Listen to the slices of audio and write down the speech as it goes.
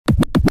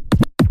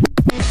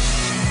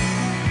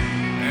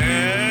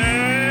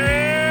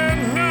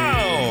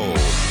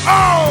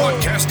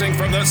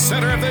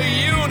center of the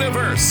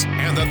universe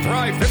and the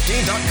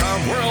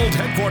Thrive15.com world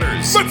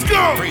headquarters. Let's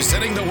go!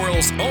 Presenting the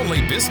world's only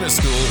business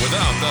school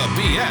without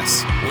the BS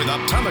with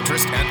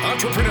optometrist and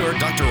entrepreneur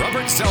Dr.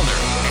 Robert Zellner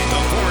and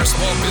the former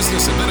Small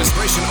Business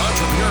Administration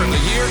Entrepreneur of the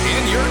Year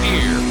in your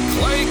ear,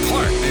 Clay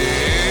Clark.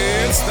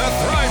 It's the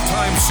Thrive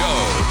Time Show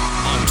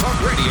on Talk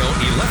Radio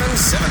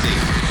 1170.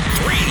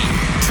 3,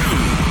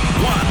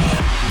 2, 1,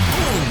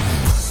 boom!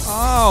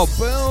 Oh,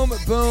 boom,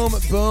 boom,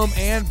 boom,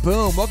 and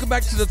boom. Welcome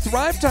back to the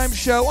Thrive Time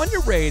Show on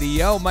your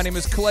radio. My name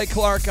is Clay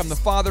Clark. I'm the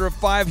father of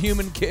 5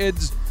 human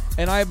kids,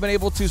 and I have been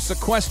able to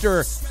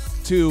sequester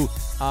to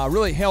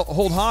really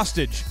hold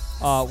hostage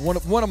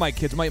one of my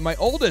kids. My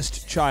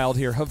oldest child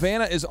here,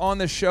 Havana, is on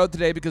the show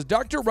today because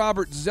Dr.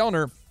 Robert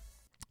Zellner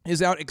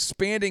is out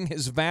expanding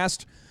his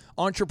vast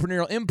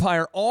entrepreneurial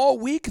empire all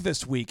week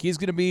this week. He's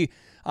going to be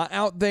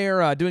out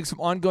there doing some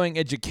ongoing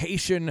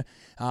education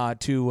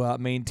to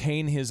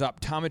maintain his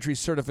optometry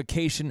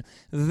certification,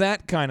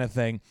 that kind of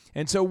thing.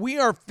 And so we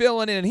are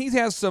filling in, and he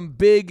has some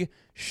big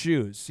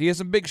shoes. He has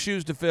some big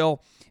shoes to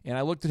fill, and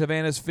I looked at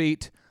Havana's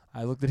feet,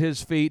 I looked at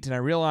his feet, and I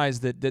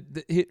realized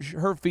that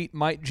her feet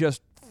might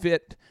just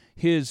fit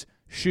his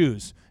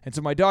shoes. And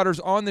so my daughter's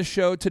on the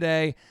show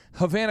today.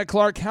 Havana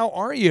Clark, how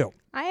are you?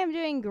 I am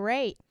doing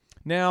great.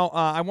 Now,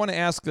 I want to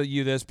ask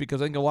you this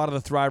because I think a lot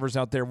of the Thrivers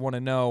out there want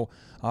to know.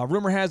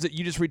 Rumor has it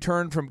you just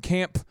returned from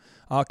Camp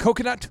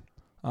Coconut,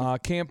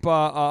 camp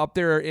up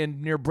there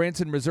near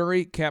Branson,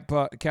 Missouri, Camp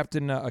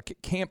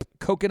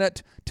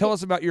Coconut. Tell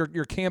us about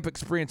your camp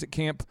experience at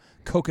Camp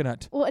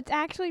Coconut. Well, it's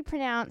actually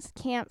pronounced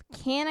Camp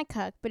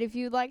Kanakuk, but if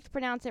you'd like to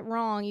pronounce it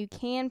wrong, you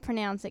can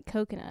pronounce it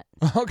Coconut.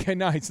 Okay,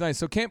 nice.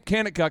 So Camp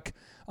Kanakuk,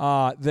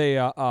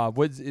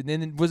 was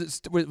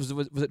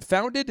it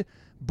founded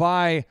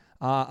by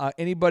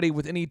anybody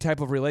with any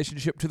type of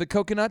relationship to the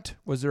coconut?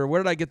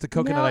 Where did I get the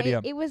coconut idea?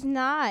 It was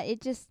not.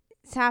 It just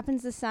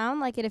happens to sound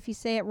like it if you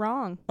say it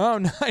wrong. Oh,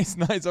 nice.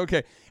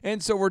 Okay.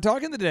 And so we're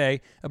talking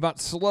today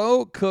about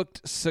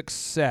slow-cooked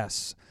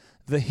success,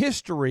 the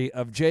history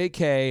of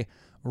J.K.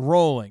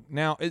 Rowling.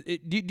 Now,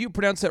 do you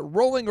pronounce that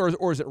Rowling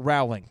or is it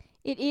Rowling?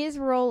 It is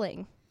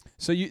Rowling.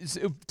 So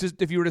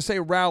if you were to say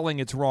Rowling,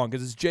 it's wrong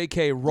because it's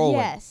J.K. Rowling.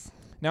 Yes.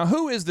 Now,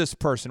 who is this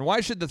person? Why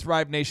should the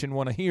Thrive Nation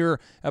want to hear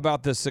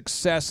about the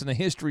success and the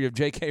history of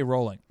J.K.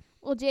 Rowling?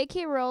 Well,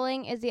 J.K.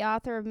 Rowling is the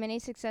author of many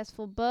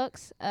successful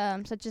books,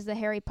 such as the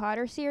Harry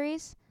Potter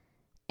series.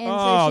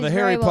 And the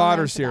Harry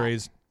Potter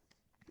series.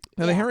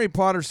 Now, the Harry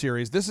Potter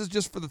series, this is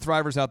just for the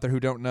Thrivers out there who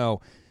don't know.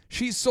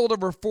 She's sold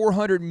over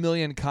 400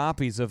 million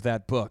copies of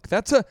that book.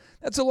 That's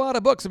a lot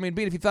of books. I mean,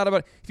 if you thought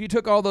about it, if you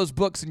took all those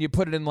books and you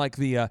put it in like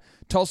the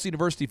Tulsa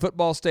University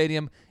football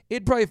stadium,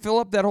 it'd probably fill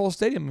up that whole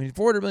stadium. I mean,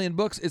 400 million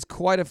books is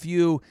quite a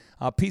few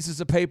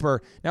pieces of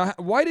paper. Now,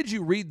 why did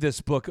you read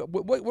this book?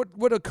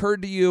 What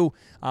occurred to you?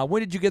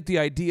 When did you get the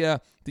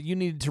idea that you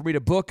needed to read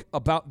a book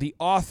about the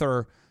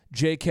author,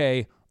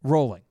 J.K.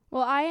 Rowling?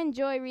 Well, I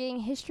enjoy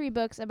reading history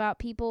books about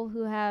people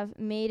who have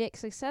made it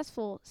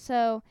successful.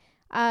 So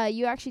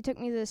you actually took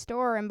me to the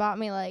store and bought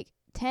me like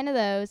 10 of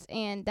those,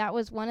 and that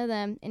was one of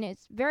them, and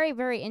it's very,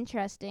 very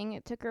interesting.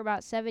 It took her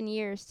about 7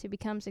 years to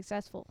become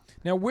successful.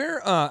 Now,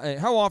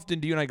 how often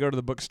do you and I go to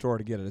the bookstore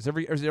to get it? Is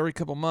it every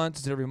couple months?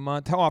 Is it every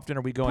month? How often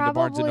are we going to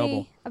Barnes & Noble?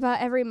 Probably about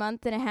every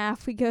month and a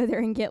half we go there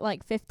and get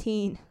like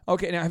 15.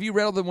 Okay, now have you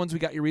read all the ones we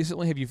got you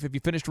recently? Have you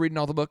finished reading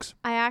all the books?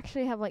 I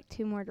actually have like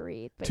 2 more to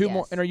read. But Two yes.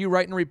 more? And are you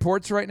writing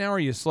reports right now, or are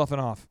you sloughing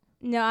off?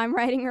 No, I'm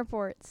writing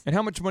reports. And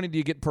how much money do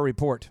you get per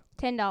report?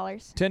 $10.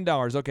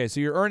 $10. Okay,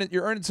 so you're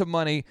earning some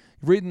money,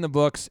 reading the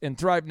books, and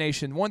Thrive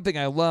Nation. One thing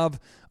I love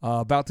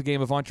about the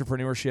game of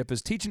entrepreneurship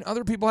is teaching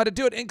other people how to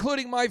do it,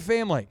 including my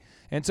family.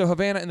 And so,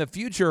 Havana, in the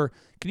future,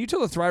 can you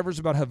tell the Thrivers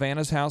about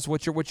Havana's house?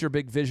 What's your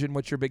big vision?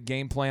 What's your big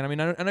game plan? I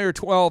mean, I know you're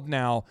 12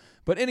 now,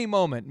 but any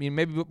moment, I mean,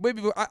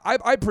 maybe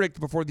I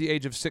predict before the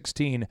age of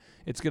 16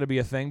 it's going to be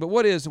a thing. But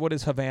what is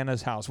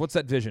Havana's house? What's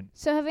that vision?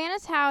 So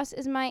Havana's house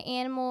is my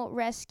animal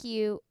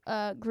rescue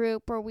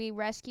group where we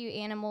rescue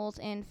animals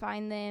and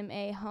find them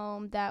a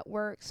home that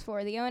works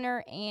for the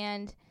owner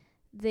and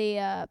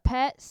the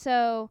pet.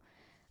 So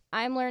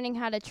I'm learning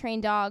how to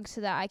train dogs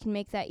so that I can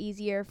make that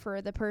easier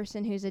for the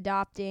person who's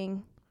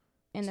adopting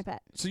and the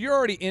pet. So you're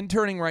already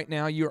interning right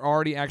now. You're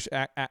already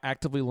actually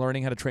actively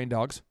learning how to train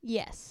dogs?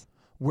 Yes.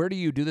 Where do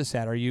you do this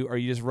at? Are you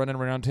just running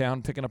around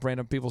town picking up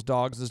random people's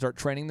dogs and start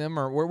training them,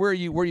 or where are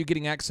you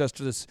getting access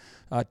to this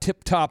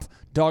tip-top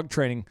dog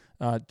training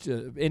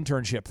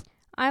internship?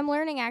 I'm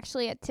learning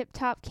actually at Tip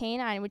Top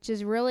Canine, which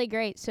is really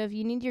great. So if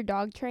you need your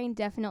dog trained,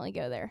 definitely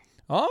go there.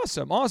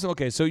 Awesome.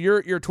 Okay, so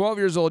you're 12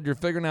 years old. You're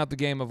figuring out the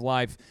game of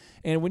life.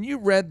 And when you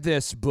read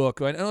this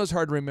book, I know it's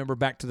hard to remember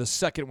back to the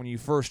second when you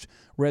first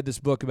read this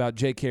book about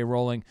J.K.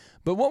 Rowling,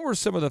 but what were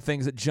some of the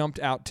things that jumped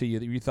out to you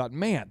that you thought,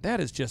 man, that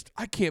is just,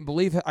 I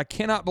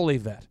cannot believe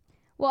that?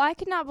 Well, I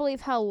could not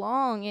believe how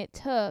long it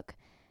took.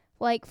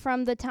 Like,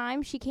 from the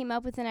time she came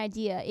up with an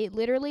idea, it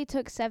literally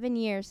took 7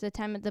 years, the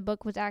time that the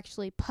book was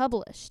actually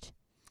published.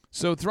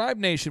 So, Thrive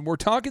Nation, we're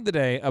talking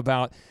today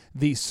about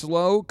the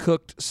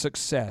slow-cooked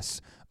success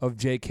of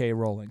J.K.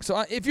 Rowling.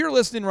 So, if you're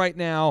listening right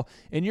now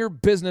and your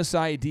business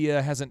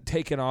idea hasn't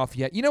taken off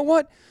yet, you know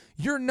what?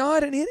 You're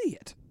not an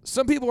idiot.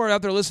 Some people are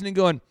out there listening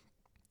going,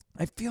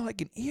 I feel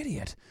like an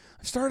idiot.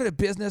 I've started a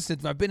business,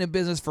 and I've been in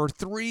business for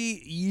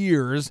 3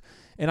 years,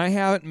 and I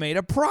haven't made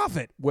a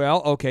profit.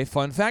 Well, okay,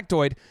 fun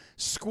factoid.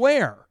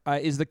 Square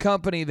is the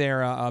company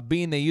there,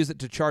 they use it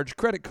to charge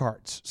credit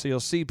cards. So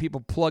you'll see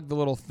people plug the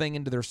little thing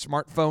into their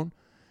smartphone,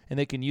 and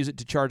they can use it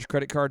to charge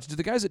credit cards. Do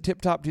the guys at Tip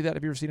Top do that?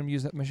 Have you ever seen them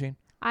use that machine?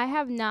 I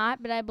have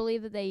not, but I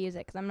believe that they use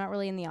it because I'm not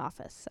really in the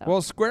office. So.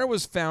 Well, Square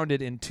was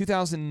founded in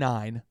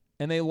 2009,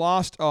 and they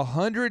lost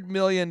 $100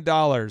 million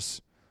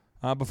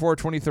before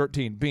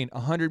 2013, being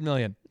 $100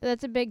 million.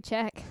 That's a big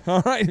check.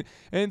 All right.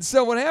 And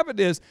so what happened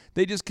is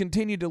they just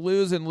continued to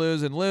lose and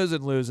lose and lose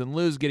and lose and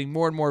lose, getting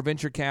more and more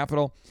venture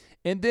capital.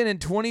 And then in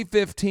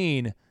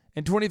 2015,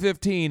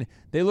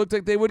 they looked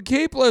like they would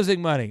keep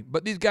losing money.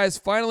 But these guys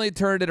finally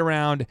turned it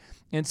around.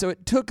 And so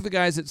it took the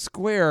guys at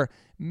Square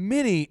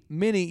many,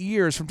 many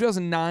years, from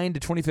 2009 to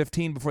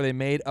 2015, before they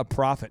made a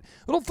profit.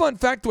 A little fun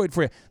factoid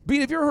for you.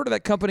 Bean, have you ever heard of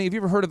that company? Have you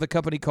ever heard of the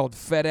company called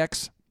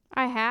FedEx?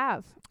 I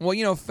have. Well,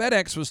 you know,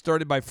 FedEx was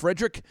started by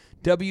Frederick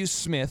W.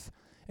 Smith,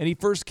 and he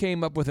first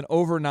came up with an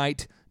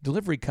overnight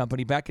delivery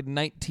company back in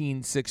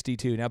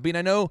 1962. Now, Bean,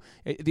 I know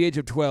at the age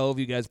of 12,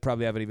 you guys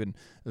probably haven't even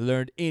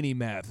learned any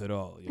math at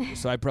all.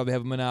 So I probably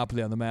have a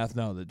monopoly on the math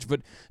knowledge.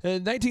 But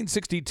in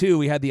 1962,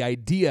 we had the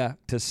idea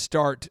to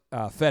start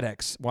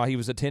FedEx while he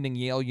was attending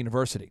Yale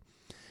University.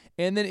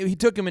 And then he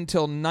took him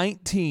until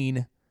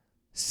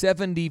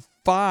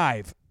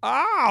 1975.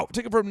 It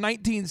took him from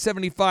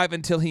 1975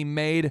 until he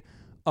made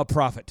a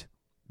profit.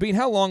 Bean,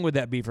 how long would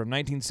that be from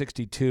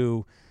 1962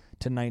 to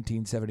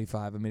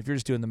 1975? I mean, if you're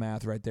just doing the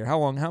math right there, how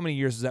long? How many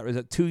years is that? Is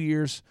that 2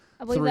 years?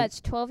 I believe that's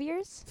 12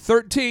 years.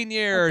 13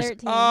 years.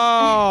 13.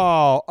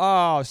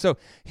 So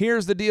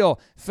here's the deal.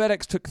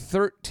 FedEx took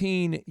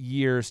 13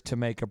 years to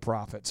make a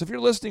profit. So if you're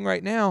listening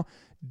right now,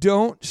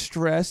 don't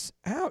stress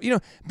out. You know,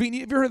 Bean,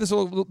 have you heard of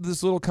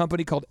this little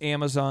company called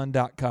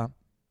Amazon.com?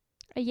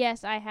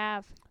 Yes, I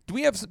have.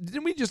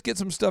 Didn't we just get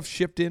some stuff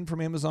shipped in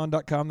from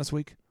Amazon.com this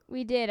week?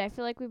 We did. I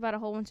feel like we bought a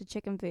whole bunch of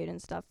chicken food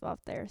and stuff off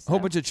there. So. A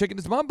whole bunch of chicken.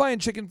 Is Mom buying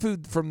chicken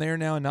food from there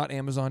now and not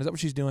Amazon? Is that what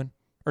she's doing?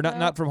 Or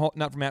not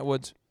from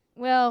Atwood's?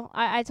 Well,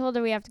 I told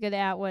her we have to go to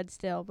Atwood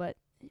still, but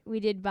we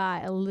did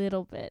buy a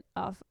little bit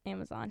off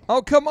Amazon.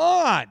 Oh, come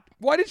on.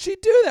 Why did she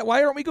do that?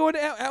 Why aren't we going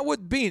to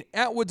Atwood? Bean,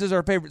 Atwood's is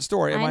our favorite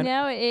store. I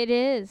know, it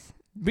is.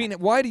 Bean,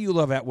 why do you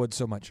love Atwood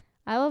so much?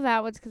 I love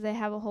Atwood's because they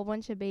have a whole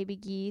bunch of baby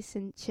geese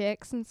and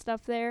chicks and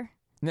stuff there.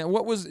 Now,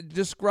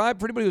 describe,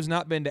 for anybody who's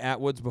not been to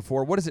Atwood's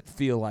before, what does it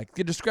feel like?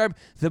 You describe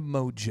the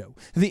mojo,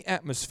 the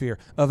atmosphere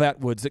of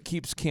Atwood's that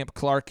keeps Camp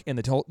Clark and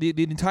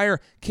the entire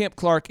Camp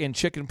Clark and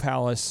Chicken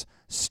Palace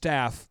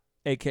staff,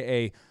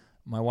 a.k.a.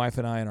 my wife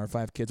and I and our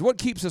 5 kids. What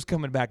keeps us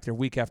coming back there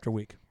week after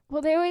week?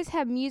 Well, they always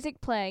have music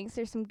playing, so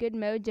there's some good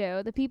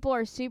mojo. The people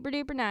are super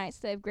duper nice.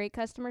 They have great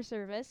customer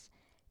service.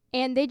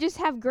 And they just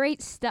have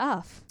great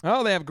stuff.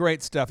 Oh, they have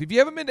great stuff. If you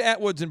haven't been to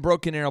Atwood's in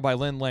Broken Arrow by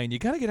Lynn Lane, you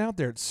got to get out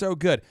there. It's so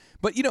good.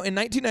 But, you know, in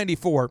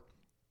 1994,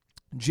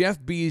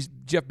 Jeff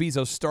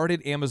Bezos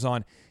started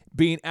Amazon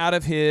being out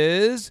of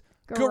his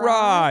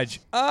garage.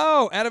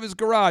 Oh, out of his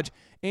garage.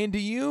 And do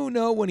you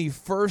know when he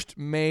first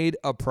made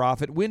a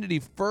profit? When did he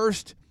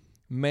first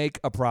make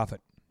a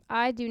profit?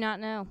 I do not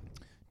know.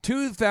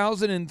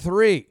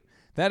 2003.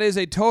 That is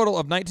a total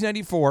of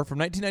 1994, from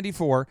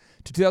 1994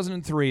 to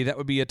 2003. That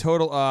would be a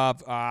total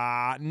of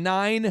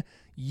 9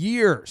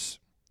 years.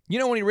 You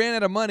know, when he ran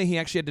out of money, he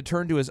actually had to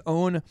turn to his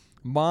own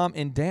mom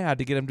and dad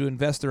to get him to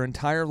invest their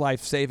entire life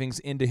savings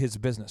into his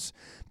business.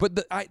 But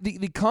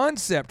the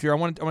concept here I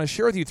want to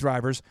share with you,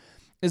 Thrivers,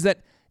 is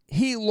that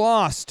he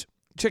lost,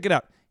 check it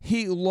out,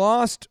 he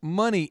lost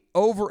money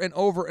over and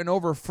over and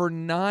over for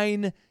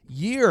 9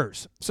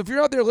 years. So if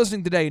you're out there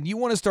listening today and you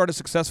want to start a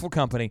successful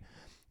company,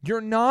 you're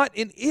not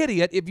an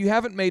idiot if you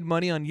haven't made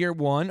money on year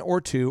 1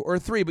 or 2 or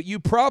 3, but you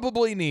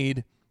probably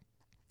need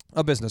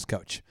a business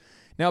coach.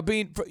 Now,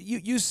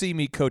 you see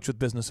me coach with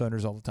business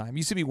owners all the time.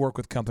 You see me work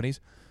with companies.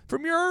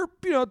 From your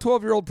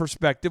 12-year-old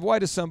perspective, why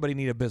does somebody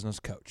need a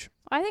business coach?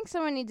 I think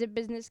someone needs a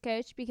business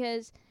coach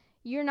because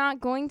you're not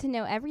going to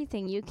know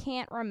everything. You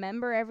can't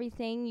remember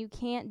everything. You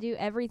can't do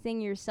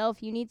everything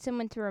yourself. You need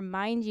someone to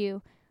remind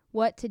you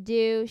what to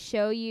do,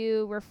 show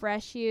you,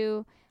 refresh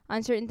you.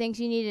 On certain things,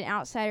 you need an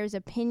outsider's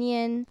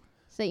opinion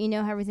so that you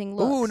know how everything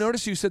looks. Ooh,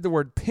 notice you said the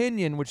word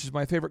pinion, which is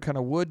my favorite kind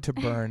of wood to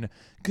burn.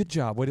 Good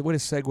job. Way to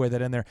segue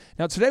that in there.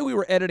 Now, today we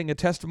were editing a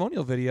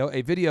testimonial video,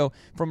 a video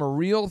from a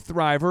real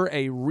thriver,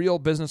 a real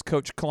business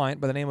coach client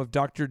by the name of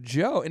Dr.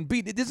 Joe. And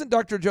isn't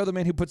Dr. Joe the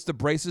man who puts the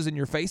braces in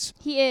your face?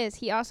 He is.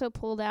 He also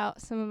pulled out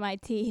some of my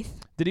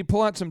teeth. Did he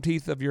pull out some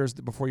teeth of yours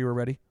before you were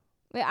ready?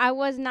 I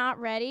was not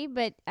ready,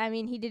 but, I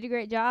mean, he did a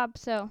great job,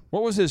 so.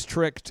 What was his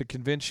trick to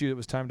convince you it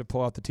was time to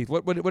pull out the teeth?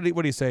 What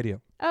did he say to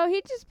you? Oh,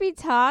 he'd just be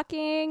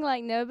talking,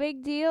 like no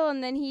big deal,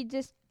 and then he'd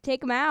just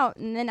take them out.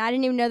 And then I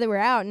didn't even know they were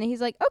out. And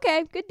he's like,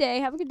 okay, good day.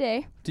 Have a good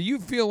day. Do you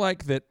feel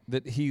like that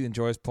he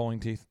enjoys pulling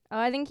teeth? Oh,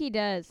 I think he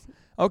does.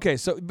 Okay,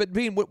 so, but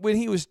Bean, when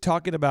he was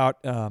talking about,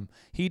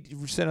 he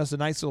sent us a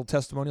nice little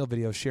testimonial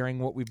video sharing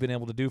what we've been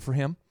able to do for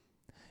him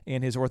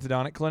in his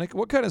orthodontic clinic.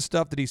 What kind of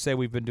stuff did he say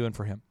we've been doing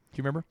for him? Do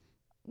you remember?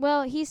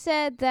 Well, he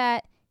said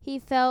that he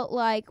felt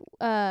like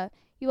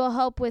you will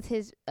help with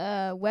his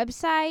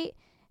website,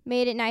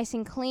 made it nice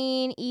and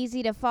clean,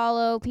 easy to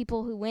follow.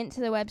 People who went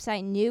to the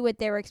website knew what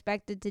they were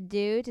expected to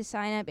do to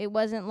sign up. It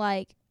wasn't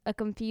like a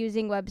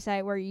confusing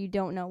website where you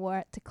don't know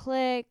what to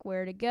click,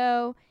 where to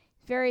go.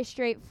 Very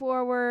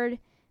straightforward,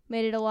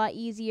 made it a lot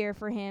easier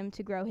for him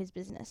to grow his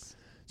business.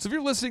 So if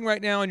you're listening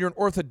right now and you're an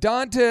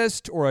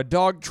orthodontist or a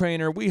dog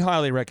trainer, we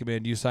highly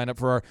recommend you sign up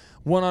for our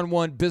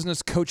one-on-one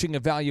business coaching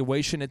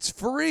evaluation. It's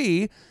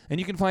free, and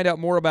you can find out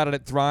more about it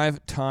at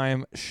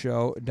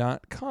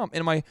thrivetimeshow.com.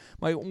 And my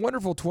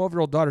wonderful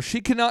 12-year-old daughter,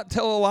 she cannot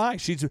tell a lie.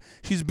 She's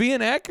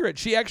being accurate.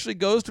 She actually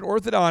goes to an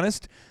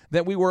orthodontist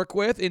that we work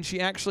with, and she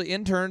actually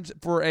interns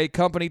for a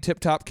company, Tip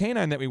Top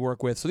Canine, that we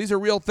work with. So these are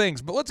real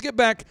things. But let's get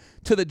back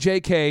to the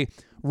J.K.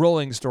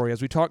 Rowling story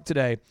as we talk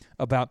today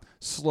about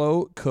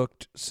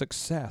slow-cooked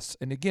success.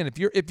 And again,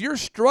 if you're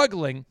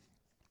struggling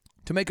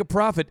to make a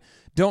profit,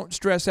 don't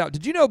stress out.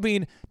 Did you know,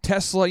 Bean,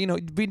 Tesla, Bean,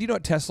 do you know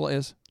what Tesla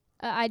is?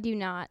 I do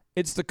not.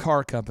 It's the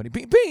car company.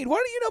 Bean,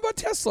 why do you know about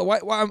Tesla?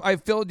 Why I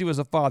failed you as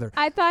a father?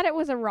 I thought it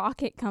was a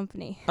rocket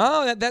company.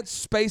 Oh,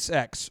 that's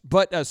SpaceX.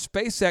 But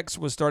SpaceX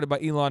was started by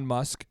Elon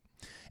Musk.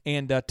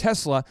 And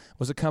Tesla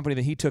was a company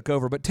that he took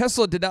over. But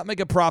Tesla did not make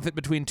a profit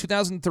between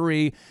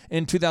 2003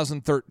 and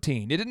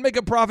 2013. It didn't make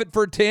a profit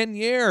for 10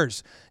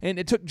 years. And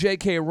it took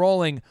J.K.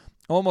 Rowling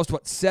almost,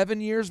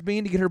 7 years,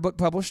 Bean, to get her book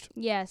published?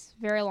 Yes,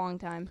 very long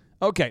time.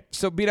 Okay,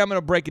 so Bean, I'm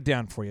going to break it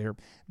down for you here.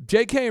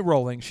 J.K.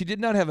 Rowling, she did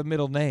not have a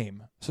middle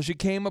name. So she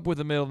came up with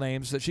a middle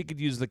name so that she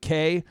could use the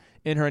K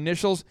in her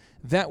initials.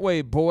 That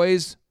way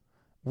boys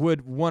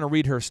would want to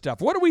read her stuff.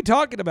 What are we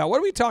talking about? What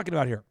are we talking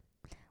about here?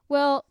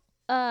 Well,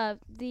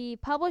 the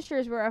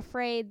publishers were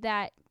afraid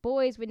that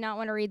boys would not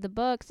want to read the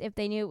books if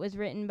they knew it was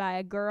written by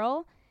a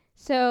girl.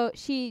 So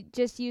she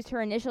just used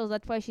her initials.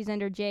 That's why she's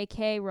under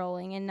J.K.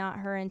 Rowling and not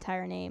her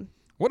entire name.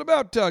 What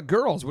about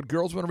girls? Would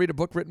girls want to read a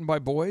book written by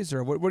boys?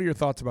 Or what are your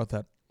thoughts about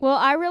that? Well,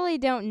 I really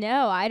don't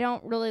know. I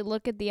don't really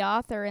look at the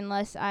author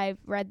unless I've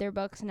read their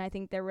books and I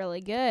think they're really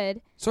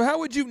good. So how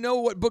would you know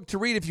what book to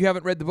read if you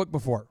haven't read the book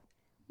before?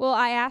 Well,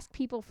 I ask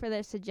people for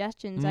their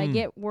suggestions. I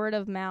get word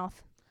of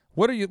mouth.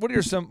 Do you have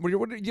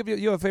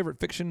a favorite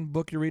fiction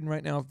book you're reading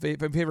right now?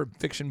 Favorite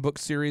fiction book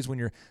series when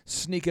you're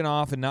sneaking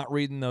off and not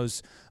reading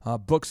those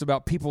books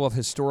about people of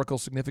historical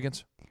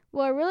significance?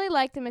 Well, I really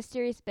like the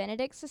Mysterious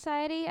Benedict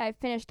Society. I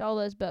finished all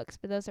those books,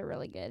 but those are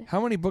really good. How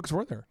many books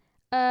were there?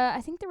 I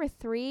think there were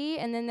 3,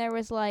 and then there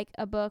was like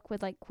a book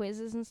with like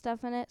quizzes and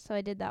stuff in it, so I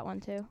did that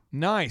one too.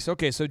 Nice.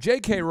 Okay, so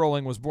J.K.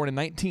 Rowling was born in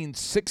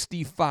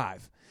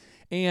 1965,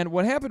 and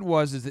what happened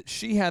was that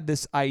she had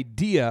this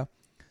idea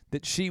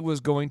that she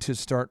was going to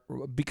start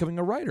becoming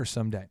a writer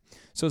someday.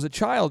 So as a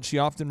child, she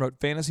often wrote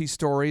fantasy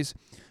stories,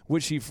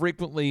 which she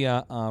frequently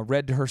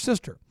read to her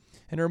sister.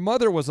 And her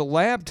mother was a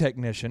lab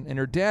technician, and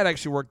her dad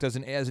actually worked at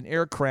an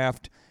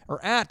aircraft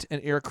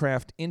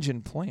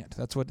engine plant.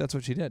 That's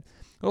what she did.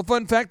 Little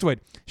fun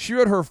factoid: she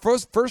wrote her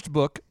first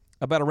book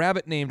about a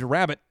rabbit named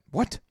Rabbit.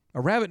 What?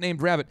 A rabbit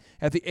named Rabbit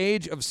at the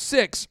age of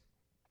 6.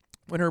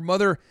 When her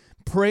mother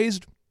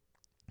praised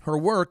her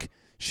work,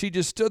 she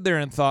just stood there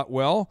and thought,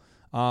 well,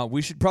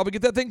 we should probably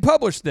get that thing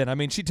published then. I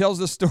mean, she tells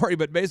this story,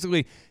 but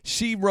basically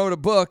she wrote a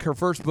book, her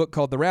first book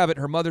called The Rabbit.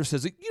 Her mother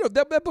says,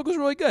 that book was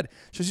really good.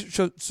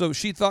 So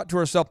she thought to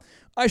herself,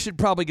 I should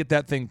probably get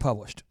that thing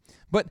published.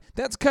 But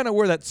that's kind of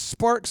where that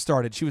spark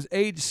started. She was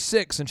age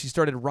 6 and she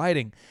started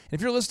writing. And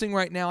if you're listening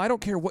right now, I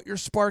don't care what your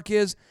spark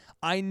is.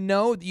 I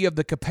know that you have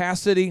the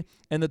capacity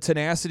and the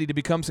tenacity to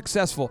become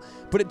successful.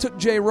 But it took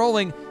J.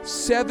 Rowling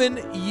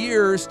 7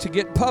 years to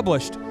get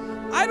published.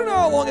 I don't know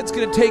how long it's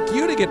going to take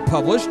you to get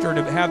published or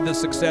to have the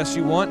success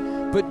you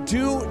want, but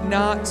do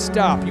not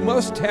stop. You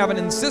must have an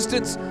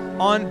insistence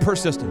on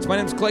persistence. My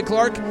name's Clay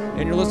Clark,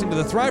 and you're listening to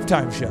The Thrive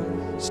Time Show.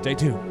 Stay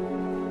tuned.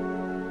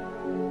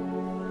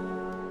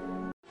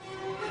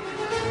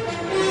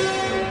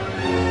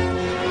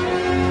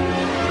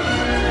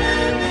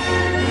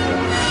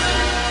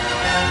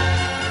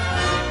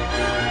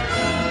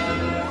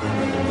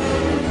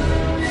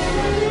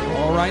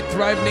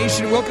 Thrive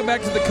Nation, welcome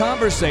back to the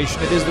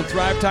conversation. It is the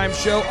Thrive Time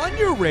Show on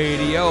your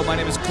radio. My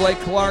name is Clay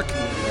Clark.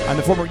 I'm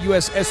the former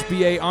U.S.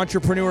 SBA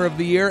Entrepreneur of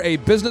the Year, a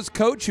business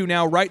coach who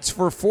now writes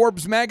for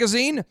Forbes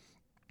magazine.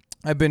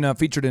 I've been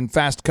featured in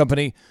Fast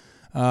Company.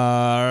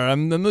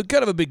 I'm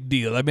kind of a big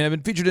deal. I've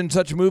been featured in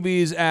such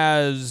movies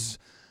as...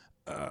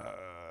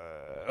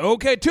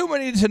 too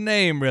many to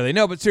name, really.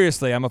 No, but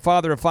seriously, I'm a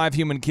father of 5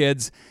 human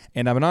kids,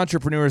 and I'm an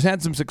entrepreneur who's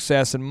had some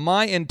success, and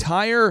my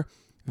entire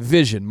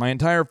vision, my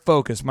entire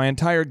focus, my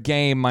entire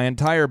game, my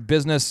entire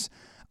business,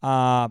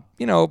 my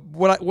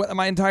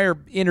entire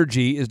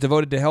energy is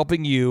devoted to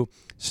helping you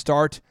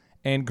start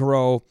and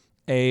grow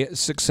a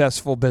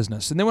successful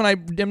business. And then when I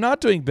am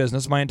not doing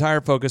business, my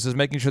entire focus is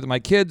making sure that my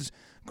kids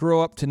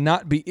grow up to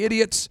not be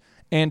idiots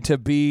and to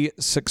be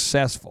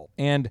successful.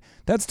 And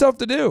that's tough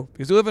to do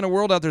because we live in a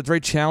world out there that's very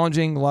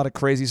challenging, a lot of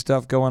crazy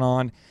stuff going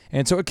on.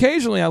 And so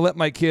occasionally I let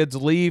my kids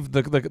leave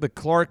the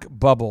Clark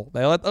bubble.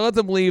 I let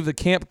them leave the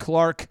Camp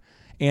Clark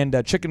and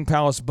Chicken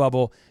Palace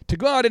bubble to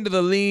go out into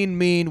the lean,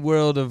 mean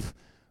world of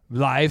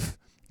life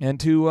and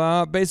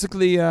to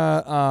basically,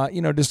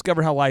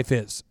 discover how life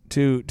is,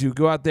 to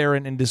go out there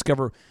and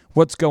discover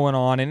what's going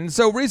on. And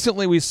so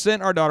recently we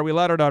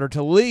allowed our daughter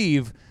to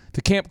leave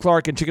the Camp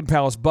Clark and Chicken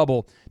Palace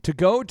bubble to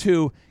go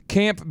to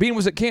Camp,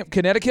 was it Camp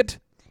Connecticut?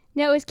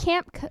 No, it was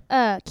Camp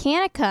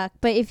Kanakuk,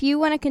 but if you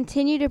want to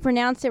continue to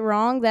pronounce it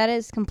wrong, that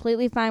is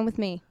completely fine with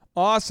me.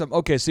 Awesome.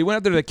 Okay, so you went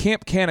out there to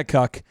Camp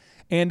Kanakuk,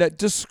 and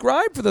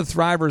describe for the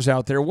Thrivers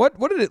out there, what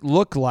did it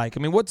look like?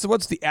 I mean, what's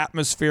the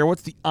atmosphere,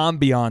 what's the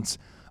ambiance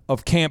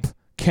of Camp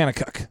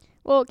Kanakuk?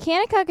 Well,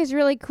 Kanakuk is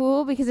really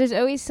cool because there's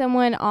always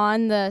someone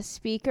on the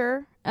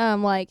speaker,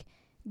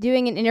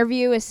 doing an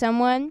interview with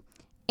someone.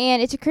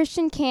 And it's a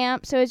Christian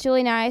camp, so it's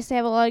really nice. They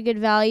have a lot of good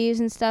values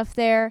and stuff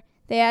there.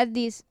 They had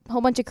these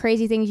whole bunch of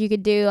crazy things you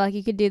could do, like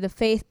you could do the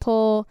faith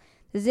pull,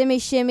 the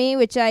Zimmy Shimmy,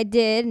 which I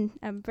did, and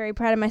I'm very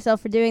proud of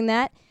myself for doing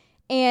that,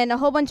 and a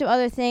whole bunch of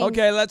other things.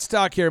 Okay, let's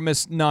talk here,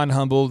 Miss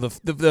Non-Humble.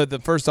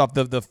 The first off,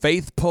 the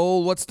faith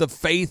pole. What's the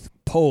faith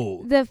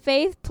pole? The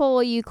faith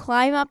pole, you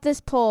climb up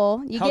this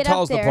pole. You How get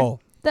tall up is there. the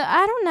pole?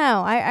 I don't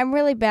know. I'm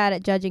really bad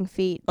at judging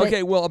feet.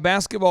 Okay, well, a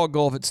basketball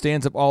goal, if it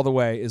stands up all the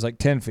way, is like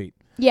 10 feet.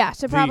 Yeah,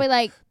 so probably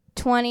like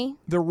 20.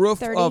 The roof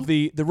 30. of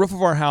the roof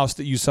of our house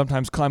that you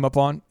sometimes climb up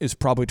on is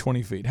probably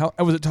 20 feet. How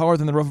was it taller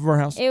than the roof of our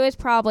house? It was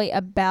probably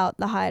about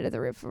the height of the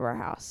roof of our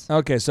house.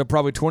 Okay, so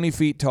probably 20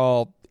 feet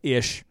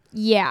tall-ish.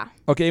 Yeah.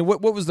 Okay,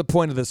 what was the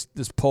point of this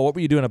pole? What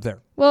were you doing up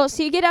there? Well,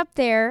 so you get up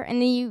there,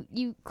 and then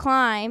you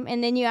climb,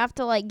 and then you have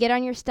to, get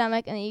on your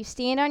stomach, and then you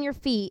stand on your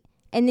feet,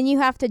 and then you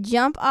have to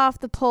jump off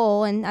the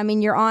pole, and, I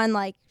mean, you're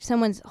on,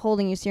 someone's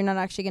holding you, so you're not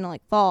actually going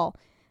to, fall.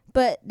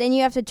 But then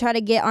you have to try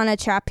to get on a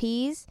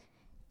trapeze,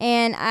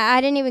 and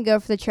I didn't even go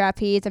for the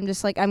trapeze. I'm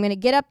just I'm going to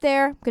get up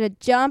there, I'm going to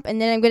jump,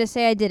 and then I'm going to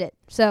say I did it.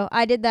 So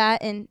I did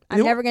that, and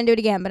I'm never going to do it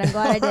again, but I'm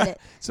glad I did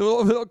it.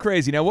 So a little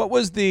crazy. Now, what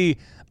was the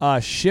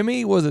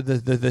shimmy? Was it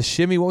the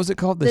shimmy? What was it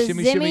called? The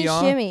shimmy Zimmy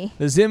on? Shimmy.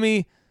 The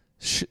Zimmy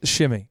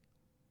shimmy.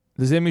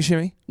 The Zimmy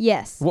shimmy?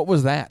 Yes. What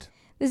was that?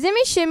 The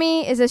Zimmy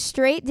Shimmy is a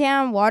straight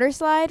down water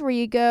slide where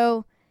you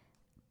go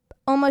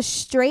almost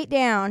straight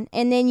down,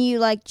 and then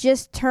you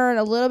just turn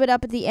a little bit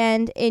up at the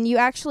end, and you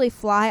actually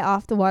fly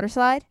off the water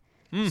slide.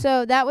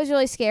 So that was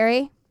really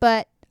scary,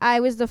 but I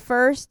was the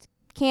first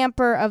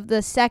camper of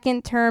the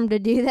second term to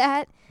do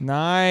that.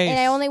 Nice. And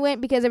I only went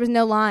because there was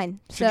no line.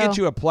 Should get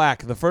you a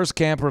plaque. The first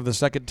camper of the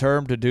second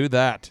term to do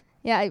that.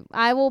 Yeah,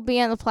 I will be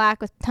on the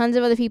plaque with tons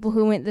of other people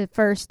who went the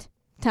first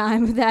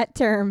time of that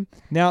term.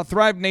 Now,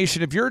 Thrive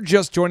Nation, if you're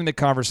just joining the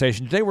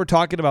conversation, today we're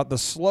talking about the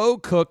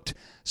slow-cooked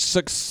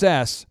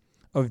success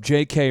of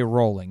J.K.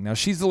 Rowling. Now,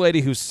 she's the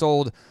lady who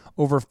sold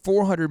over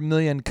 400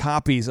 million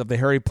copies of the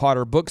Harry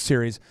Potter book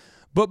series.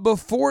 But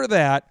before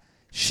that,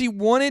 she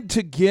wanted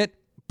to get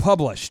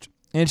published.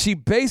 And she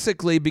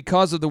basically,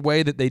 because of the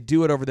way that they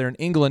do it over there in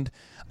England,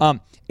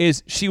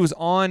 is she was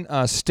on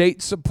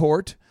state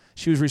support.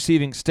 She was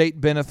receiving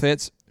state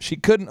benefits. She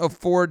couldn't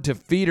afford to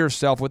feed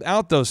herself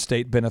without those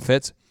state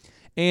benefits.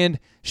 And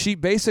she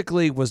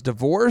basically was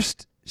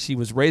divorced. She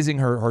was raising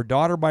her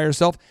daughter by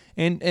herself.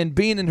 And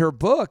being in her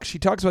book, she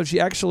talks about she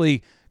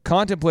actually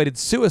contemplated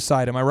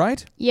suicide. Am I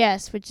right?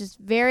 Yes, which is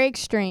very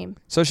extreme.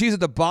 So she's at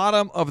the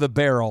bottom of the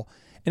barrel.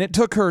 And it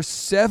took her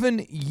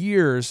 7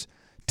 years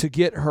to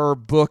get her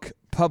book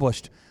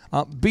published.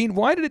 Bean,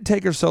 why did it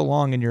take her so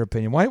long, in your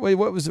opinion?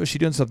 Was she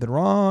doing something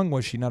wrong?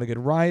 Was she not a good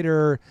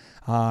writer?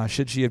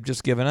 Should she have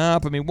just given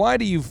up? I mean, why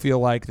do you feel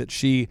like that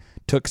she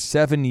took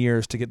 7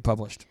 years to get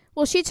published?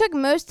 Well, she took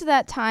most of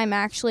that time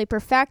actually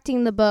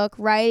perfecting the book,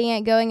 writing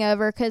it, going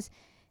over, because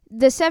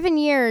the 7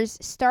 years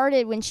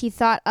started when she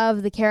thought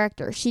of the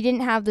character. She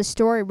didn't have the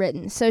story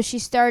written, so she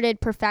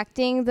started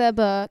perfecting the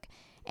book.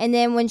 And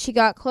then when she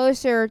got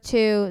closer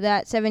to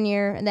that the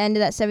end of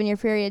that 7 year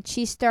period,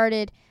 she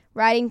started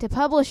writing to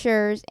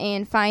publishers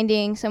and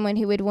finding someone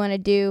who would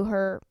want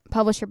to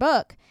publish her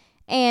book.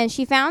 And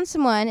she found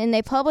someone and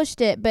they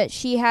published it, but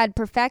she had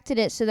perfected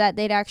it so that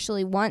they'd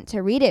actually want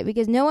to read it,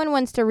 because no one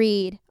wants to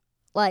read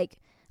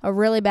a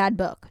really bad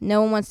book.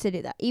 No one wants to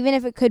do that, even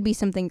if it could be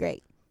something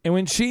great. And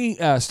when she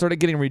started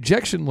getting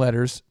rejection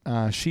letters,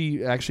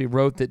 she actually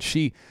wrote that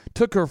she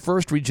took her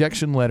first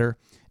rejection letter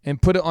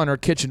and put it on her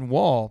kitchen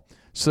wall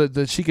so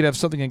that she could have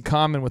something in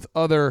common with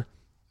other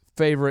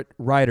favorite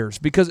writers,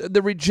 because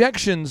the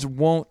rejections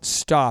won't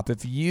stop.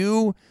 If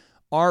you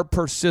are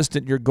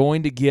persistent, you're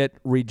going to get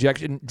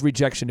rejection.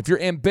 If you're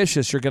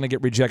ambitious, you're going to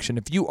get rejection.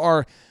 If you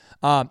are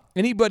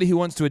Anybody who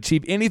wants to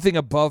achieve anything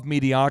above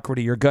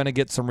mediocrity, you're going to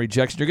get some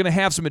rejection. You're going to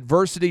have some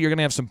adversity. You're going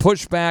to have some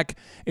pushback.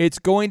 It's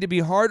going to be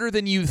harder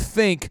than you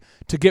think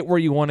to get where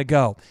you want to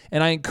go.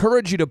 And I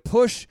encourage you to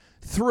push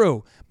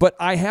through. But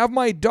I have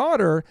my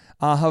daughter,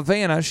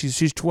 Havana,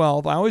 she's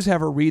 12. I always have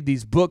her read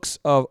these books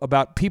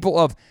about people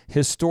of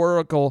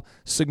historical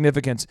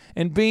significance.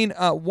 And Bean,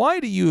 why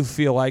do you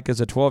feel like as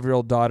a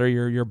 12-year-old daughter,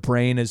 your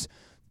brain is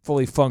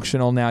fully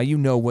functional now? You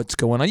know what's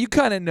going on. You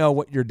kind of know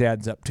what your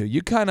dad's up to.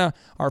 You kind of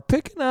are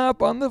picking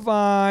up on the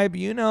vibe,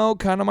 you know,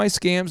 kind of my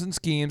scams and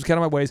schemes, kind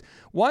of my ways.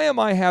 Why am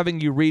I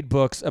having you read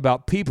books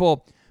about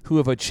people who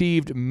have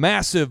achieved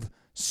massive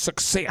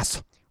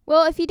success?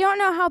 Well, if you don't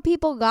know how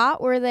people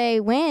got where they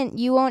went,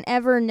 you won't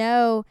ever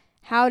know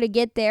how to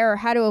get there or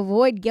how to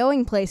avoid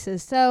going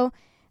places. So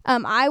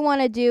I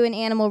want to do an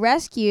animal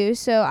rescue,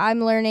 so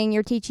I'm learning,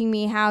 you're teaching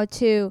me how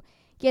to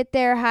get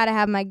there, how to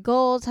have my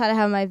goals, how to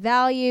have my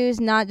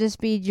values, not just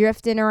be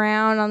drifting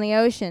around on the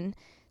ocean.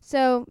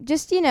 So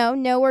just,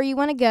 know where you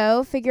want to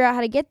go, figure out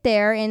how to get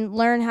there, and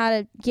learn how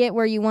to get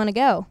where you want to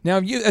go. Now,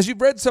 as you've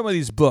read some of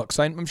these books,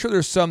 I'm sure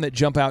there's some that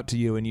jump out to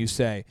you and you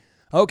say,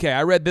 okay,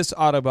 I read this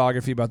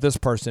autobiography about this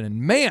person,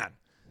 and man,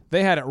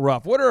 they had it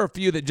rough. What are a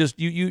few that just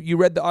you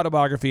read the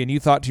autobiography and you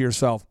thought to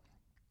yourself,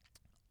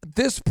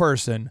 this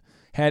person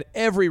had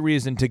every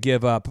reason to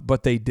give up,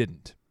 but they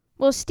didn't?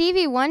 Well,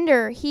 Stevie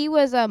Wonder, he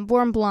was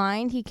born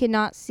blind. He could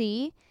not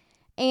see,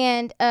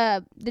 and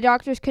the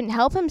doctors couldn't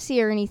help him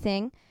see or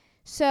anything,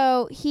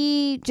 so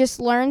he just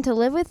learned to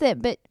live with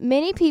it. But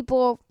many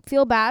people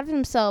feel bad for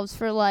themselves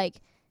for,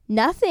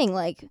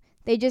 nothing,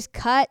 they just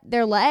cut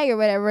their leg or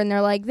whatever, and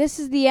they're like, this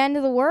is the end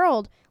of the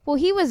world. Well,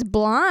 he was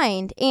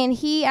blind, and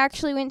he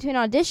actually went to an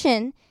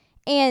audition,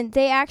 and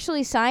they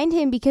actually signed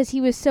him because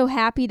he was so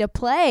happy to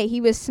play. He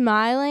was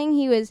smiling.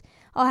 He was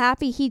all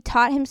happy. He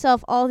taught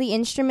himself all the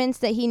instruments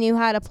that he knew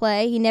how to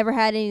play. He never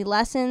had any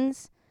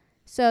lessons.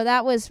 So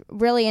that was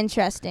really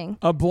interesting.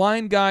 A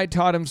blind guy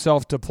taught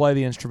himself to play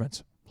the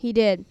instruments. He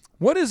did.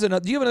 Do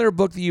you have another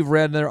book that you've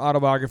read, another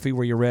autobiography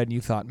where you read and you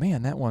thought,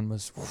 man, that one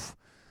was...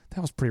 that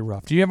was pretty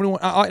rough. Do you have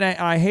anyone?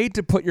 I hate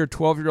to put your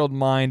 12-year-old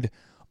mind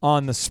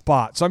on the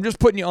spot, so I'm just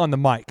putting you on the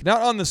mic.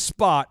 Not on the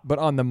spot, but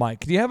on the mic.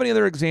 Do you have any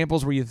other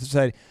examples where you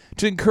said,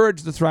 to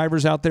encourage the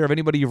thrivers out there, of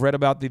anybody you've read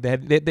about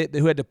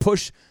who had to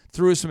push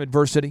through some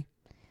adversity?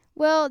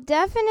 Well,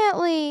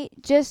 definitely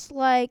just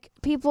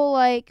people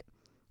like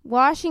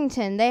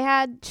Washington. They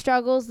had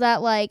struggles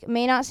that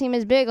may not seem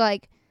as big,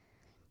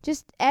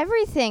 just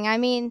everything. I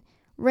mean,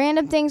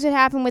 random things would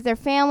happen with their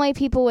family.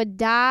 People would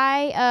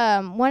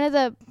die. One of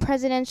the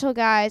presidential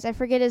guys, I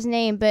forget his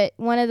name, but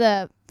one of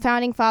the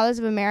founding fathers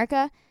of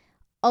America,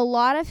 a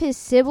lot of his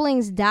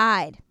siblings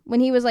died when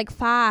he was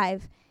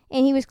 5,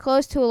 and he was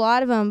close to a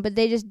lot of them, but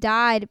they just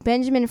died.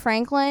 Benjamin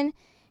Franklin,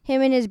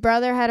 him and his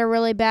brother had a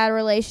really bad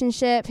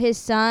relationship. His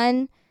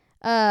son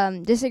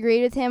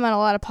disagreed with him on a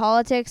lot of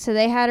politics, so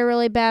they had a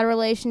really bad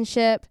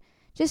relationship.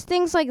 Just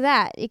things like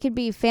that. It could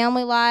be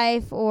family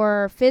life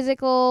or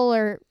physical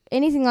or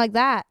anything like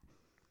that.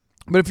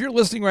 But if you're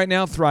listening right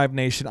now, Thrive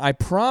Nation, I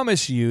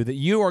promise you that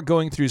you are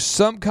going through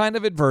some kind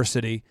of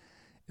adversity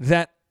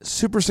that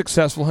super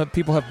successful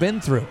people have been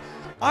through.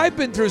 I've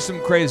been through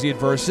some crazy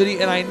adversity,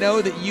 and I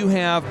know that you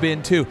have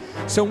been too.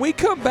 So when we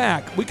come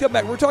back, we're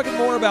talking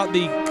more about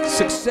the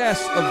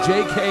success of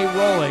J.K.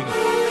 Rowling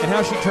and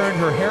how she turned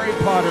her Harry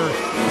Potter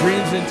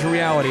dreams into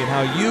reality, and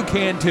how you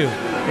can too.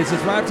 It's the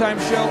Thrive Time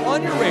Show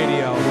on your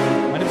radio.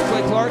 My name is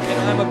Clay Clark,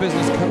 and I'm a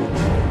business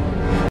coach.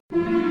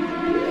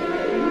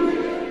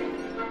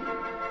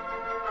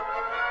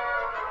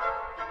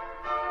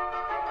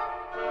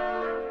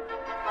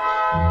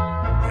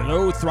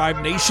 Hello,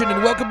 Thrive Nation,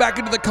 and welcome back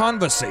into the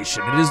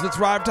conversation. It is the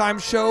Thrive Time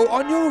Show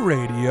on your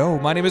radio.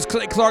 My name is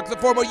Clay Clark, the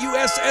former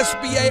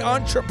USSBA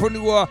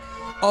Entrepreneur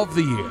of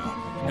the Year.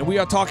 And we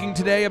are talking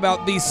today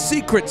about the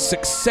secrets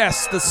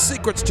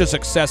to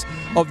success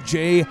of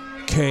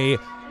J.K.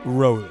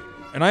 Rowling.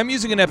 And I'm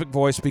using an epic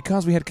voice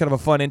because we had kind of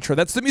a fun intro.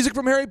 That's the music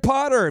from Harry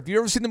Potter. If you've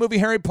ever seen the movie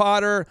Harry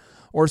Potter,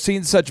 or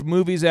seen such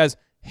movies as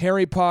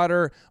Harry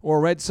Potter,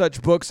 or read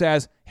such books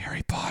as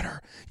Harry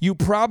Potter, you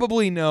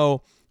probably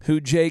know who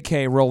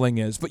J.K. Rowling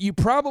is, but you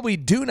probably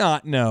do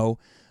not know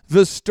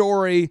the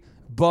story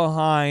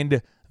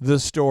behind the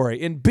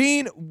story. And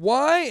Bean,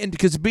 why? And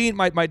because Bean,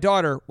 my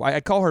daughter, I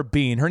call her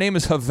Bean. Her name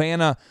is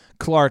Havana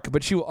Clark,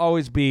 but she will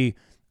always be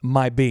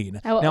my Bean.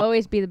 I will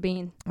always be the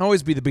Bean.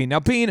 Always be the Bean. Now,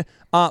 Bean,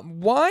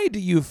 why do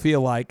you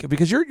feel like,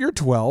 because you're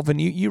 12 and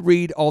you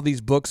read all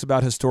these books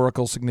about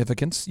historical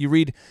significance,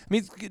 give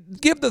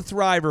the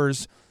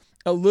Thrivers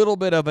a little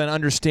bit of an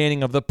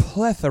understanding of the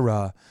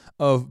plethora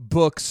of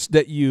books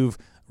that you've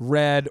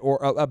read or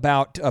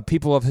about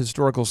people of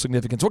historical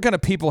significance. What kind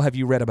of people have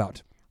you read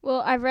about?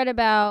 Well, I've read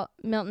about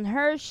Milton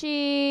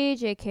Hershey,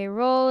 J.K.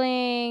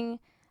 Rowling,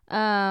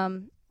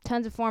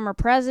 tons of former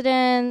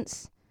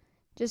presidents,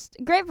 just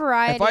a great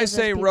variety. If I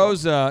say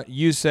Rosa,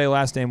 you say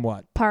last name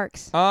what?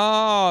 Parks.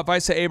 Oh, if I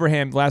say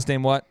Abraham, last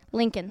name what?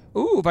 Lincoln.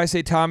 Ooh, if I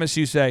say Thomas,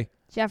 you say?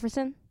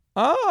 Jefferson.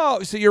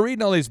 Oh, so you're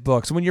reading all these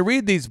books. When you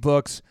read these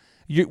books,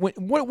 What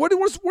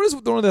is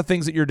one of the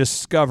things that you're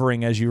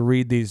discovering as you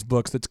read these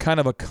books that's kind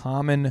of a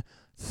common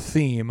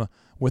theme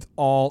with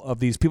all of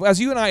these people? As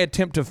you and I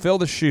attempt to fill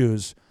the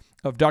shoes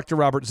of Dr.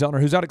 Robert Zellner,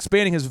 who's out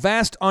expanding his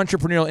vast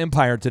entrepreneurial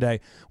empire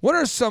today, what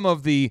are some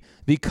of the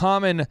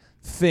common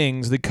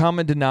things, the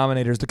common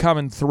denominators, the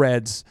common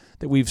threads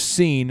that we've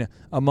seen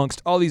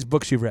amongst all these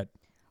books you've read?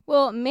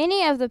 Well,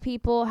 many of the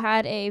people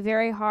had a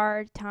very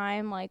hard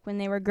time, like when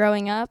they were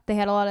growing up. They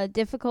had a lot of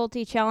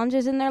difficulty,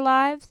 challenges in their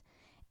lives,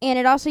 and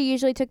it also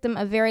usually took them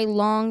a very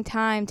long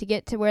time to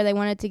get to where they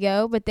wanted to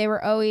go, but they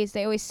always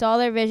saw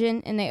their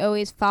vision, and they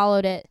always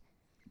followed it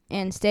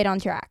and stayed on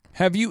track.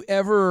 Have you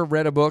ever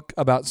read a book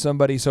about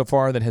somebody so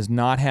far that has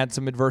not had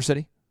some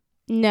adversity?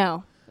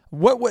 No.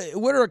 What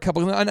are a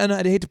couple, and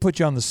I'd hate to put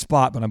you on the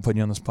spot, but I'm putting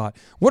you on the spot.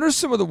 What are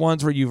some of the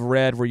ones where you've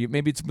read where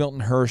maybe it's Milton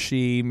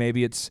Hershey,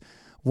 maybe it's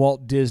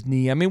Walt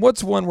Disney? I mean,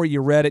 what's one where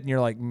you read it and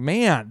you're like,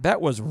 man,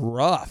 that was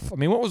rough? I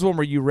mean, what was one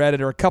where you read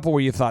it, or a couple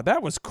where you thought,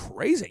 that was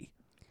crazy?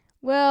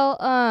 Well,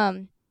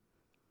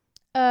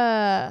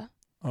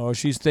 Oh,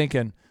 she's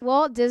thinking.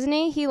 Walt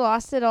Disney, he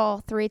lost it all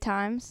 3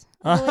 times.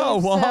 Oh,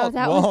 Walt. So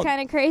that was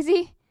kind of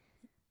crazy.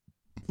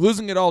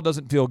 Losing it all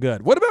doesn't feel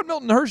good. What about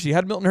Milton Hershey?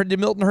 Did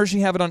Milton Hershey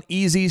have it on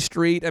easy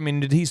street? I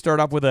mean, did he start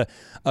off with a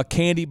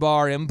candy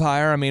bar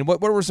empire? I mean,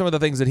 what were some of the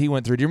things that he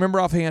went through? Do you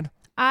remember offhand?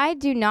 I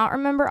do not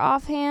remember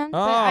offhand,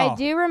 but I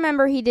do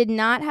remember he did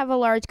not have a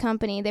large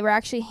company. They were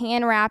actually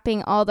hand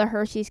wrapping all the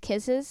Hershey's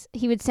Kisses.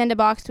 He would send a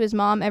box to his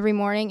mom every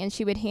morning, and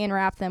she would hand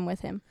wrap them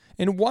with him.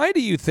 And why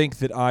do you think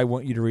that I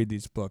want you to read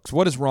these books?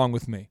 What is wrong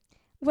with me?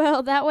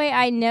 Well, that way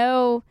I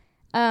know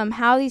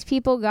how these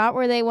people got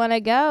where they want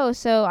to go,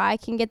 so I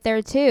can get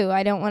there too.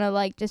 I don't want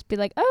to just be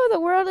like, oh,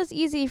 the world is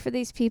easy for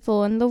these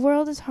people, and the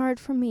world is hard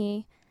for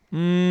me.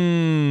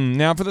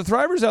 Now, for the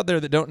thrivers out there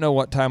that don't know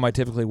what time I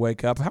typically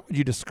wake up, how would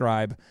you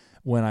describe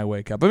when I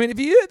wake up? I mean,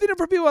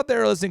 for people out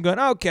there listening going,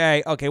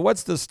 okay,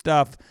 what's the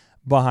stuff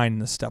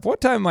behind the stuff? What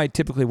time am I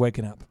typically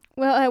waking up?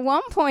 Well, at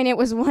one point it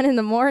was 1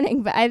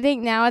 a.m, but I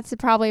think now it's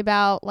probably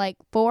about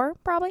 4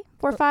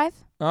 or 5.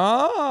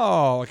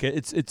 Oh, okay.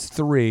 It's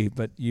 3,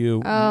 but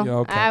you.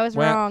 Okay. I was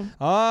wrong.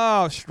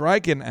 Oh,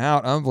 striking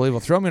out. Unbelievable.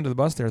 Throw me into the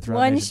bus there, Thrive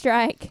One Nation.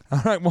 strike.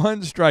 All right,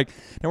 1 strike.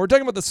 Now, we're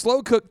talking about the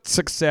slow-cooked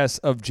success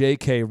of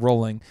J.K.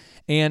 Rowling.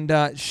 And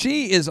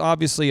she is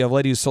obviously a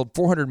lady who sold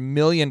 400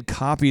 million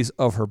copies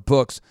of her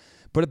books.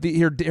 But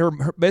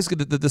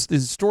basically, the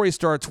story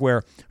starts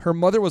where her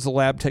mother was a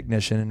lab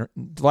technician,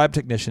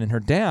 and her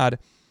dad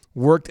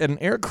worked at an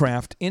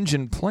aircraft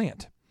engine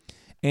plant.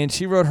 And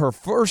she wrote her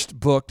first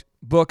book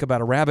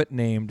about a rabbit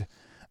named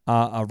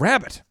a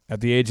Rabbit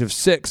at the age of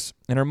 6.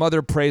 And her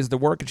mother praised the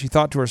work, and she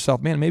thought to herself,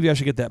 man, maybe I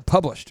should get that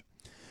published.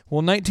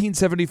 Well, in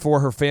 1974,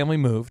 her family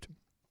moved.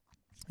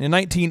 In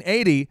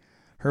 1980,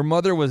 her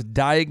mother was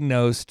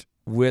diagnosed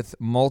with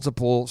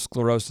multiple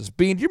sclerosis.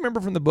 Bean, do you remember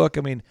from the book,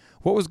 I mean,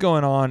 what was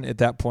going on at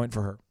that point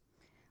for her?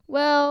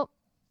 Well,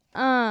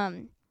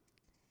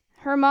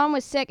 her mom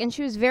was sick, and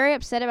she was very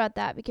upset about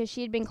that because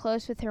she had been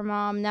close with her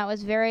mom. That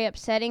was very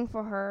upsetting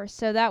for her,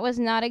 so that was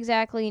not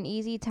exactly an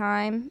easy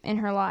time in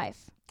her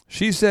life.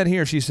 She said,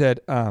 this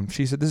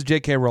is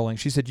J.K. Rowling.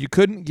 She said, you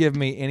couldn't give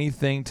me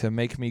anything to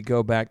make me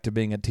go back to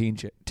being a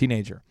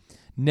teenager.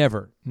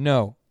 Never.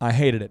 No, I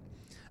hated it.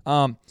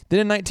 Then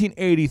in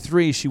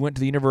 1983, she went to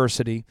the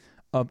University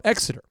of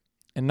Exeter.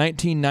 In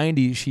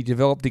 1990, she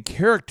developed the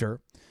character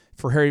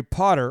for Harry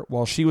Potter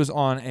while she was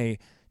on a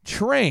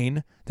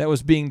train that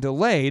was being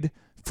delayed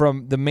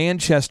from the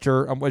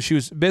Manchester. She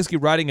was basically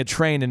riding a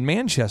train in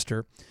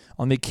Manchester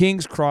on the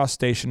King's Cross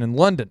station in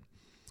London.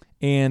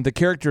 And the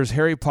character is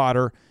Harry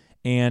Potter,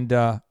 and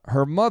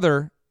her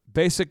mother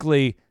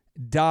basically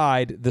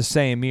died the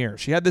same year.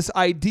 She had this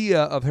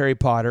idea of Harry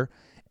Potter,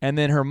 and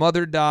then her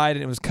mother died,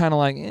 and it was kind of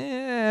like,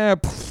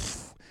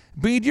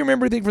 Bea, do you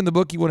remember anything from the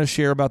book you want to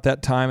share about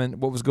that time and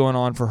what was going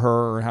on for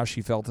her or how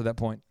she felt at that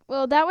point?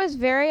 Well, that was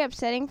very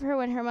upsetting for her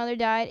when her mother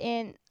died,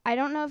 and I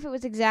don't know if it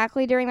was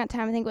exactly during that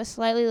time. I think it was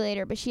slightly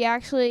later, but she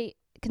actually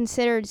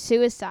considered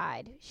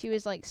suicide. She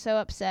was so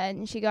upset,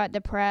 and she got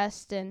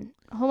depressed and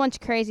a whole bunch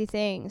of crazy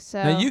things.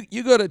 So now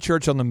you go to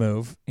Church on the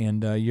Move,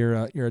 and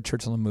you're a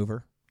Church on the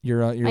Mover. I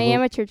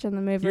am a Church on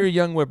the Mover. You're a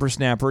young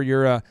whippersnapper.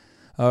 You're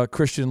a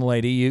Christian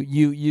lady.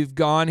 You've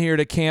gone here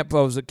to Camp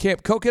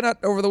Coconut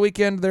over the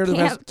weekend.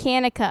 Camp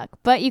Kanakuk,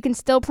 but you can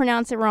still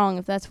pronounce it wrong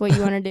if that's what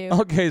you want to do.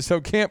 Okay, so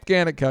Camp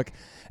Kanakuk.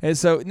 And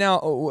so now,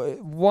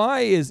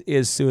 why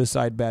is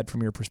suicide bad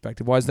from your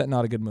perspective? Why is that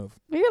not a good move?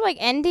 You're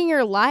ending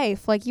your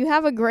life. You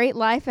have a great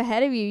life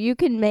ahead of you. You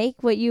can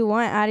make what you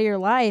want out of your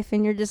life,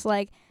 and you're just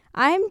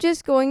I'm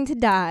just going to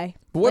die.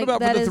 But what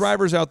about for the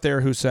thrivers out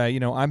there who say,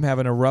 I'm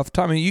having a rough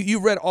time? I mean,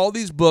 you read all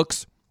these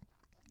books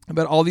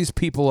about all these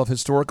people of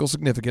historical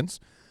significance.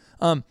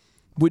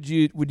 Would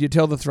you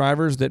tell the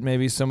thrivers that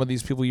maybe some of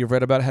these people you've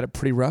read about had it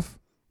pretty rough?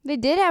 They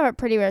did have it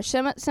pretty rough.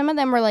 Some of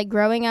them were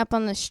growing up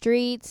on the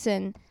streets,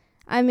 and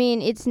I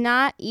mean, it's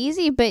not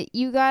easy, but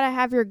you got to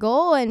have your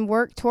goal and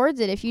work towards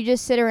it. If you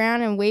just sit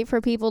around and wait for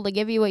people to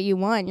give you what you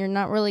want, you're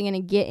not really going to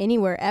get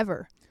anywhere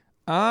ever.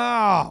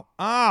 Tough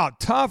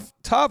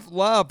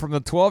love from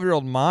the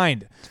 12-year-old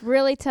mind. It's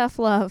really tough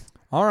love.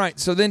 All right,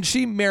 so then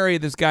she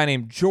married this guy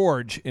named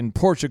George in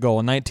Portugal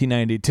in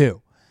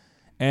 1992.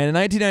 And in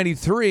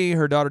 1993,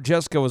 her daughter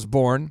Jessica was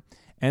born.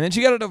 And then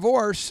she got a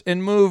divorce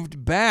and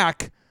moved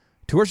back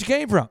to where she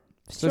came from.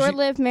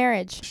 Short-lived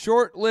marriage.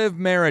 Short-lived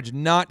marriage,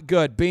 not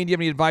good. Bean, do you have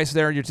any advice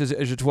there as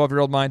your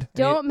 12-year-old mind?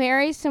 Don't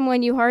marry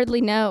someone you hardly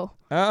know.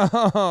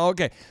 Oh,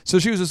 okay. So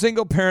she was a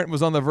single parent and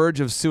was on the verge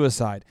of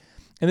suicide.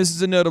 And this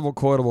is a notable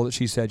quotable that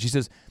she said. She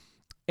says,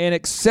 an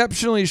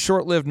exceptionally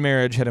short-lived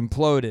marriage had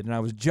imploded, and I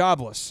was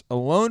jobless, a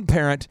lone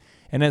parent,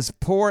 and as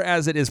poor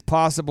as it is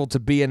possible to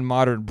be in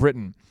modern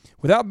Britain.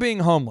 Without being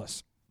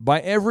homeless,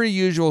 by every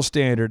usual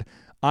standard,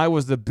 I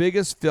was the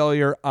biggest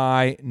failure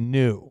I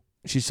knew.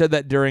 She said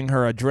that during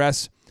her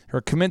address,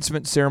 her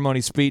commencement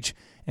ceremony speech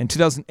in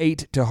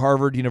 2008 to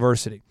Harvard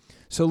University.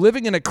 So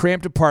living in a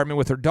cramped apartment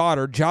with her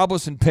daughter,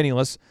 jobless and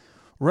penniless,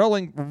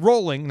 Rowling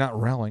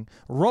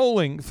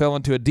fell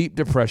into a deep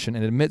depression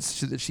and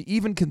admits that she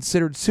even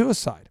considered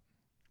suicide.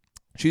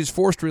 She was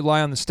forced to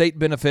rely on the state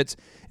benefits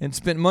and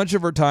spent much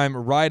of her time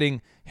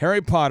writing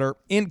Harry Potter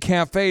in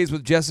cafes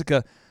with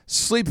Jessica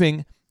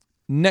sleeping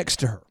next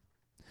to her.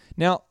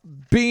 Now,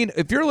 Bean,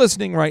 if you're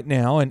listening right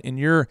now and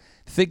you're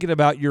thinking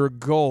about your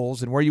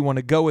goals and where you want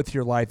to go with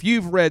your life,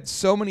 you've read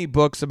so many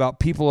books about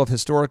people of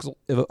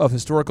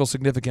historical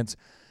significance.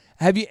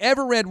 Have you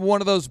ever read one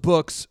of those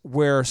books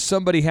where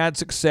somebody had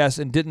success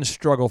and didn't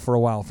struggle for a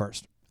while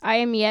first? I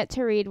am yet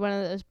to read one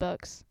of those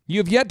books. You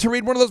have yet to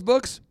read one of those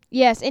books?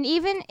 Yes, and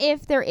even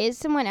if there is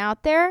someone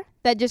out there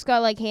that just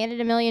got handed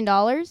 $1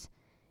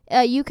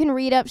 million, you can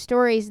read up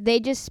stories.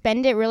 They just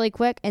spend it really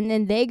quick, and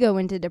then they go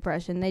into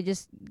depression. They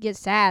just get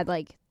sad,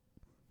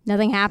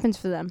 nothing happens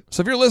for them.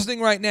 So if you're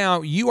listening right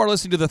now, you are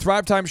listening to the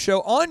Thrive Time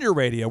Show on your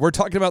radio. We're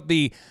talking about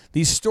the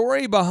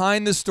story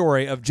behind the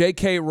story of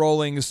J.K.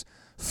 Rowling's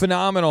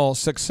phenomenal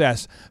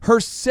success. Her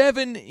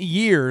 7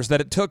 years that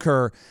it took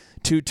her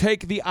to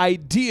take the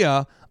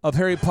idea of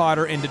Harry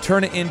Potter and to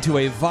turn it into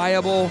a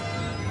viable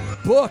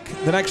book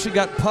that actually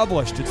got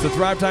published. It's the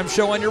Thrive Time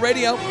Show on your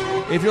radio.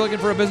 If you're looking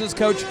for a business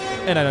coach,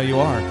 and I know you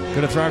are, go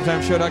to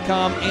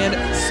thrivetimeshow.com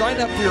and sign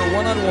up for your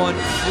one-on-one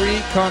free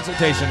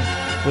consultation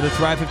with a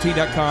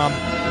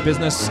thrive15.com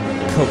business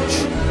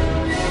coach.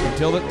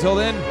 Until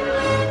then,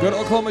 go to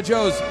Oklahoma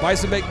Joe's, buy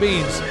some baked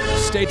beans.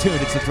 Stay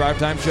tuned. It's the Thrive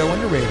Time Show on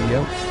your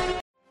radio.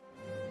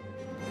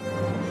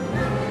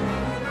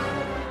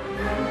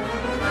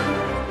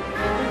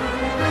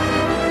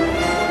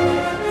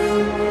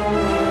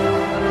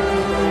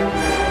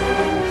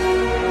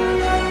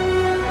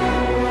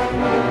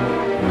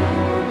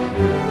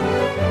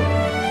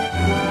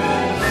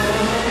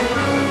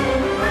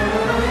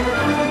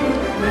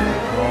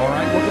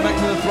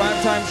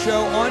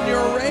 Show on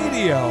your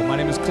radio. My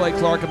name is Clay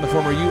Clark. I'm the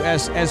former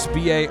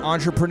USSBA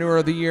Entrepreneur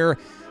of the Year.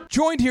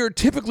 Joined here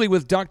typically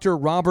with Dr.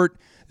 Robert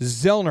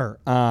Zellner.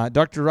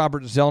 Dr.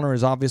 Robert Zellner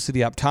is obviously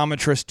the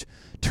optometrist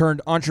turned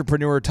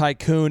entrepreneur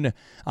tycoon.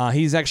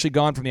 He's actually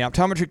gone from the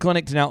optometry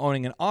clinic to now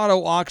owning an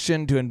auto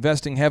auction to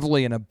investing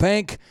heavily in a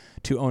bank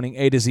to owning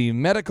A to Z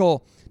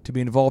Medical to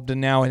be involved in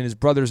now in his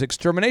brother's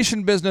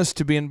extermination business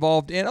to be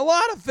involved in a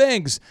lot of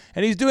things.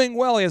 And he's doing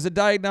well. He has a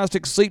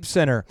diagnostic sleep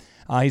center.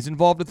 He's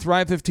involved with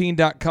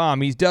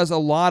Thrive15.com. He does a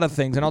lot of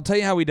things, and I'll tell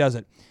you how he does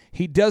it.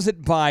 He does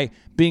it by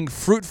being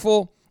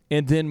fruitful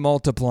and then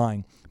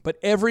multiplying. But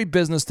every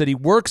business that he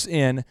works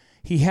in,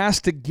 he has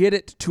to get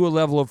it to a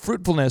level of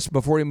fruitfulness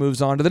before he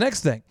moves on to the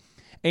next thing.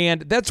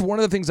 And that's one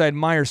of the things I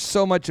admire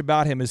so much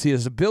about him is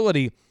his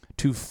ability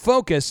to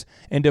focus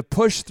and to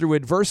push through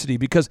adversity,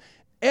 because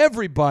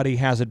everybody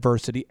has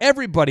adversity.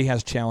 Everybody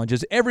has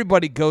challenges.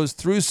 Everybody goes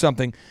through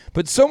something.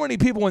 But so many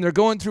people, when they're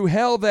going through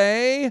hell,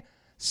 they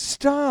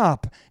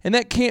stop. And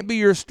that can't be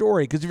your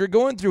story, because if you're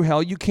going through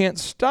hell, you can't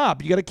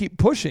stop. You got to keep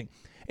pushing.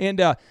 And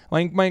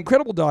my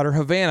incredible daughter,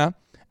 Havana,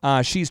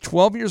 she's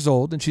 12 years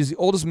old, and she's the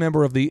oldest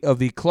member of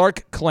the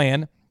Clark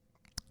clan.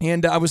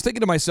 And I was thinking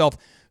to myself,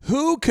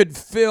 who could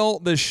fill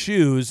the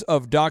shoes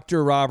of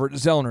Dr. Robert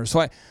Zellner?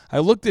 So I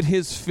looked at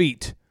his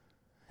feet.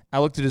 I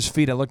looked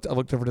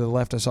over to the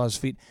left. I saw his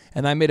feet,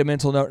 and I made a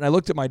mental note. And I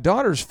looked at my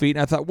daughter's feet,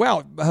 and I thought,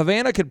 wow,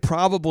 Havana could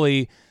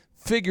probably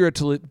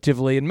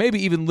figuratively and maybe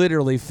even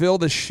literally fill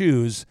the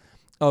shoes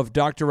of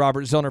Dr.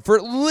 Robert Zellner for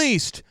at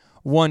least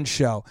one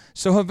show.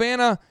 So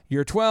Havana,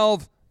 you're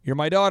 12, you're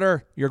my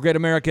daughter, you're a great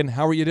American.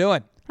 How are you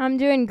doing? I'm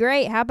doing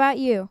great. How about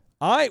you?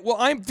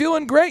 I'm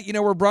feeling great. You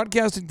know, we're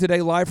broadcasting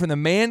today live from the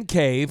Man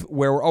Cave,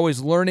 where we're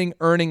always learning,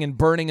 earning, and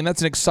burning, and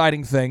that's an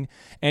exciting thing.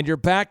 And you're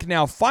back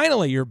now.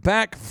 Finally, you're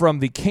back from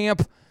the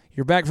camp.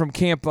 You're back from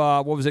Camp,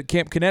 what was it,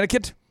 Camp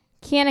Connecticut?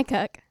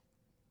 Kanakuk.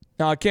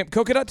 Camp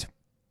Coconut?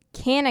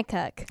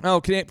 Kanakuk.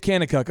 Oh, Camp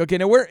Kanakuk. Okay,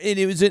 now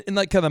was it in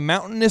like kind of the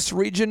mountainous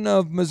region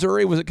of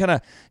Missouri? Was it kind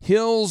of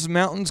hills,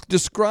 mountains?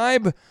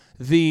 Describe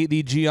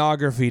the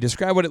geography.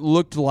 Describe what it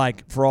looked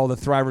like for all the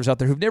thrivers out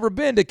there who've never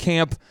been to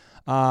Camp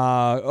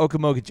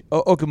Okomoji.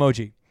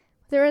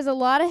 There was a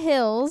lot of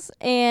hills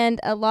and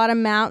a lot of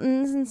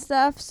mountains and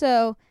stuff,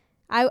 so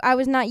I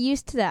was not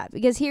used to that,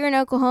 because here in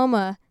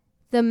Oklahoma,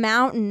 the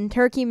mountain,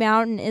 Turkey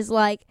Mountain, is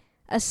like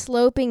a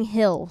sloping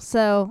hill.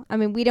 So, I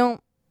mean,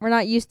 we're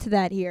not used to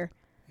that here.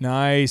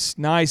 Nice.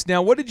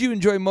 Now, what did you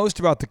enjoy most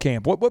about the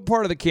camp? What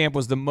part of the camp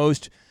was the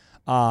most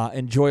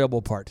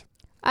enjoyable part?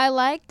 I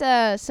liked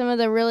some of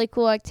the really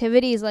cool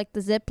activities like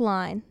the zip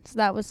line. So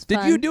that was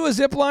fun. Did you do a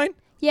zip line?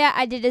 Yeah,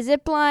 I did a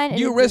zip line.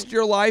 You risked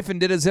your life and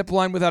did a zip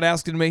line without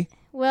asking me?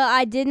 Well,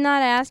 I did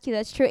not ask you.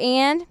 That's true.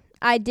 And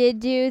I did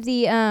do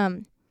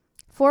the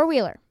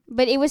four-wheeler,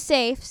 but it was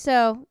safe.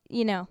 So,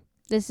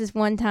 this is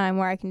one time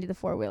where I can do the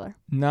four-wheeler.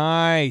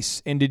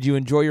 Nice. And did you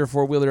enjoy your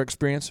four-wheeler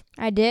experience?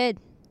 I did.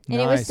 And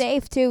nice. It was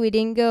safe, too. We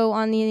didn't go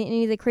on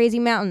any of the crazy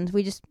mountains.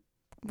 We just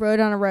rode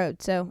on a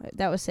road, so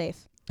that was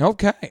safe.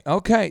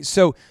 Okay.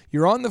 So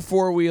you're on the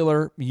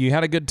four-wheeler. You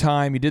had a good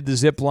time. You did the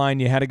zip line.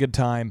 You had a good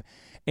time.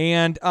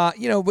 And,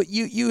 but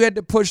you had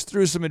to push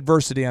through some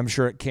adversity, I'm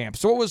sure, at camp.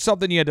 So what was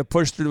something you had to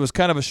push through that was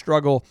kind of a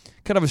struggle,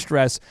 kind of a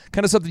stress,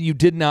 kind of something you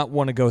did not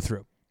want to go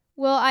through?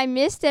 Well, I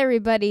missed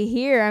everybody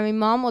here. I mean,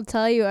 Mom will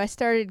tell you I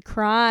started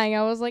crying.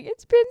 I was like,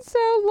 it's been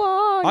so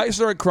long. I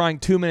started crying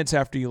 2 minutes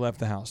after you left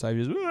the house. I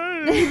just...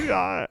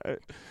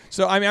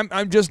 So, I mean,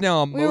 I'm just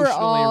now emotionally we were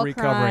all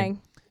recovering.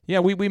 Crying. Yeah,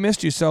 we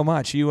missed you so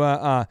much. You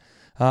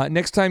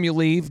next time you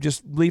leave,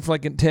 just leave for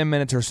like in 10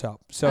 minutes or so.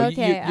 So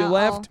okay, you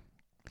left.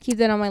 Keep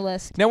that on my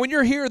list. Now, when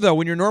you're here, though,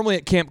 when you're normally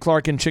at Camp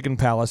Clark in Chicken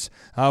Palace,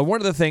 one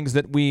of the things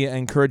that we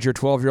encourage your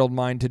 12-year-old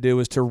mind to do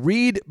is to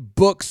read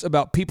books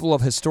about people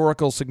of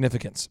historical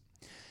significance.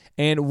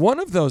 And one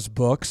of those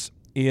books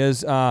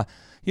is,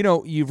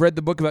 you've read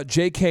the book about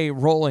J.K.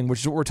 Rowling, which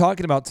is what we're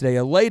talking about today.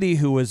 A lady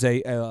who was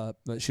she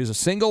was a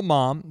single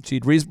mom. She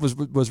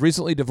was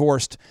recently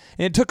divorced,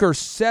 and it took her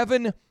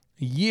 7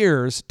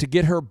 years to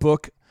get her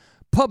book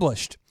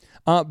published.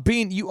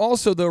 Bean, you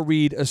also, though,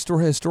 read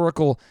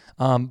historical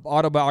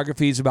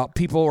autobiographies about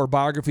people or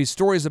biographies,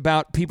 stories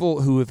about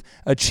people who have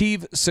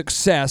achieved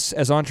success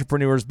as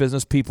entrepreneurs,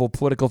 business people,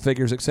 political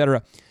figures,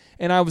 etc.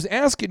 And I was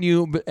asking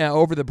you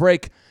over the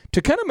break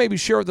to kind of maybe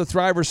share with the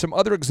Thrivers some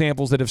other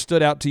examples that have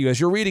stood out to you as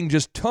you're reading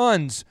just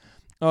tons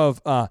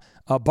of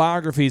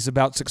biographies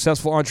about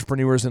successful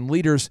entrepreneurs and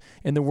leaders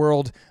in the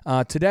world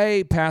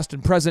today, past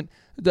and present.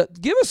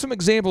 Give us some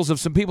examples of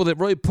some people that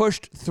really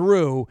pushed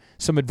through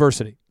some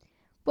adversity.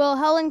 Well,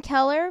 Helen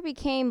Keller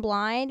became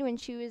blind when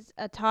she was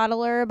a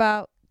toddler,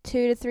 about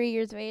 2 to 3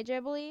 years of age, I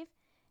believe.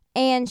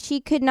 And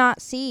she could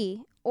not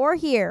see or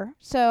hear.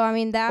 So, I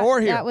mean, that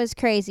was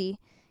crazy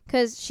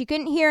because she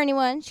couldn't hear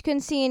anyone. She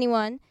couldn't see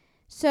anyone.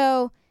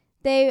 So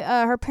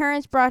her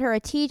parents brought her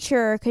a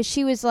teacher because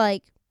she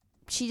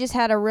just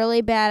had a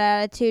really bad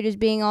attitude as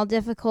being all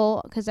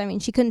difficult because, I mean,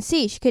 she couldn't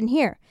see. She couldn't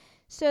hear.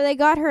 So they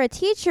got her a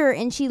teacher,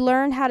 and she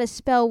learned how to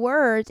spell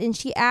words, and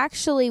she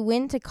actually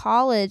went to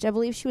college. I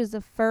believe she was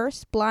the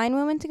first blind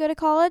woman to go to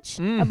college.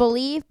 I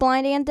believe,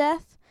 blind and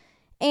deaf.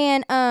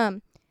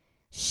 And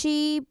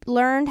she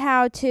learned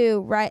how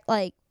to write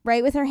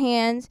with her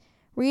hands,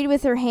 read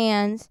with her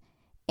hands,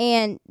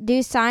 and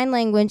do sign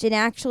language and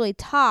actually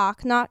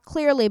talk, not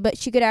clearly, but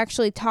she could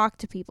actually talk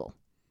to people.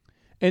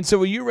 And so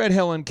when you read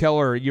Helen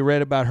Keller, you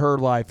read about her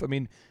life. I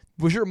mean,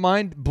 was your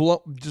mind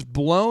just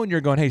blown?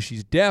 You're going, hey,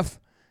 she's deaf.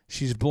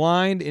 She's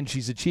blind, and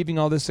she's achieving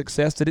all this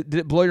success. Did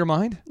it blow your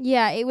mind?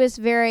 Yeah, it was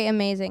very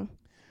amazing.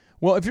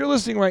 Well, if you're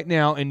listening right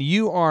now and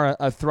you are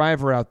a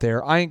thriver out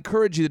there, I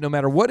encourage you that no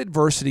matter what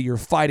adversity you're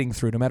fighting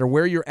through, no matter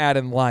where you're at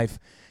in life,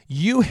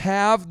 you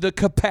have the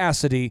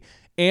capacity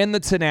and the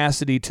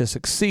tenacity to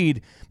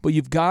succeed, but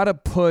you've got to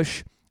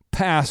push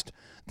past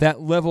that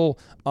level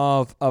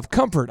of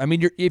comfort. I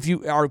mean, if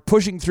you are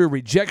pushing through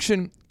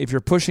rejection, if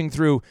you're pushing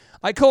through,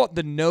 I call it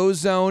the no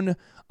zone.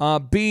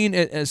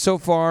 Being so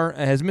far,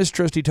 has Miss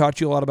Tristy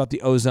taught you a lot about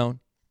the ozone?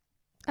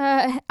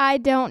 I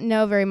don't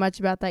know very much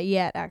about that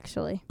yet,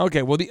 actually.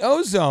 Okay, well, the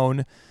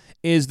ozone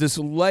is this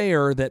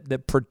layer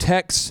that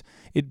protects.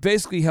 It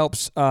basically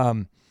helps.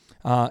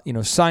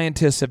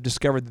 Scientists have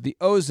discovered that the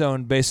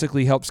ozone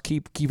basically helps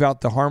keep out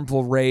the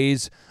harmful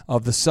rays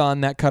of the sun,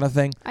 that kind of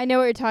thing. I know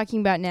what you're talking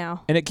about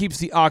now. And it keeps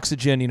the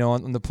oxygen,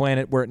 on the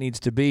planet where it needs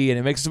to be, and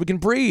it makes it so we can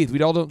breathe.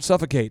 We all don't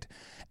suffocate.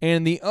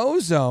 And the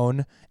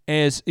ozone,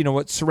 as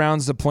what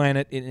surrounds the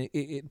planet,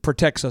 it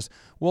protects us.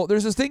 Well,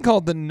 there's this thing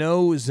called the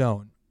no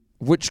zone,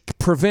 which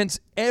prevents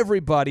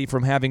everybody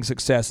from having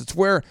success. It's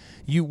where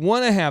you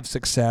want to have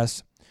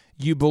success,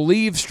 you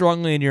believe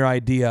strongly in your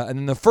idea, and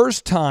then the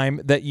first time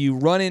that you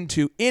run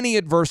into any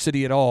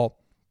adversity at all,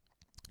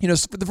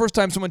 the first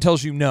time someone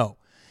tells you no,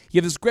 you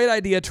have this great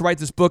idea to write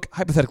this book,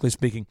 hypothetically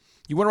speaking.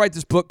 You want to write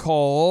this book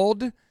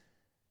called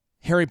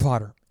Harry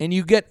Potter. And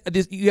you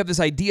have this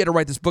idea to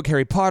write this book,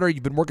 Harry Potter.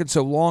 You've been working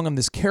so long on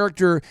this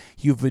character.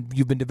 You've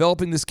been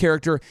developing this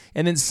character.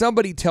 And then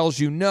somebody tells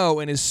you no.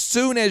 And as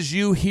soon as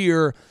you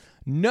hear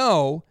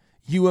no,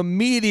 you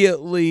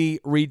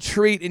immediately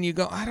retreat and you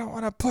go, I don't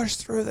want to push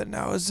through the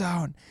no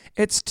zone.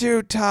 It's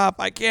too tough.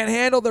 I can't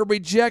handle the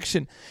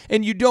rejection.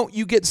 And you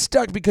get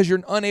stuck because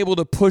you're unable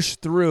to push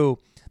through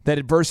that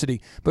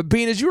adversity. But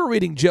Bean, as you were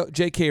reading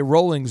J.K.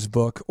 Rowling's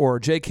book, or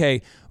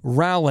J.K.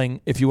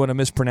 Rowling, if you want to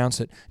mispronounce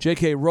it,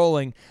 J.K.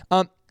 Rowling,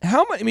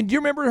 How much? I mean, do you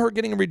remember her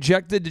getting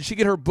rejected? Did she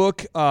get her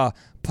book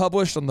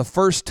published on the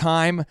first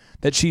time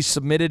that she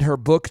submitted her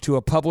book to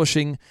a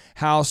publishing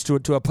house, to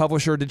a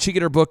publisher? Did she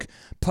get her book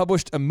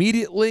published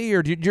immediately,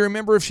 or do you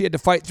remember if she had to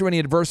fight through any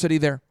adversity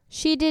there?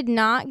 She did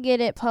not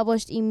get it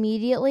published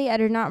immediately. I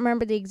do not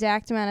remember the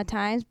exact amount of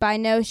times, but I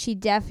know she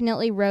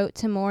definitely wrote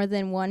to more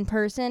than one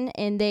person,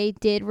 and they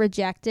did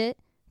reject it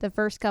the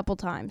first couple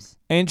times.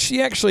 And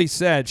she actually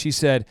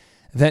said,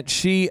 that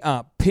she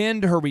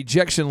pinned her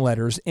rejection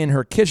letters in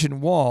her kitchen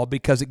wall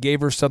because it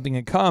gave her something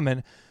in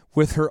common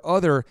with her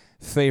other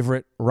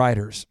favorite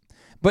writers.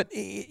 But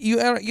you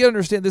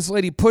understand, this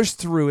lady pushed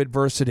through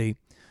adversity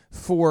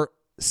for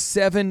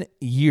 7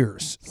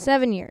 years.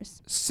 7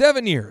 years.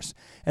 7 years.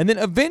 And then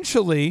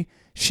eventually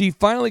she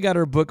finally got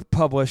her book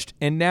published,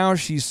 and now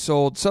she's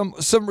sold. Some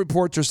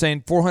reports are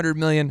saying 400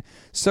 million,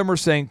 some are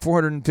saying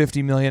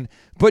 450 million,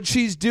 but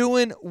she's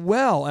doing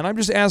well. And I'm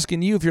just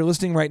asking you, if you're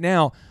listening right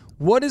now,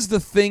 what is the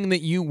thing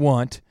that you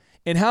want,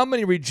 and how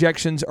many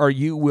rejections are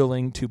you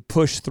willing to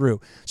push through?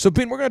 So,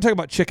 Ben, we're going to talk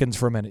about chickens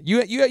for a minute.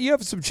 You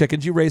have some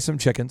chickens. You raise some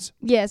chickens.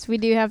 Yes, we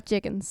do have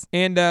chickens.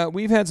 And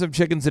we've had some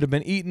chickens that have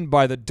been eaten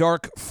by the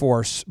dark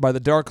force, by the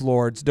dark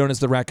lords, known as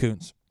the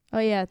raccoons. Oh,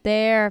 yeah,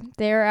 they're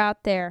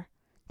out there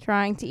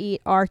trying to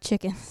eat our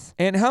chickens.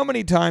 And how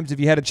many times have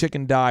you had a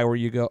chicken die where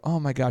you go, oh,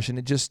 my gosh, and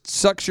it just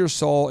sucks your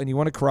soul, and you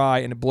want to cry,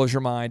 and it blows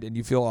your mind, and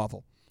you feel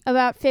awful?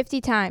 About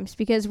 50 times,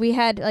 because we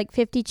had like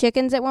 50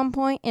 chickens at one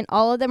point, and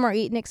all of them are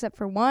eaten except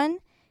for one.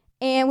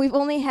 And we've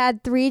only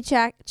had 3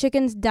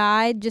 chickens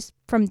died just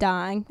from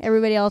dying.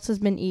 Everybody else has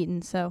been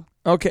eaten, so.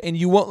 Okay, and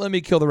you won't let me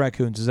kill the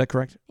raccoons, is that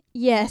correct?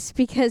 Yes,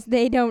 because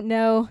they don't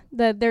know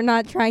that they're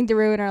not trying to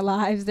ruin our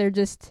lives. They're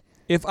just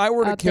If I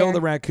were to kill there.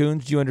 the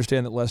raccoons, do you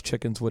understand that less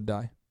chickens would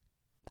die?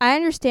 I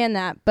understand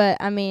that, but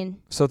I mean.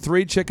 So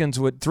three raccoons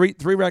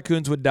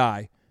would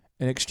die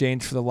in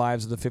exchange for the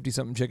lives of the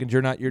 50-something chickens.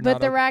 But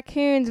the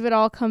raccoons would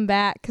all come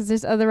back because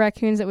there's other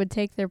raccoons that would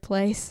take their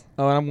place.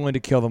 Oh, and I'm willing to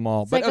kill them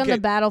all. It's like on the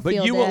battlefield.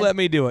 But you won't let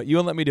me do it. You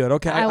won't let me do it.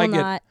 Okay, I will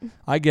not.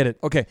 I get it.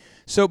 Okay,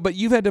 so but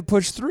you've had to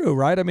push through,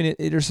 right? I mean,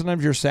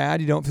 sometimes you're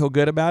sad. You don't feel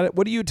good about it.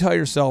 What do you tell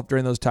yourself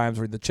during those times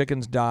where the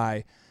chickens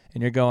die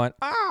and you're going,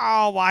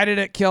 oh, why did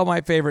it kill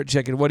my favorite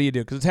chicken? What do you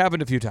do? Because it's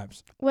happened a few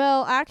times.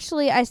 Well,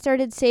 actually, I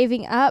started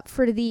saving up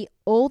for the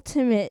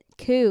ultimate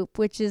coop,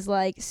 which is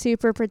like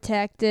super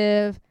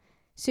protective,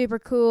 super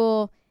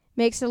cool,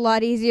 makes it a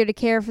lot easier to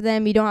care for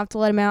them. You don't have to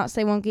let them out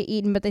so they won't get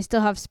eaten, but they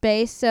still have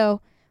space.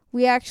 So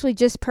we actually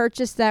just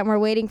purchased that, and we're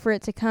waiting for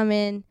it to come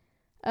in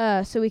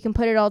so we can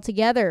put it all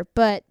together.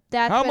 But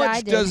that's How what I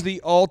much did. does the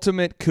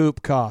ultimate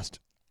coop cost?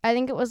 I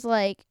think it was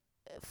like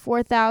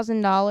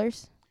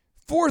 $4,000.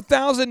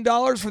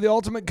 $4,000 for the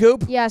ultimate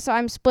coop? Yeah, so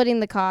I'm splitting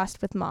the cost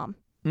with Mom.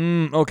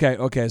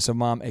 Okay. So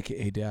Mom,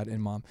 a.k.a. Dad,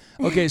 and Mom.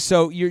 Okay,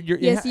 so you're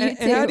Yes, you and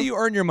too. how do you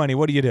earn your money?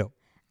 What do you do?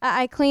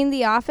 I clean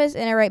the office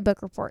and I write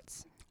book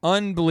reports.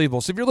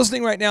 Unbelievable. So if you're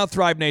listening right now,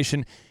 Thrive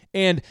Nation,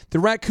 and the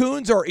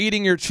raccoons are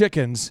eating your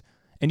chickens,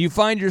 and you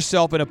find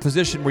yourself in a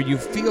position where you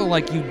feel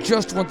like you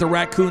just want the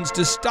raccoons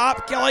to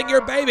stop killing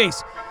your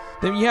babies,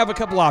 then you have a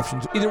couple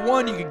options. Either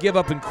one, you could give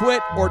up and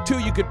quit, or two,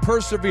 you could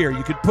persevere.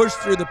 You could push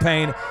through the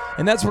pain,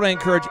 and that's what I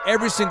encourage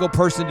every single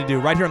person to do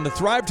right here on the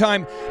Thrive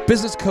Time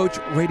Business Coach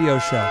Radio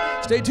Show.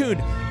 Stay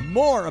tuned.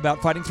 More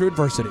about fighting through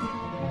adversity.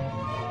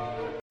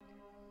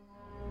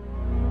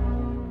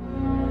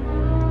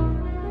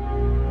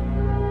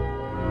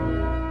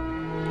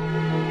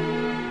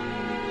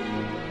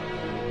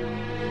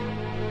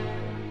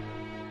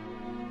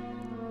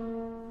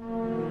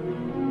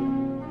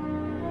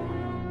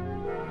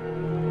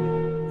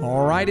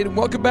 All right, and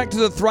welcome back to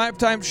the Thrive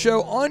Time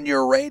Show on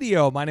your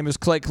radio. My name is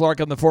Clay Clark.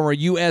 I'm the former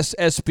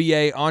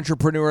USSBA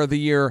Entrepreneur of the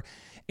Year.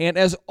 And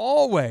as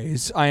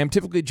always, I am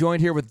typically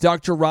joined here with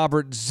Dr.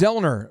 Robert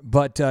Zellner.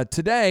 But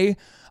today,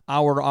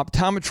 our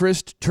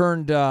optometrist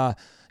turned,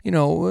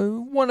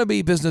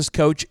 wannabe business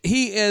coach,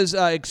 he is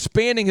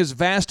expanding his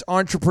vast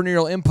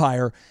entrepreneurial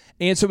empire.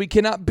 And so he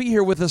cannot be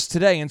here with us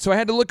today. And so I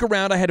had to look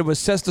around. I had to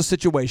assess the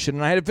situation.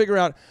 And I had to figure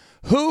out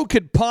who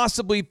could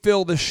possibly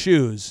fill the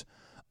shoes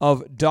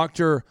of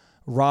Dr.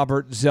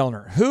 Robert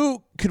Zellner.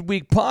 Who could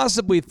we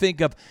possibly think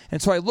of?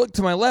 And so I looked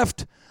to my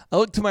left, I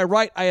looked to my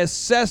right, I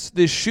assessed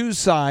the shoe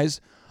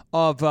size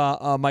of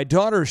my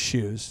daughter's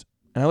shoes,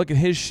 and I look at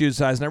his shoe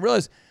size, and I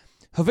realized,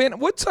 Havana,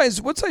 what size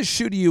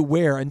shoe do you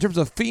wear in terms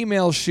of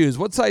female shoes?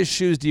 What size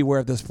shoes do you wear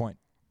at this point?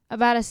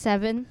 About a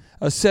 7.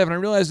 A 7. I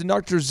realized that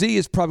Dr. Z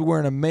is probably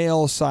wearing a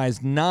male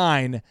size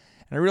 9,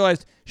 and I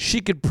realized she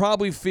could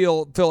probably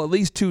fill at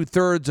least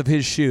 2/3 of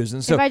his shoes.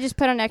 And so if I just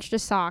put on extra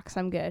socks,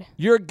 I'm good.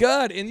 You're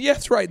good. And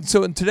yes, right. And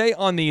so today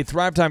on the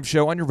Thrive Time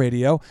Show on your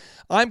radio,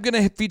 I'm going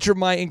to feature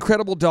my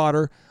incredible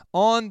daughter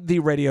on the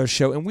radio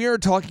show. And we are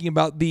talking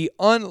about the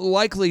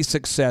unlikely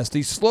success,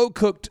 the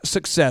slow-cooked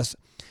success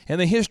in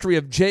the history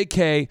of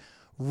J.K.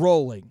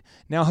 Rowling.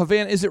 Now,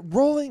 Havana, is it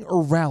Rowling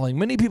or Rowling?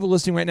 Many people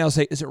listening right now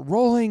say, is it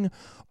Rowling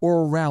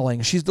or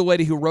Rowling? She's the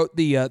lady who wrote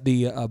the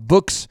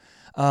books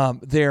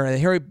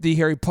the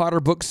Harry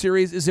Potter book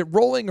series. Is it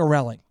Rowling or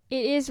Rowling?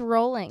 It is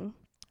Rowling.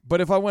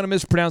 But if I want to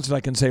mispronounce it,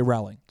 I can say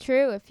Rowling.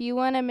 True. If you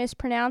want to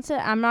mispronounce it,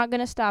 I'm not going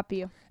to stop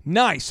you.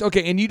 Nice.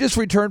 Okay, and you just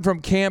returned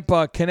from Camp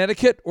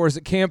Connecticut, or is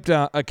it Camp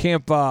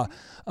Coconut?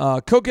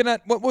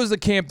 What was the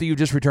camp that you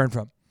just returned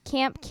from?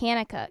 Camp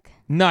Kanakuk.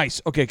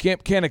 Nice. Okay,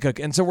 Camp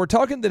Kanakuk. And so we're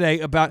talking today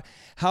about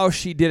how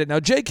she did it. Now,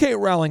 J.K.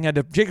 Rowling had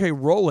to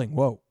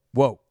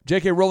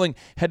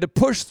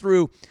push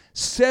through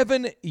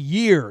 7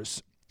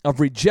 years of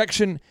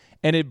rejection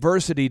and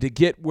adversity to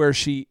get where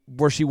she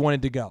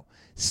wanted to go.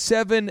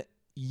 7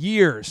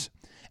 years.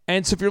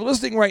 And so if you're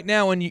listening right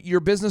now and your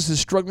business is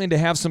struggling to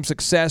have some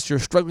success, you're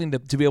struggling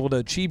to be able to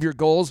achieve your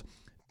goals,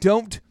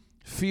 don't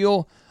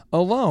feel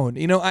alone.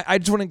 You know, I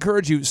just want to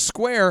encourage you.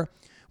 Square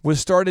was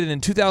started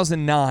in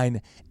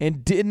 2009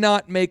 and did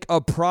not make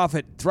a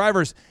profit.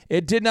 Drivers,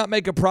 it did not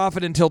make a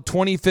profit until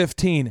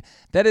 2015.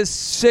 That is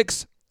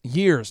 6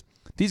 years.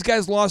 These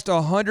guys lost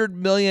 $100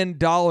 million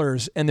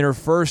in their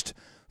first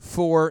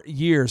 4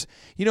 years.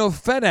 You know,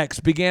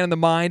 FedEx began in the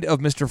mind of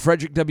Mr.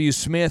 Frederick W.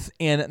 Smith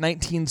in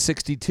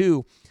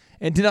 1962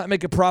 and did not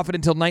make a profit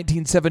until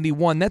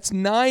 1971. That's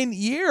 9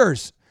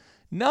 years.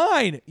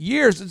 9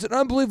 years. It's an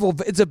unbelievable,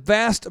 it's a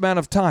vast amount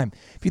of time.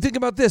 If you think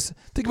about this,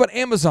 think about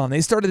Amazon.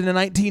 They started in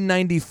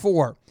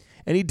 1994,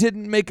 and he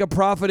didn't make a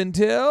profit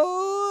until,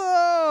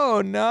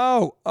 oh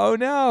no.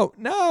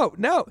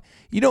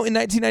 You know, in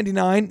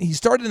 1999, he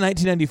started in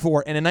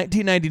 1994, and in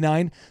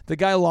 1999, the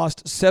guy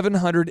lost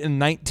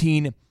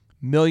 $719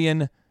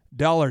 million.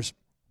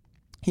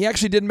 He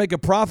actually didn't make a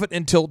profit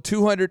until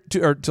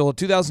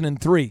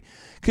 2003.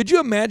 Could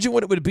you imagine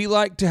what it would be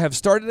like to have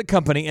started a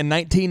company in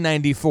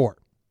 1994?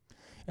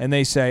 And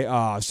they say,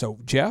 so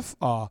Jeff,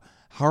 how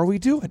are we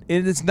doing?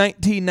 And it's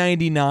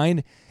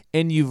 1999,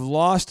 and you've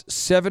lost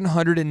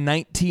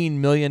 $719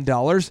 million.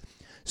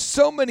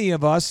 So many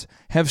of us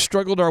have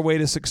struggled our way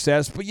to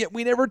success, but yet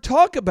we never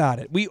talk about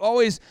it. We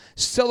always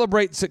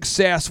celebrate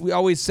success. We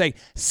always say,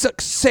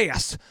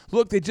 success.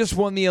 Look, they just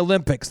won the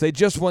Olympics. They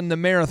just won the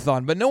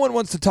marathon. But no one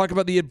wants to talk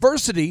about the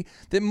adversity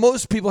that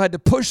most people had to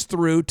push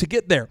through to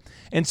get there.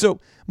 And so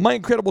my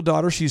incredible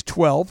daughter, she's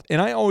 12,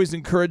 and I always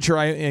encourage her.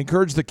 I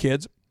encourage the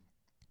kids,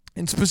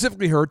 and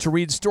specifically her, to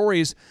read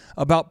stories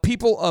about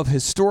people of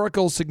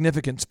historical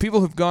significance, people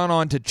who've gone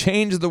on to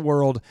change the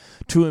world,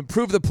 to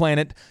improve the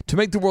planet, to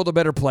make the world a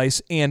better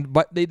place. And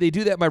but they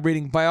do that by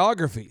reading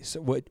biographies,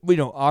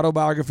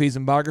 autobiographies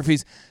and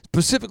biographies.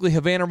 Specifically,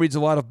 Havana reads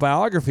a lot of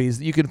biographies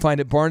that you can find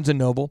at Barnes &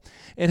 Noble.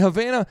 And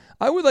Havana,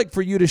 I would like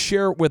for you to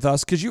share with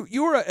us, because you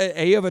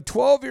have a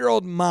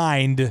 12-year-old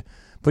mind,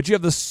 but you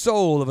have the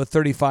soul of a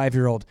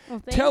 35-year-old.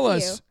 Well, Tell you.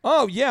 us.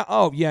 Oh, yeah,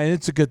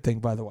 it's a good thing,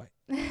 by the way.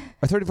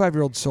 A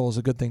 35-year-old soul is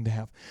a good thing to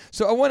have.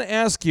 So I want to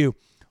ask you,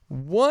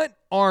 what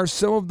are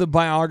some of the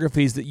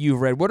biographies that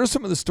you've read? What are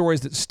some of the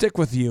stories that stick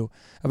with you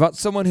about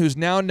someone who's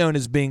now known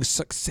as being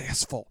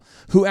successful,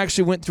 who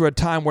actually went through a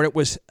time where it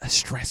was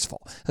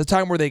stressful, a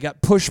time where they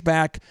got pushed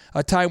back,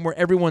 a time where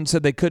everyone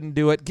said they couldn't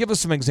do it? Give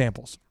us some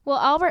examples. Well,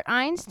 Albert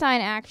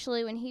Einstein,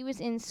 actually, when he was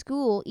in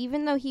school,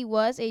 even though he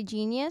was a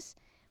genius,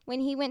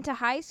 when he went to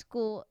high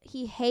school,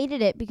 he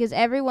hated it because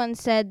everyone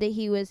said that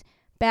he was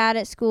bad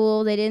at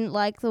school. They didn't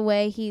like the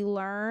way he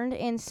learned.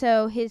 And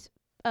so his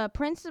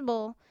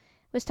principal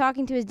was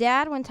talking to his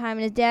dad one time,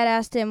 and his dad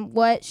asked him,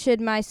 what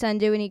should my son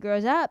do when he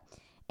grows up?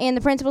 And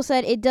the principal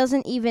said, it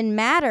doesn't even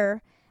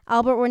matter.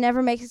 Albert will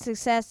never make a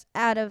success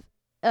out of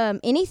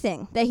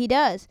anything that he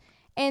does.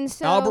 And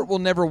so Albert will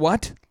never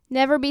what?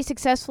 Never be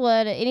successful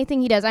at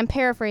anything he does. I'm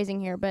paraphrasing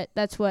here, but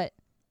that's what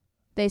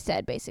they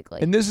said,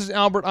 basically. And this is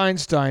Albert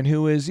Einstein,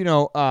 who is,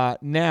 now,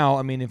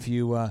 I mean, if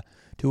you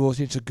if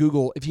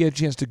you had a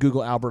chance to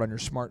Google Albert on your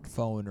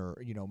smartphone,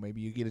 or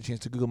maybe you get a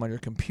chance to Google him on your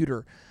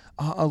computer,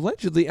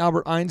 allegedly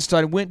Albert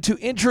Einstein went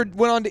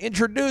on to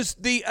introduce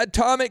the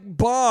atomic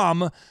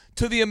bomb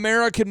to the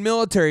American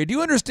military. Do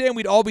you understand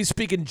we'd all be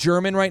speaking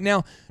German right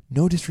now?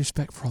 No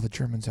disrespect for all the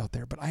Germans out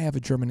there, but I have a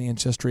German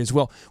ancestry as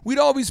well. We'd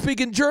all be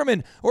speaking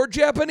German or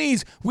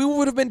Japanese. We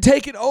would have been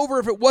taken over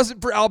if it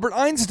wasn't for Albert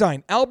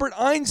Einstein. Albert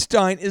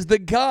Einstein is the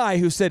guy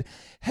who said,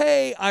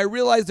 hey, I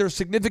realize they're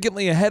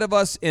significantly ahead of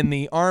us in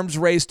the arms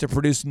race to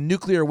produce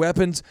nuclear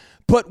weapons,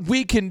 but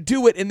we can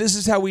do it, and this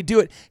is how we do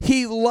it.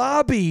 He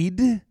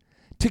lobbied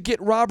to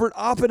get Robert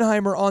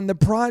Oppenheimer on the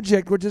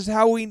project, which is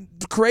how we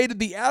created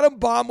the atom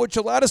bomb, which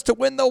allowed us to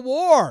win the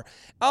war.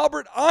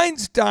 Albert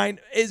Einstein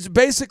is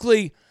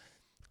basically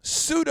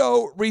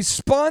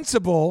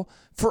pseudo-responsible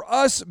for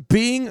us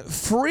being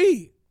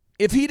free.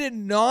 If he did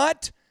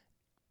not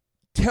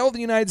tell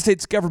the United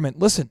States government,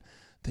 listen,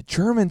 the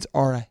Germans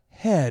are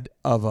ahead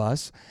of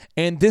us,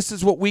 and this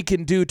is what we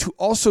can do to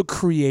also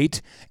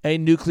create a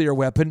nuclear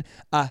weapon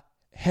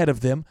ahead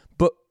of them,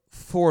 but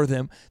for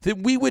them,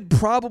 then we would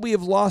probably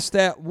have lost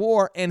that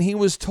war. And he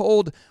was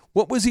told,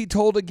 what was he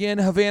told again,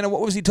 Havana? What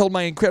was he told,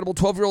 my incredible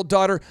 12-year-old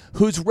daughter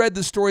who's read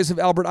the stories of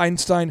Albert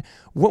Einstein?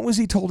 What was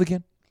he told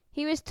again?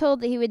 He was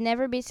told that he would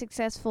never be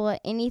successul at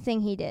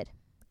anything he did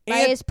by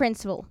his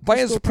principal. By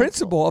his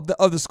principal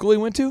of the school he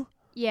went to?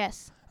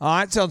 Yes.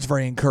 That sounds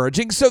very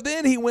encouraging. So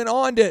then he went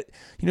on to,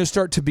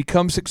 start to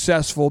become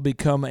successful,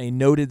 become a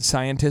noted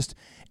scientist.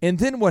 And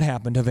then what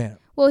happened, Havana?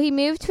 Well, he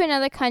moved to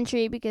another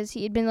country because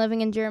he had been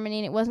living in Germany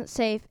and it wasn't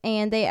safe.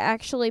 And they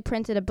actually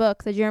printed a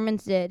book, the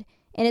Germans did.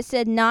 And it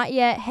said, "Not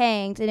yet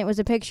hanged." And it was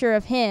a picture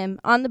of him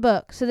on the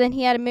book. So then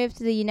he had to move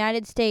to the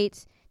United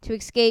States to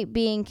escape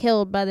being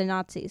killed by the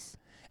Nazis.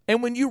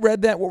 And when you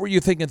read that, what were you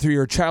thinking through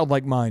your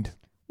childlike mind?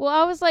 Well,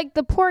 I was like,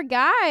 the poor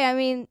guy. I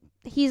mean,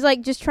 he's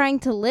like just trying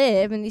to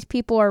live. And these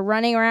people are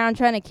running around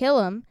trying to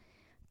kill him.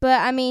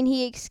 But, I mean,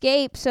 he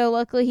escaped. So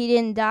luckily he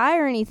didn't die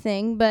or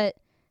anything. But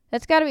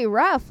that's got to be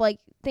rough. Like,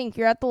 think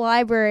you're at the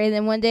library and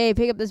then one day you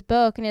pick up this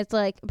book and it's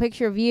like a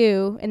picture of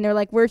you. And they're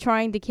like, "We're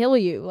trying to kill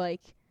you."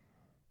 Like,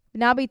 would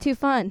not be too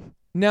fun.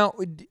 Now,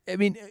 I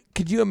mean,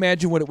 could you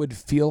imagine what it would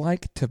feel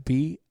like to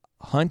be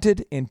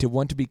hunted and to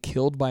want to be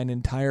killed by an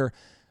entire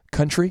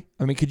country?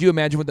 I mean, could you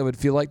imagine what that would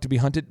feel like to be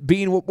hunted?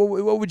 Bean, what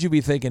would you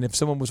be thinking if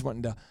someone was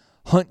wanting to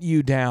hunt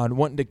you down,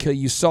 wanting to kill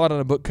you, saw it on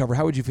a book cover?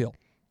 How would you feel?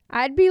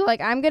 I'd be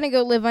like, I'm going to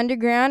go live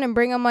underground and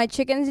bring all my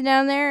chickens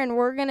down there, and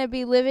we're going to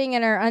be living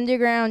in our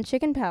underground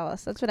chicken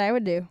palace. That's what I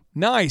would do.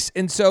 Nice.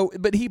 And so,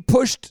 but he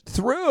pushed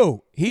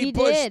through. He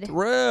pushed did.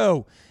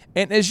 through.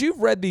 And as you've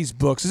read these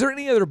books, is there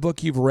any other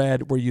book you've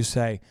read where you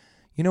say,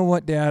 you know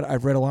what, Dad,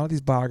 I've read a lot of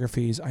these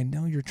biographies. I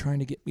know you're trying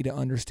to get me to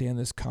understand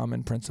this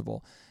common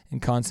principle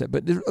and concept,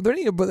 but are there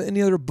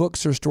any other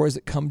books or stories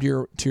that come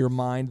to your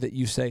mind that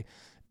you say,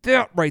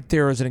 that right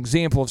there is an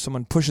example of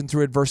someone pushing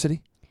through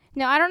adversity?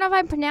 Now, I don't know if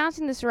I'm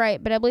pronouncing this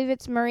right, but I believe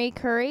it's Marie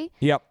Curie.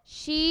 Yep.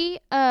 She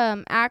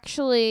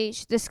actually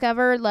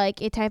discovered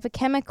like a type of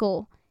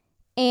chemical,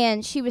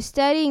 and she was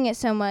studying it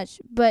so much,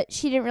 but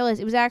she didn't realize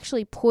it was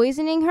actually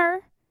poisoning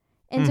her.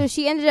 And so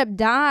she ended up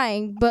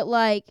dying, but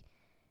like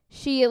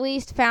she at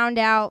least found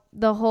out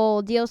the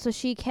whole deal, so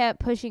she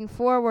kept pushing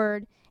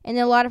forward. And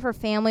then a lot of her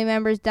family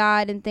members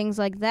died and things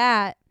like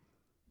that.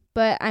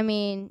 But, I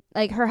mean,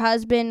 like her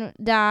husband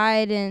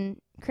died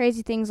and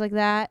crazy things like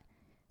that.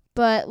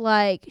 But,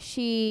 like,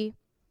 she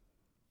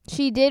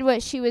did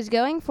what she was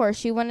going for.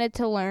 She wanted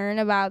to learn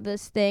about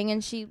this thing,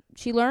 and she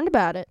learned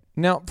about it.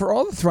 Now, for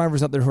all the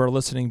thrivers out there who are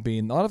listening,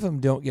 Bean, a lot of them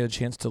don't get a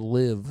chance to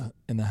live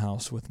in the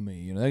house with me.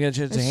 You know, they get a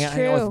chance to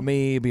hang out with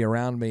me, be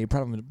around me.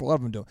 Probably a lot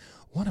of them don't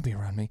want to be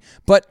around me.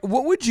 But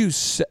what would you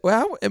say?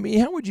 How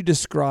would you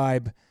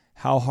describe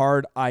how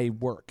hard I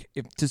work?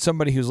 If to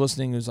somebody who's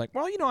listening who's like,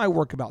 well, you know, I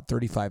work about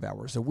 35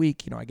 hours a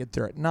week. You know, I get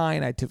there at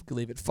 9. I typically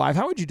leave at 5.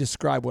 How would you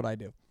describe what I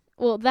do?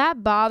 Well,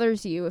 that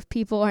bothers you if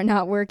people are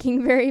not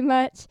working very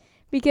much,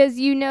 because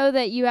you know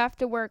that you have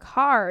to work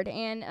hard.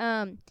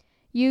 And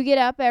you get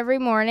up every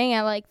morning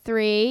at like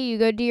 3. You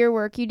go do your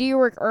work. You do your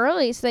work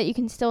early so that you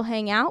can still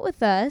hang out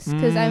with us.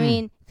 Because, I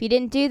mean, if you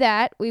didn't do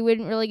that, we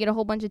wouldn't really get a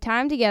whole bunch of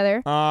time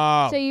together.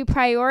 So you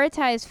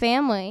prioritize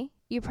family.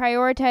 You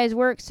prioritize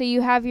work, so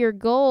you have your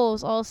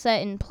goals all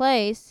set in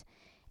place.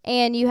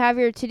 And you have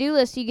your to-do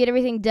list. You get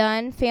everything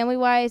done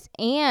family-wise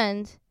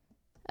and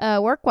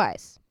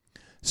work-wise.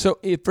 So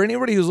if for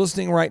anybody who's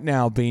listening right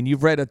now, Bean,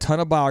 you've read a ton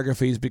of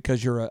biographies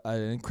because you're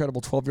an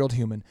incredible 12-year-old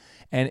human.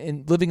 And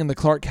in living in the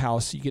Clark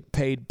house, you get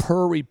paid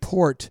per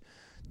report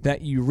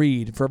that you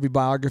read. For every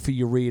biography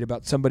you read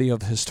about somebody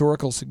of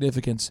historical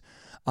significance,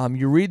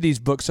 you read these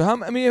books. So how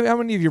many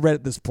have you read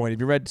at this point?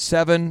 Have you read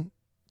 7,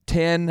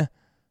 10,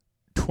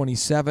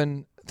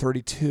 27,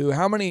 32?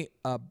 How many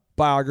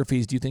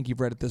biographies do you think you've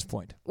read at this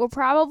point? Well,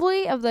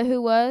 probably of the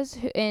Who Was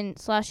and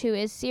 /Who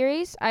Is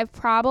series, I've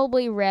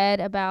probably read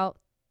about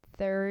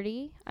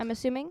 30, I'm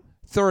assuming.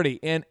 30.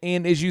 And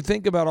as you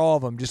think about all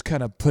of them, just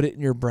kind of put it in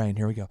your brain.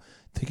 Here we go.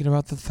 Thinking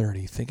about the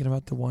 30, thinking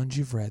about the ones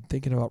you've read,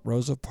 thinking about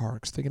Rosa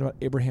Parks, thinking about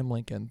Abraham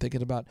Lincoln,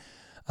 thinking about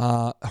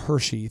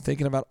Hershey,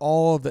 thinking about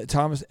all of the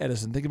Thomas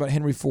Edison, thinking about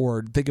Henry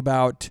Ford, think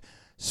about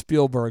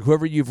Spielberg,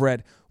 whoever you've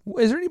read.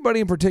 Is there anybody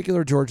in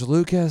particular, George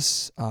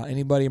Lucas,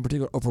 anybody in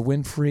particular, Oprah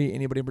Winfrey,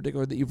 anybody in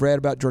particular that you've read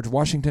about, George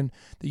Washington,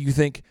 that you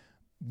think,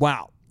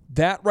 wow,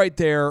 that right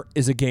there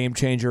is a game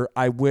changer.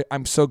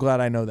 I'm so glad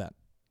I know that.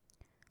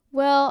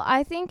 Well,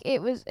 I think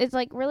it's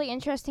like really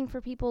interesting for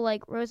people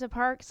like Rosa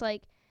Parks.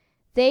 Like,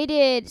 they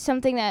did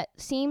something that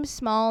seems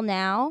small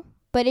now,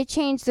 but it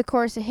changed the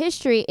course of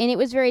history, and it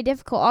was very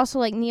difficult. Also,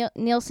 like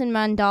Nelson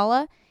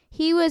Mandela,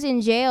 he was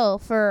in jail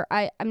for,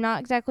 I'm not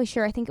exactly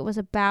sure, I think it was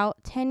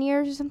about 10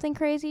 years or something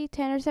crazy,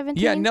 10 or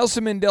 17. Yeah,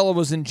 Nelson Mandela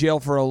was in jail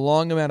for a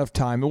long amount of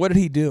time. And what did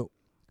he do?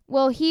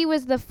 Well, he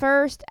was the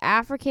first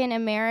African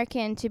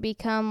American to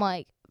become,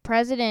 like,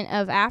 president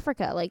of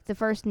Africa, like the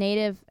first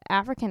native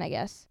African, I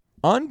guess.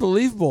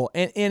 Unbelievable.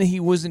 And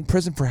he was in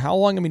prison for how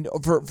long? I mean,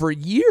 for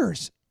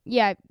years.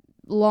 Yeah,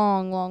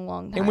 long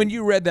time. And when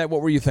you read that,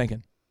 what were you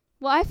thinking?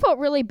 Well, I felt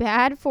really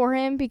bad for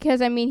him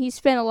because, I mean, he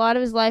spent a lot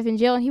of his life in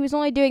jail, and he was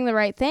only doing the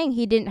right thing.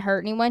 He didn't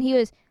hurt anyone. He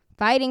was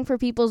fighting for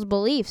people's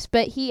beliefs,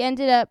 but he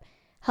ended up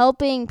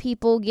helping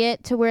people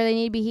get to where they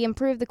need to be. He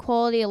improved the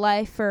quality of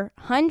life for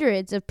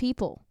hundreds of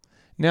people.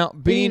 Now,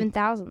 Bean, even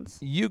thousands.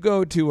 You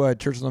go to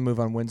Church on the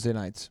Move on Wednesday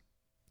nights.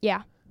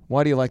 Yeah.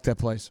 Why do you like that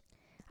place?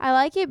 I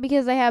like it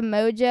because they have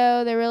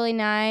mojo. They're really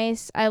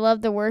nice. I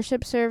love the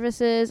worship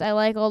services. I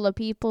like all the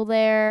people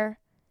there.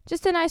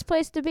 just a nice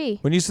place to be.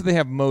 When you say they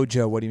have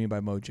mojo, what do you mean by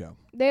mojo?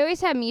 They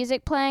always have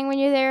music playing when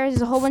you're there.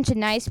 There's a whole bunch of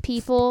nice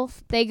people.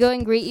 They go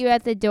and greet you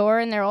at the door,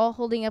 and they're all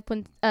holding up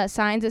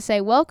signs that say,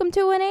 "Welcome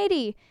to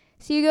 180."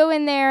 So you go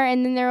in there,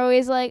 and then they're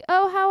always like,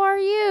 "Oh, how are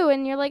you?"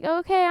 And you're like,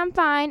 "Okay, I'm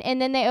fine."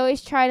 And then they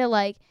always try to,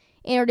 like,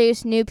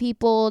 introduce new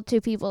people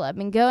to people that have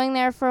been going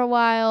there for a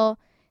while.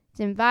 It's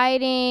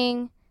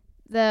inviting.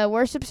 The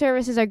worship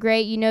services are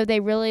great. You know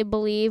they really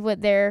believe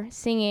what they're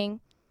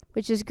singing,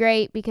 which is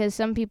great because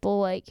some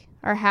people, like,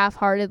 are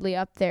half-heartedly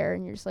up there,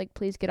 and you're just like,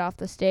 please get off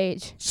the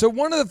stage. So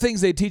one of the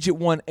things they teach at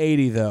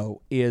 180,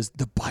 though, is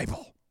the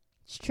Bible.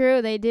 It's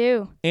true, they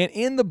do. And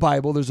in the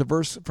Bible, there's a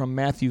verse from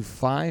Matthew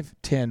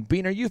 5:10.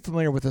 Bean, are you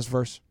familiar with this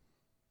verse?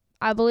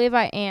 I believe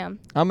I am.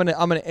 I'm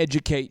gonna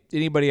educate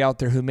anybody out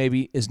there who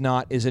maybe is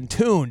in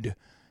tuned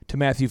to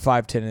Matthew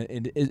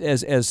 5:10,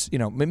 as you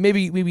know,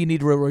 maybe you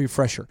need a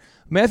refresher.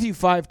 Matthew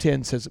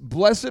 5:10 says,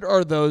 "Blessed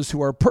are those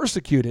who are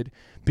persecuted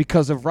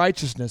because of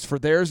righteousness, for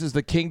theirs is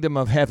the kingdom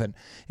of heaven."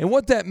 And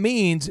what that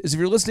means is, if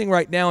you're listening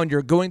right now and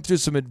you're going through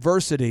some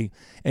adversity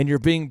and you're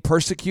being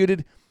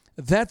persecuted,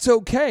 that's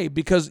okay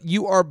because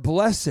you are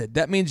blessed.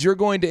 That means you're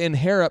going to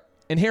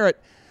inherit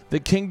the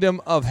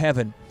kingdom of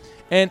heaven.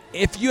 And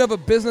if you have a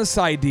business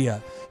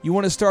idea, you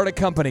want to start a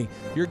company,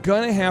 you're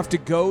going to have to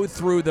go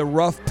through the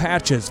rough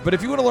patches. But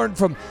if you want to learn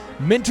from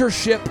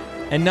mentorship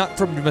and not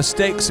from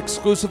mistakes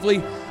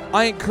exclusively,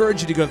 I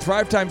encourage you to go to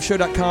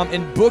thrivetimeshow.com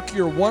and book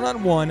your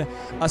one-on-one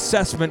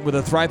assessment with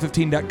a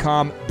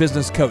Thrive15.com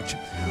business coach.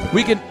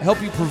 We can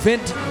help you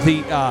prevent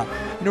the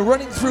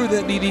running through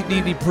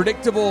the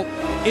predictable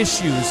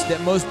issues that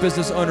most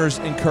business owners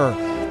incur.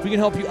 We can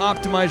help you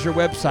optimize your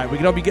website. We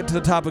can help you get to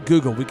the top of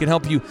Google. We can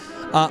help you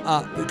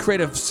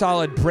create a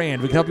solid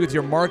brand. We can help you with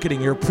your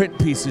marketing, your print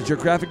pieces, your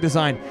graphic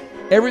design.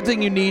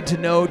 Everything you need to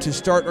know to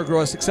start or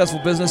grow a successful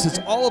business, it's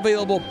all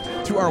available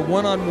through our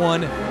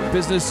one-on-one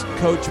business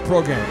coach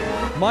program.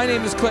 My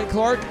name is Clay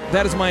Clark.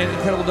 That is my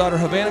incredible daughter,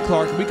 Havana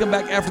Clark. When we come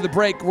back after the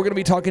break, we're going to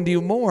be talking to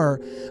you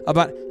more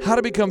about how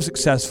to become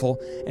successful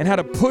and how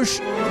to push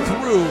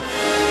through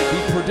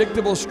the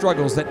predictable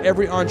struggles that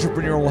every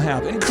entrepreneur will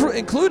have,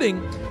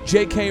 including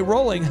J.K.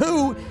 Rowling,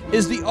 who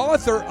is the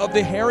author of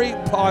the Harry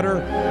Potter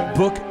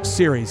book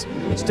series.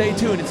 Stay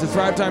tuned. It's the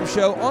Thrive Time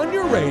Show on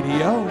your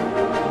radio.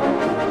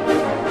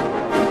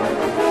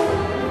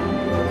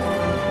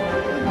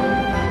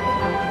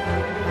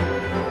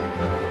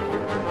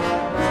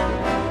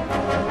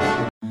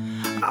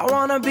 I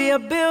wanna be a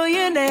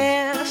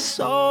billionaire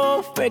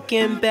so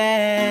freaking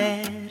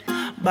bad.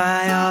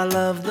 Buy all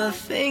of the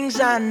things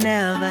I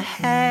never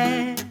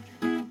had.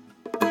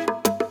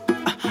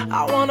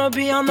 I wanna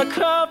be on the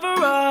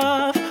cover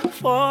of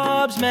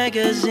Forbes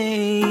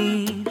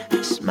magazine,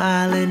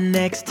 smiling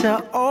next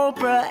to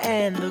Oprah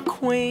and the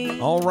Queen.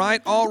 All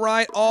right.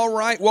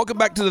 Welcome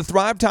back to the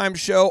Thrive Time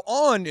Show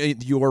on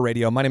your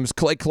radio. My name is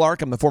Clay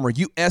Clark. I'm the former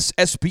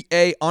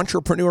USSBA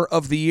Entrepreneur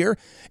of the Year.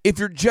 If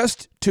you're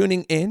just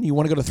tuning in, you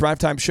want to go to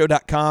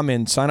thrivetimeshow.com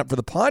and sign up for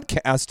the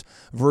podcast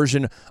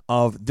version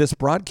of this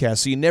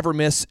broadcast so you never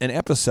miss an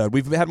episode.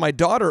 We've had my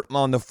daughter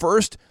on the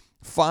first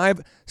 5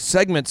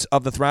 segments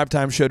of the Thrive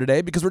Time Show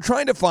today because we're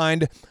trying to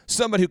find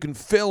somebody who can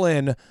fill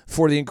in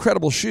for the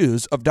incredible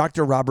shoes of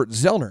Dr. Robert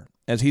Zellner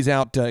as he's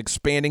out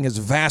expanding his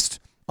vast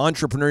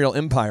entrepreneurial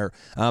empire.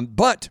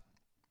 But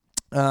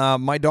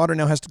my daughter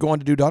now has to go on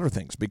to do daughter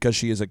things because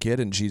she is a kid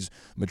and she's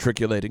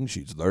matriculating,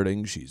 she's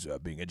learning, she's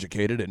being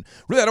educated, and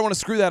really I don't want to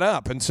screw that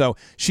up. And so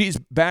she's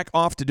back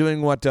off to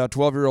doing what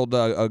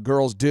 12-year-old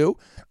girls do.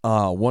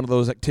 One of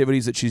those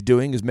activities that she's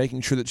doing is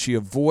making sure that she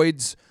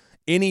avoids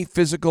any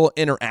physical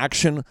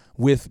interaction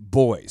with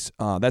boys.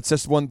 That's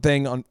just one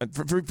thing.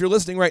 If you're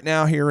listening right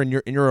now here and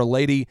you're a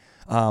lady,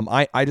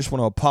 I just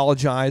want to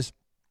apologize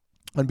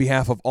on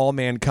behalf of all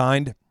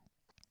mankind.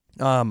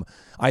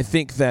 I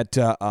think that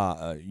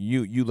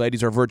you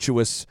ladies are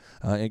virtuous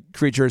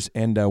creatures,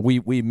 and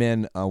we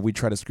men, we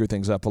try to screw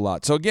things up a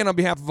lot. So again, on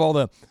behalf of all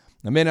the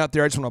men out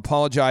there, I just want to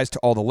apologize to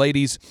all the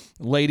ladies.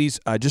 Ladies,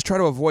 just try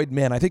to avoid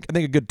men. I think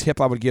a good tip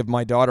I would give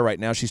my daughter right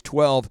now, she's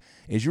 12,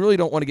 is you really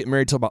don't want to get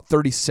married till about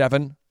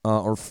 37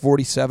 or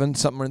 47,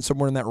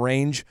 somewhere in that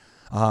range.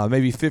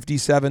 Maybe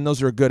 57.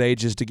 Those are good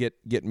ages to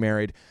get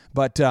married.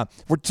 But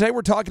today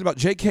we're talking about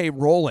J.K.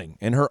 Rowling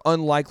and her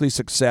unlikely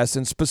success,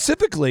 and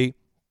specifically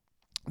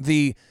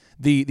the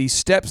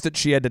steps that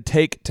she had to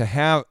take to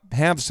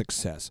have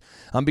success.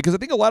 Because I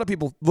think a lot of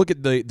people look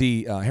at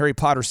the Harry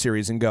Potter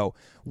series and go,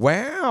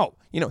 wow,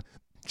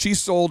 she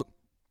sold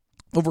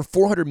over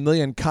 400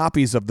 million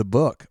copies of the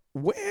book.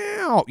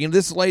 Wow,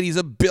 this lady's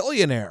a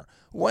billionaire.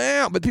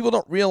 Wow, but people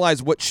don't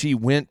realize what she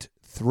went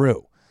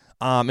through.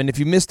 And if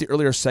you missed the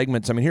earlier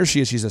segments, here she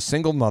is. She's a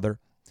single mother.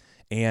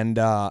 And,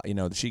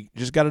 she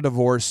just got a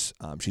divorce.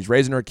 She's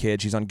raising her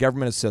kid. She's on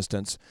government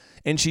assistance.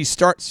 And she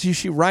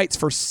writes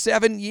for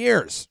 7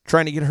 years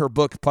trying to get her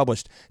book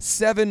published.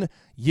 7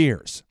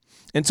 years.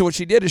 And so what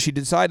she did is she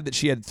decided that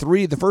she had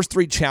the first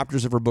 3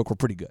 chapters of her book were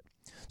pretty good.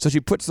 So she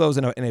puts those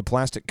in a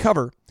plastic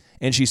cover,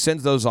 and she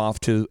sends those off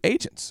to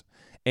agents.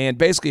 And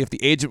basically, if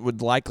the agent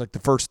would like the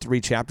first 3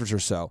 chapters or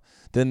so,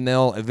 then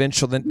they'll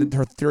eventually, then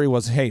her theory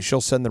was, hey,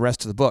 she'll send the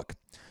rest of the book.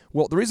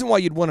 Well, the reason why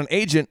you'd want an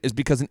agent is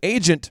because an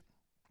agent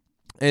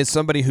is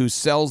somebody who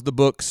sells the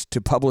books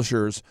to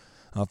publishers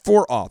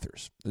for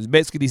authors.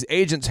 Basically, these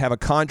agents have a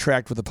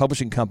contract with a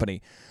publishing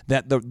company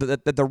that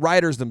the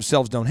writers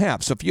themselves don't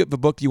have. So if you have a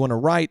book you want to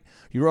write,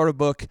 you wrote a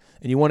book,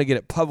 and you want to get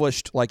it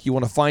published, like you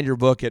want to find your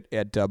book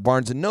at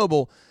Barnes &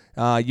 Noble,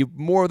 you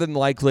more than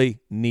likely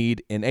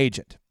need an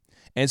agent.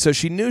 And so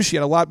she knew she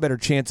had a lot better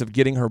chance of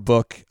getting her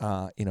book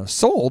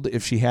sold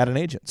if she had an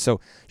agent. So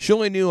she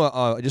only knew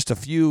just a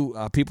few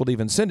people to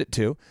even send it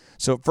to.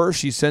 So at first,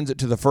 she sends it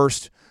to the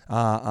first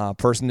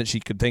person that she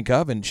could think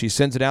of, and she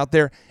sends it out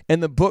there,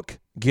 and the book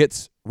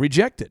gets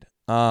rejected.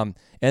 And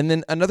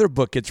then another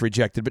book gets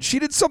rejected. But she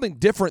did something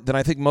different than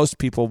I think most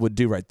people would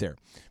do right there.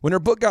 When her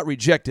book got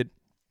rejected,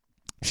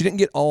 she didn't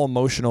get all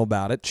emotional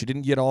about it. She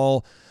didn't get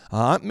all,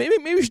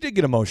 maybe she did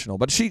get emotional,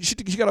 but she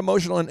got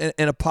emotional in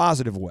a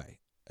positive way.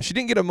 She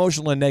didn't get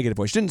emotional in a negative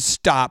way. She didn't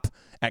stop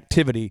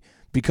activity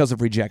because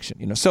of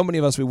rejection. So many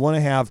of us, we want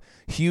to have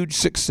huge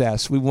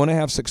success. We want to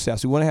have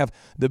success. We want to have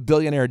the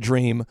billionaire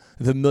dream,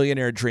 the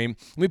millionaire dream.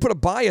 And we put a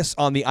bias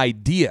on the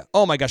idea.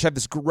 Oh my gosh, I have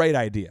this great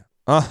idea.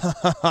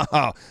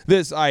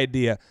 This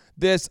idea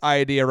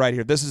right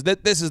here. This is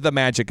the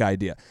magic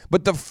idea.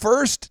 But the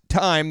first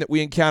time that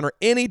we encounter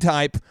any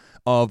type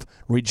of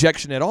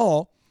rejection at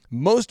all,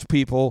 most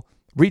people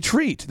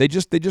retreat. They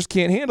just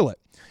can't handle it.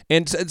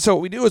 And so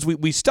what we do is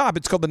we stop.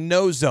 It's called the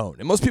no zone.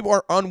 And most people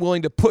are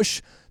unwilling to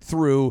push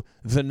through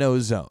the no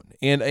zone.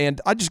 And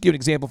I'll just give an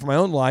example from my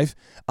own life.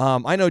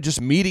 I know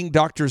just meeting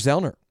Dr.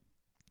 Zellner.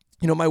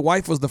 My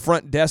wife was the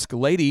front desk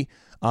lady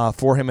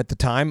for him at the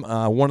time,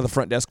 one of the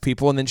front desk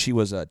people. And then she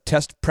was a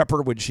test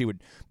prepper when she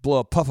would blow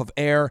a puff of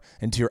air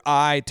into your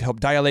eye to help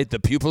dilate the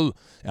pupil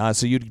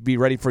so you'd be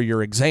ready for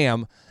your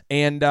exam.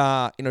 And,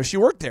 she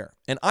worked there.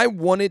 And I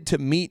wanted to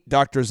meet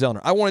Dr.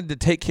 Zellner. I wanted to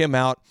take him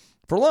out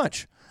for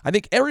lunch. I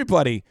think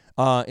everybody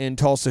in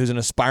Tulsa who's an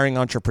aspiring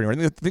entrepreneur,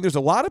 I think there's a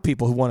lot of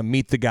people who want to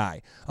meet the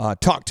guy,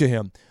 talk to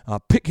him,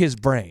 pick his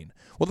brain.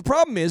 Well, the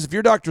problem is if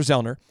you're Dr.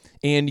 Zellner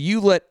and you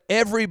let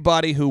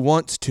everybody who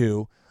wants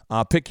to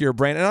pick your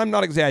brain, and I'm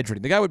not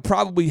exaggerating, the guy would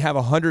probably have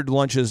 100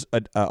 lunches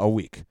a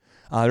week.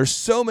 There's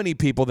so many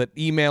people that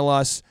email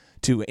us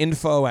to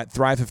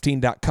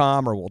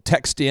info@thrive15.com or will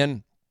text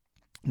in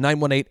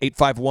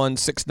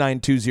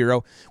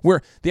 918-851-6920,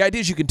 where the idea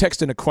is you can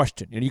text in a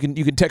question. You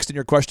can text in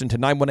your question to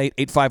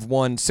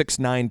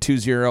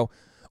 918-851-6920,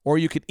 or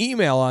you can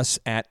email us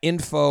at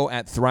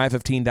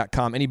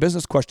info@thrive15.com, any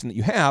business question that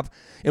you have,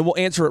 and we'll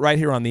answer it right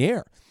here on the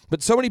air.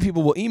 But so many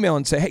people will email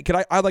and say, hey,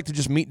 I'd like to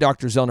just meet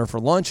Dr. Zellner for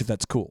lunch if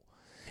that's cool.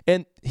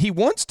 And he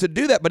wants to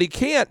do that, but he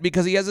can't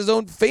because he has his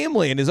own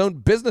family and his own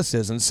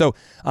businesses. And so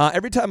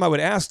every time I would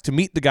ask to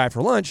meet the guy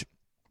for lunch,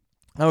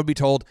 I would be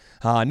told,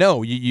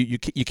 no, you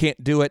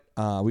can't do it.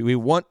 We'd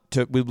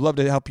love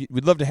to help you.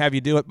 We'd love to have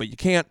you do it, but you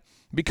can't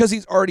because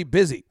he's already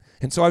busy.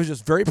 And so I was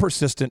just very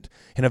persistent.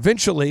 And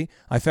eventually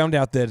I found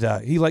out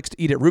that he likes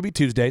to eat at Ruby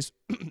Tuesdays.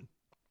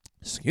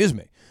 Excuse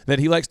me. That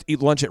he likes to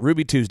eat lunch at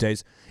Ruby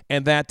Tuesdays,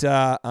 and that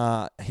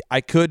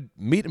I could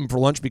meet him for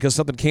lunch because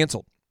something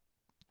canceled.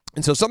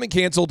 And so something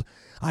canceled.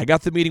 I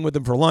got the meeting with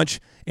him for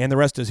lunch, and the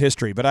rest is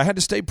history. But I had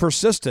to stay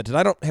persistent, and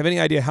I don't have any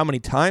idea how many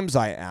times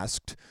I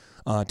asked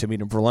to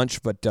meet him for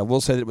lunch, but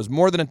we'll say that it was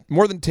more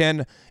than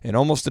 10 and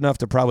almost enough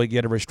to probably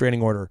get a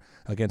restraining order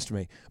against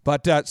me.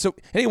 But so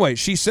anyway,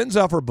 she sends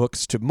off her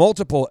books to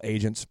multiple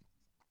agents,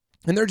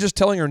 and they're just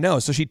telling her no.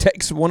 So she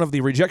takes one of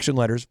the rejection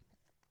letters,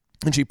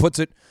 and she puts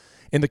it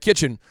in the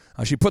kitchen.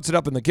 She puts it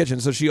up in the kitchen,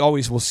 so she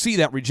always will see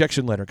that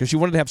rejection letter because she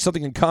wanted to have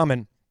something in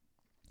common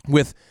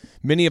with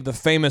many of the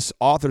famous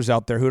authors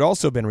out there who had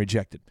also been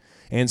rejected.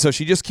 And so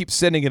she just keeps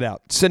sending it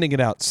out.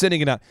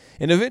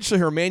 And eventually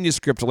her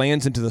manuscript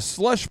lands into the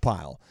slush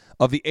pile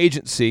of the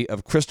agency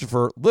of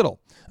Christopher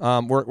Little,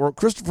 where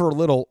Christopher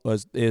Little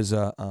is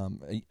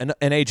an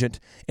agent.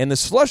 And the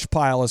slush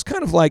pile is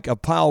kind of like a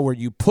pile where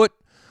you put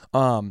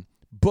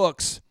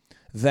books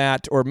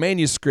or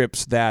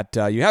manuscripts that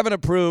you haven't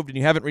approved and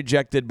you haven't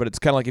rejected, but it's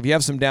kind of like if you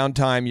have some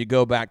downtime, you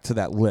go back to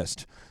that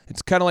list.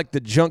 It's kind of like the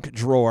junk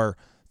drawer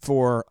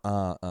for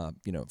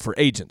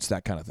agents,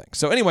 that kind of thing.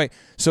 So anyway,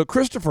 so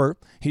Christopher,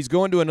 he's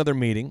going to another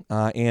meeting,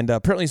 and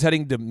apparently he's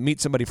heading to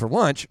meet somebody for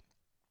lunch,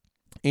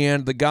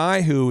 and the guy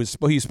he's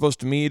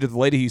supposed to meet, or the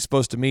lady he's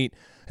supposed to meet,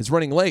 is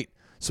running late.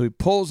 So he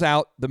pulls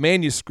out the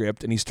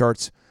manuscript and he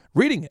starts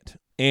reading it.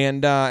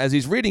 And as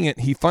he's reading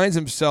it, he finds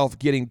himself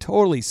getting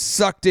totally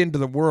sucked into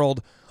the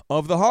world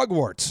of the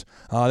Hogwarts,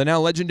 the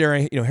now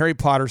legendary Harry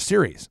Potter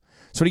series.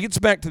 So when he gets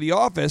back to the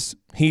office,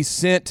 he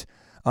sent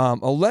a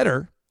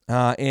letter.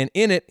 And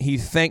in it, he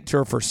thanked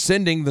her for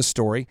sending the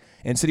story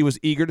and said he was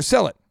eager to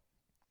sell it.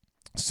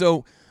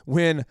 So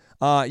when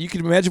you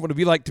can imagine what it would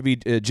be like to be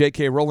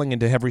J.K. Rowling and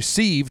to have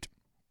received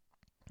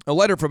a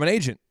letter from an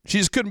agent, she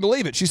just couldn't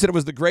believe it. She said it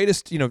was the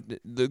greatest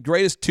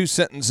 2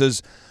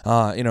 sentences,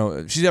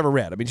 she's ever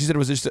read. I mean, she said it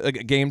was just a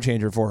game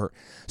changer for her.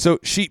 So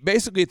she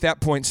basically at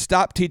that point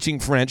stopped teaching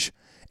French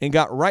and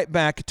got right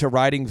back to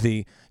writing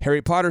the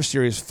Harry Potter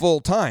series full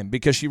time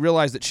because she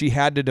realized that she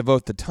had to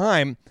devote the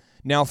time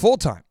now full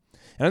time.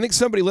 And I think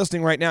somebody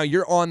listening right now,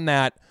 you're on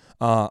that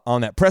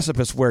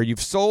precipice where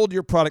you've sold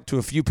your product to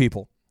a few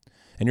people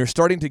and you're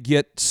starting to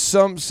get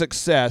some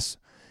success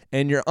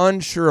and you're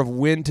unsure of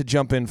when to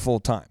jump in full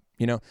time.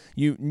 You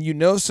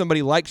know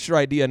somebody likes your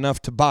idea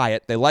enough to buy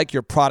it. They like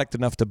your product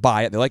enough to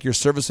buy it. They like your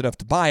service enough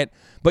to buy it.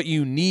 But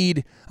you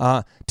need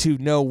to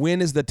know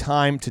when is the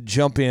time to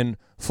jump in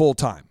full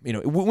time.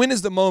 When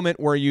is the moment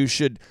where you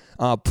should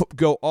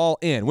go all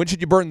in? When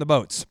should you burn the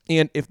boats?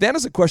 And if that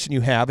is a question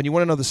you have and you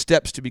want to know the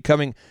steps to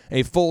becoming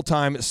a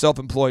full-time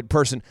self-employed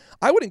person,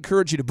 I would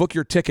encourage you to book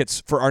your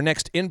tickets for our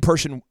next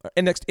in-person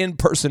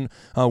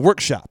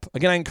workshop.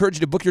 Again, I encourage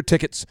you to book your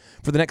tickets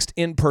for the next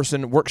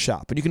in-person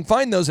workshop. And you can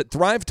find those at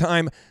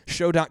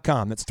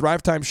thrivetimeshow.com. That's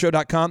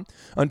thrivetimeshow.com.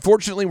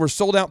 Unfortunately, we're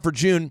sold out for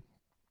June,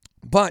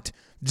 but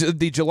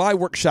the July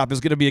workshop is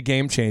going to be a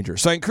game changer.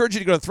 So I encourage you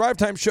to go to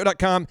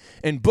thrivetimeshow.com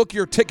and book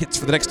your tickets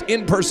for the next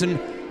in-person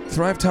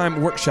Thrive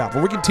Time workshop,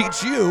 where we can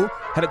teach you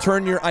how to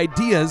turn your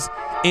ideas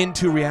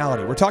into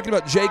reality. We're talking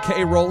about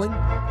J.K. Rowling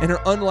and her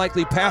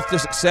unlikely path to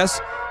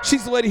success.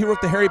 She's the lady who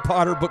wrote the Harry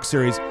Potter book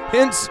series,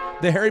 hence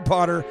the Harry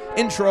Potter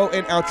intro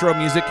and outro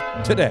music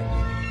today.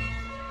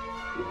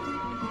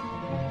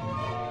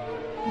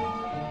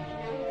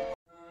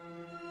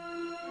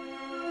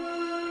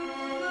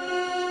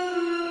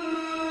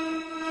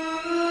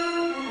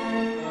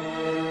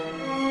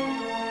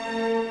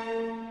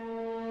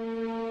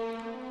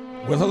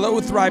 Well, hello,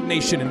 Thrive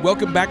Nation, and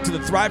welcome back to the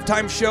Thrive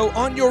Time Show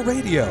on your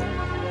radio.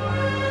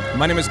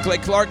 My name is Clay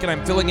Clark, and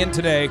I'm filling in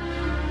today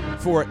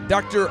for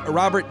Dr.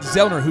 Robert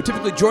Zellner, who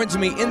typically joins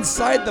me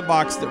inside the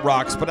box that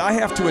rocks, but I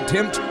have to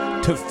attempt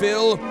to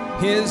fill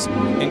his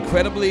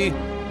incredibly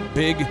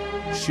big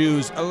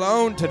shoes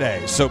alone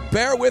today. So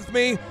bear with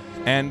me,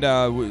 and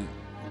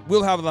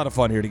we'll have a lot of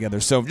fun here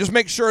together. So just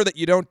make sure that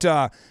you don't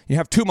you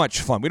have too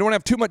much fun. We don't want to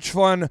have too much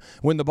fun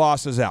when the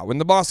boss is out. When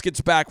the boss gets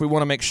back, we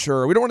want to make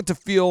sure. We don't want it to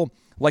feel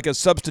like a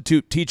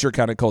substitute teacher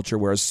kind of culture,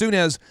 where as soon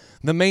as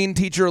the main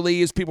teacher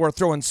leaves, people are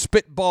throwing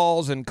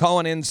spitballs and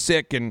calling in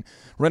sick and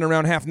running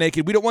around half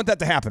naked. We don't want that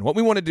to happen. What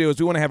we want to do is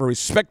we want to have a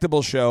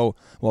respectable show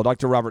while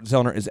Dr. Robert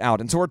Zellner is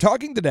out. And so we're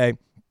talking today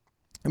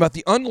about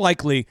the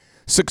unlikely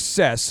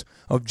success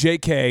of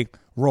J.K.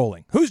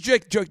 Rowling. Who's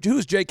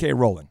J.K.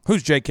 Rowling?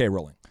 Who's J.K.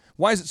 Rowling?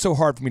 Why is it so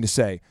hard for me to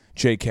say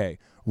J.K.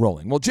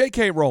 Rowling? Well,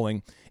 J.K.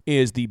 Rowling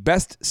is the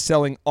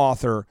best-selling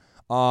author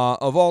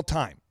of all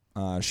time.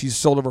 She's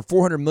sold over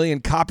 400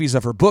 million copies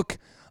of her books,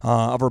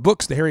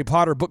 the Harry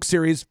Potter book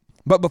series.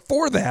 But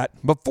before that,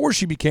 before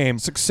she became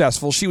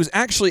successful, she was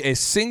actually a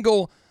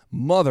single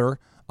mother,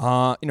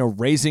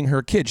 raising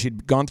her kid.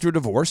 She'd gone through a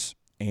divorce,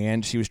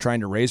 and she was trying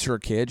to raise her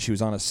kid. She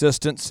was on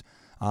assistance,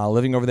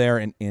 living over there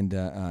in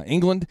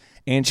England,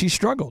 and she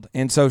struggled.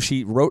 And so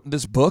she wrote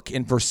this book,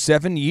 and for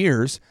 7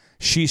 years,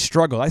 she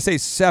struggled. I say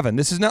 7.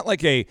 This is not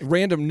like a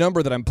random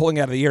number that I'm pulling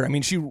out of the air. I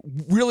mean, she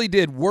really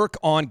did work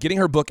on getting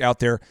her book out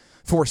there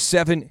for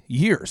 7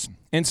 years.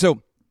 And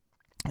so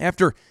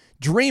after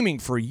dreaming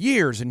for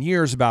years and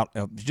years about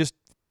just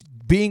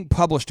being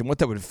published and what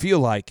that would feel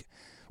like,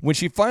 when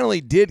she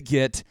finally did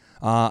get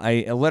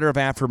a letter of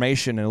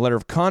affirmation and a letter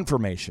of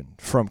confirmation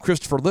from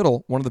Christopher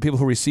Little, one of the people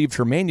who received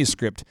her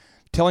manuscript,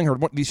 telling her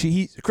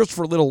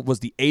Christopher Little was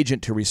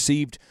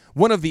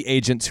one of the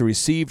agents who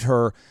received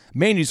her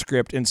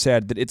manuscript and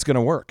said that it's going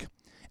to work.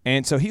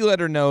 And so he let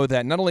her know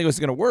that not only was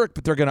it going to work,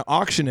 but they're going to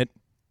auction it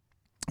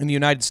in the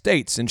United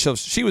States. And so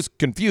she was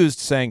confused,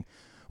 saying,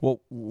 well,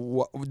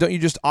 don't you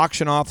just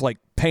auction off like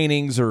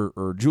paintings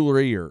or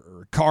jewelry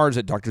or cars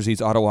at Dr.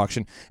 Z's auto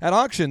auction? At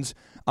auctions,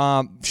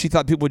 she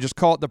thought people would just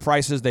call it the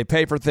prices they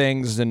pay for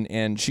things,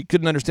 and she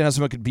couldn't understand how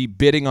someone could be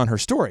bidding on her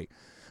story.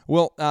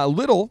 Well,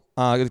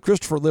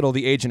 Christopher Little,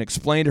 the agent,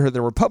 explained to her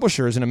there were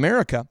publishers in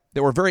America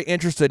that were very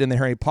interested in the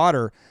Harry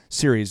Potter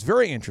series,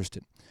 very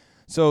interested.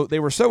 So they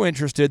were so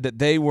interested that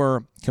they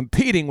were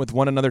competing with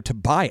one another to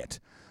buy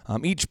it.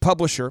 Each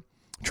publisher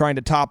trying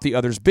to top the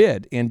other's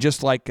bid, and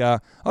just like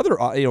other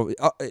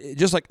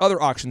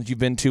auctions you've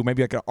been to,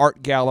 maybe like an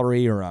art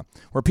gallery or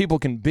where people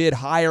can bid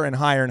higher and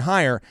higher and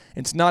higher.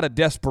 It's not a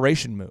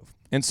desperation move,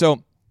 and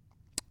so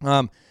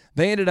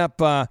they ended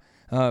up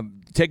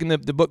taking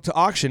the book to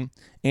auction,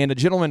 and a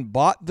gentleman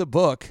bought the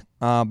book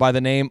by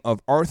the name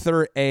of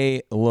Arthur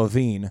A.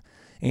 Levine,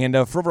 and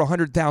for over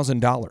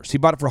 $100,000. He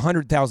bought it for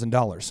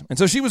 $100,000, and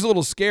so she was a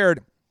little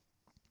scared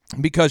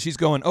because she's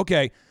going,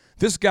 okay,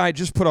 this guy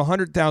just put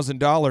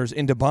 $100,000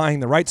 into buying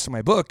the rights to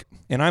my book,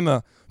 and I'm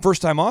a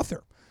first-time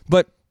author.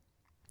 But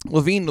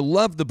Levine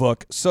loved the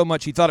book so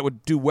much he thought it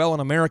would do well in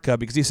America,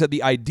 because he said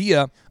the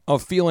idea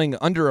of feeling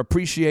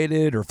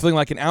underappreciated or feeling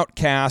like an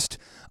outcast,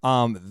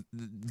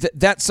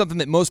 that's something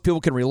that most people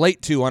can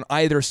relate to on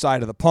either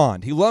side of the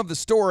pond. He loved the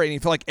story, and he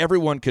felt like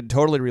everyone could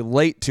totally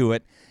relate to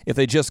it if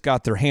they just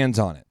got their hands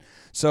on it.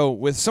 So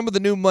with some of the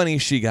new money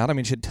she got, I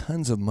mean, she had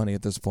tons of money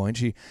at this point.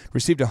 She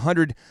received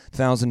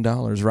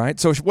 $100,000, right?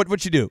 So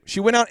what'd she do? She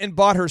went out and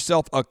bought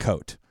herself a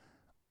coat.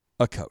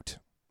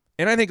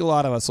 And I think a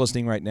lot of us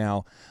listening right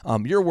now,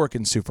 you're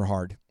working super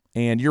hard,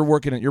 and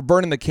you're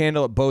burning the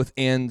candle at both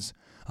ends.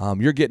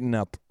 You're getting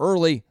up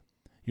early,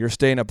 you're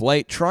staying up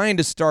late, trying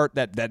to start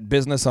that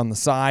business on the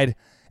side,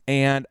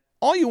 and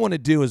all you want to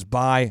do is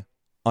buy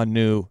a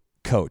new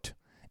coat.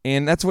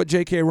 And that's what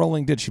J.K.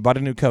 Rowling did. She bought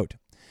a new coat.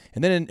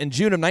 And then in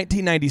June of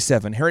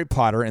 1997, Harry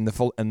Potter and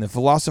the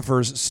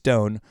Philosopher's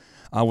Stone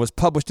was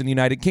published in the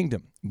United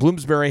Kingdom.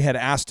 Bloomsbury had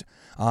asked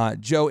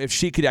Jo if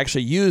she could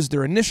actually use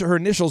her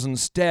initials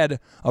instead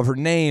of her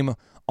name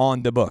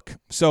on the book.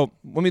 So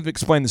let me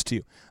explain this to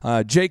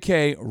you.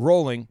 J.K.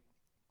 Rowling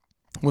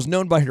was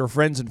known by her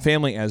friends and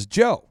family as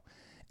Jo.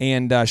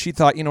 And she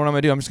thought, you know what I'm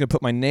going to do? I'm just going to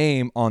put my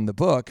name on the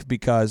book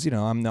because,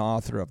 I'm the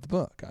author of the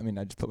book. I mean,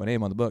 I just put my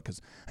name on the book because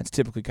that's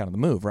typically kind of the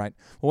move, right?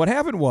 Well, what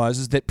happened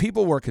is that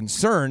people were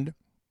concerned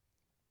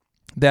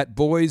that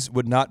boys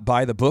would not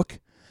buy the book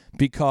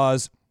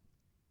because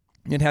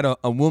it had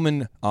a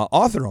woman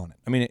author on it.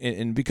 I mean,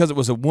 and because it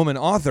was a woman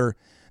author,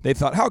 they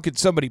thought, how could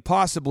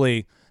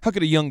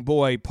a young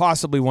boy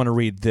possibly want to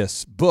read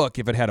this book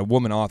if it had a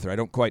woman author? I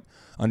don't quite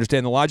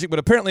understand the logic, but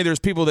apparently there's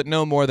people that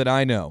know more than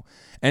I know.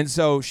 And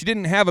so she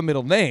didn't have a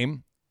middle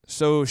name,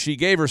 so she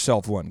gave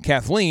herself one,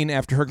 Kathleen,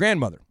 after her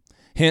grandmother,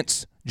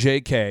 hence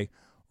J.K.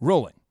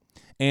 Rowling.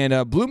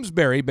 And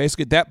Bloomsbury,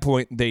 basically at that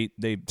point, they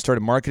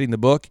started marketing the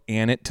book,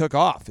 and it took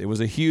off. It was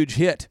a huge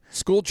hit.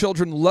 School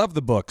children loved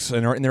the books,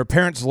 and their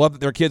parents loved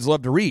that their kids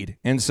loved to read.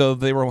 And so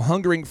they were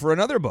hungering for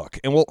another book.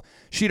 And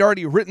she'd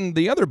already written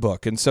the other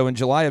book. And so in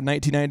July of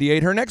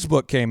 1998, her next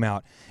book came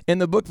out.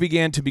 And the book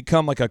began to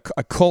become like a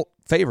cult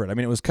favorite. I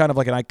mean, it was kind of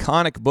like an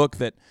iconic book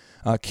that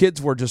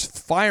kids were just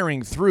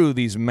firing through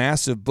these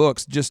massive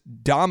books,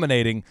 just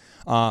dominating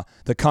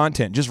the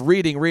content, just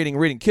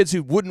reading. Kids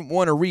who wouldn't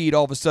want to read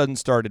all of a sudden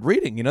started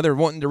reading. They're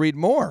wanting to read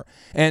more.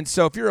 And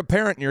so if you're a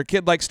parent and your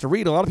kid likes to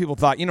read, a lot of people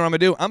thought, you know what I'm going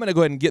to do? I'm going to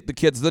go ahead and get the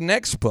kids the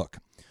next book.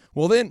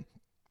 Well, then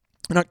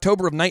in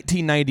October of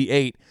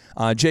 1998,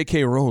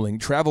 J.K. Rowling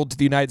traveled to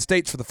the United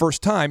States for the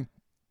first time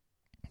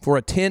for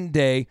a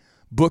 10-day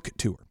book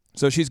tour.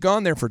 So she's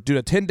gone there doing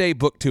a 10-day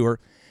book tour.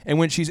 And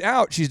when she's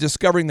out, she's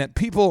discovering that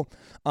people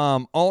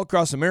all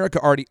across America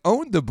already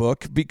owned the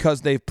book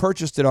because they've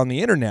purchased it on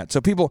the internet.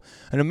 So people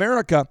in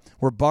America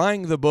were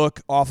buying the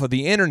book off of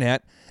the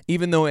internet,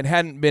 even though it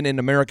hadn't been in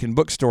American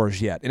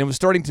bookstores yet. And it was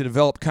starting to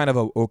develop kind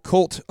of a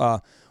cult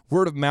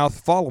word-of-mouth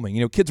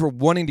following. Kids were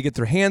wanting to get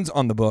their hands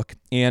on the book,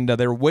 and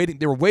they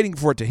were waiting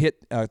for it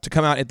to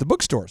come out at the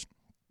bookstores.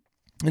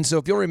 And so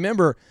if you'll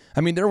remember,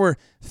 there were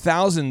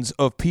thousands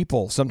of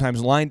people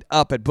sometimes lined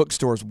up at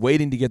bookstores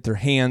waiting to get their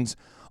hands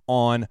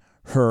on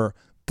her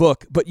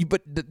book. But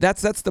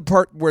that's the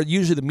part where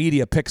usually the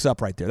media picks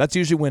up right there. That's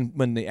usually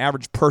when the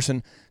average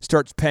person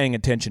starts paying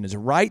attention, is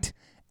right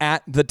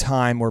at the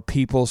time where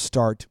people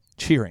start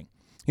cheering.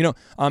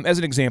 As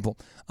an example,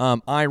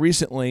 I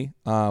recently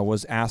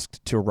was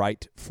asked to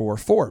write for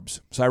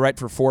Forbes. So I write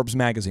for Forbes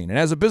magazine. And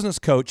as a business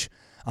coach,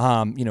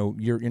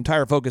 your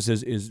entire focus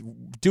is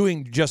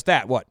doing just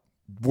that.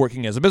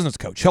 Working as a business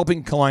coach,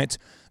 helping clients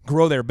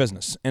grow their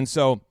business. And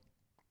so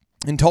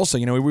in Tulsa,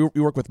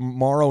 we work with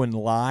Morrow and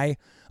Lye,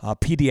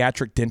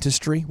 pediatric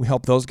dentistry. We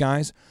help those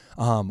guys.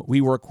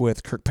 We work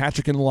with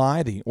Kirkpatrick and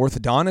Lye, the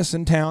orthodontist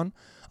in town.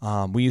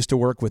 We used to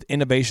work with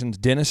Innovations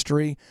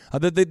Dentistry.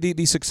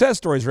 The success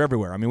stories are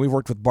everywhere. We've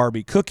worked with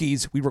Barbie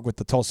Cookies. We work with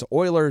the Tulsa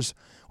Oilers.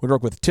 We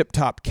work with Tip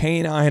Top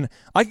Canine.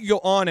 I could go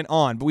on and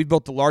on, but we've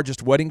built the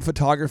largest wedding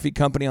photography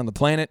company on the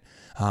planet.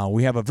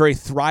 We have a very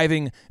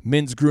thriving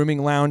men's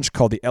grooming lounge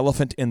called the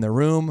Elephant in the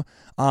Room.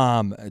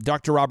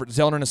 Dr. Robert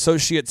Zellner and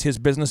Associates, his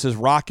business is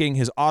rocking.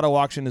 His auto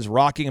auction is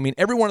rocking.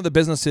 Every one of the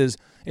businesses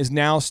is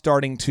now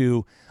starting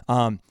to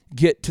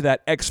get to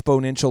that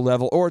exponential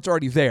level, or it's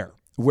already there,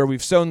 where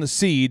we've sown the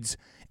seeds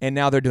and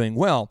now they're doing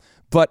well.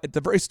 But at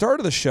the very start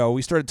of the show,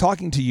 we started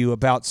talking to you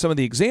about some of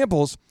the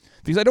examples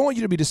because I don't want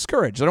you to be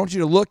discouraged. I don't want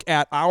you to look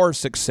at our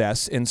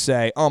success and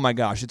say, oh my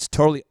gosh, it's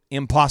totally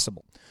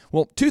impossible.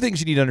 Well, two things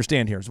you need to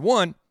understand here is,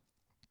 one,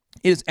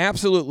 it is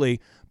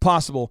absolutely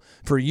possible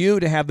for you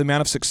to have the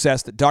amount of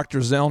success that Dr.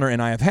 Zellner and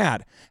I have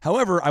had.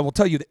 However, I will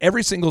tell you that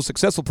every single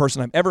successful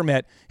person I've ever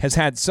met has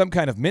had some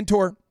kind of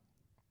mentor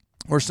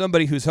or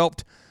somebody who's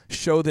helped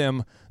show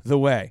them the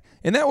way.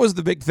 And that was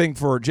the big thing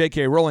for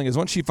J.K. Rowling, is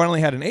once she finally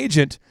had an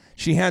agent,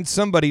 she had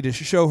somebody to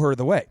show her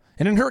the way.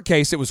 And in her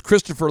case, it was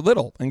Christopher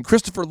Little. And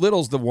Christopher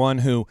Little's the one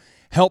who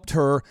helped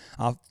her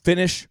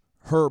finish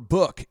her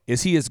book.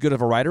 Is he as good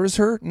of a writer as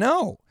her?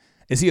 No.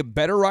 Is he a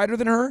better writer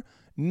than her?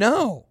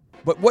 No.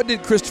 But what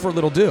did Christopher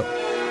Little do?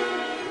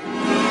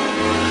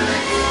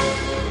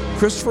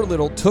 Christopher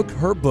Little took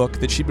her book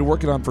that she'd been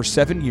working on for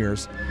 7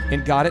 years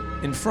and got it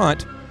in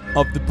front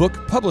of the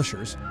book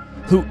publishers,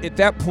 who at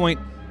that point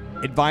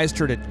advised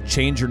her to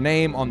change her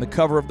name on the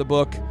cover of the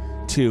book,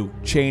 to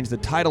change the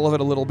title of it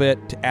a little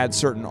bit, to add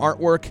certain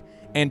artwork,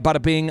 and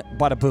bada bing,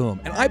 bada boom.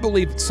 And I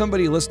believe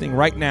somebody listening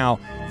right now,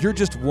 you're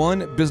just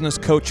one business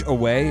coach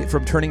away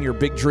from turning your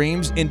big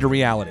dreams into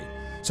reality.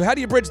 So how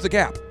do you bridge the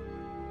gap?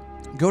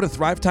 Go to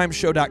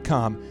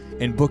thrivetimeshow.com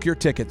and book your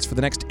tickets for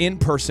the next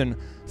in-person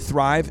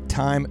Thrive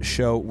Time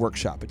Show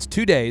workshop. It's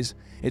 2 days.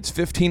 It's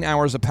 15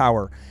 hours of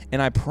power, and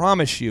I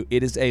promise you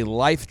it is a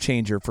life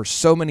changer for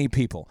so many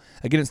people.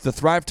 Again, it's the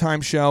Thrive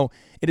Time Show.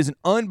 It is an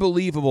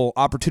unbelievable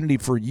opportunity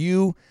for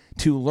you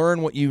to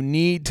learn what you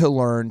need to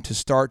learn to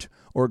start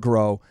or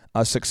grow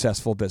a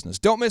successful business.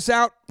 Don't miss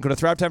out. Go to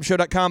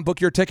thrivetimeshow.com,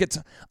 book your tickets.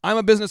 I'm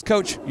a business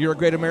coach. You're a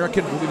great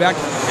American. We'll be back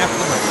after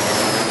the break.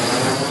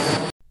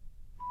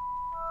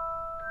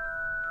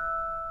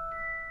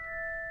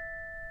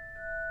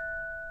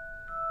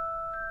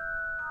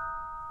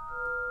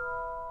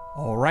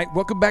 All right,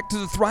 welcome back to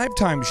the Thrive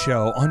Time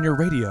Show on your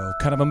radio.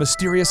 Kind of a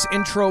mysterious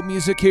intro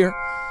music here.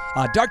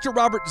 Dr.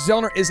 Robert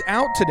Zellner is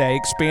out today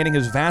expanding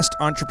his vast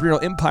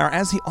entrepreneurial empire,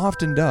 as he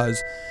often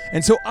does.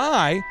 And so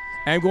I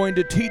am going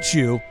to teach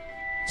you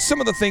some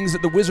of the things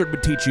that the wizard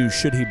would teach you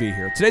should he be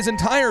here. Today's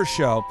entire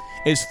show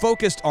is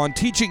focused on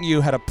teaching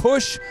you how to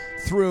push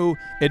through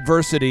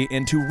adversity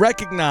and to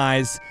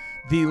recognize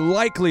the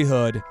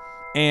likelihood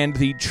and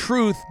the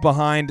truth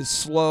behind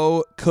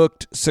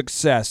slow-cooked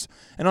success.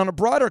 And on a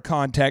broader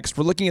context,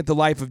 we're looking at the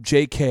life of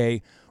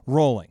J.K.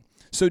 Rowling.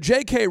 So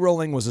J.K.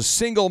 Rowling was a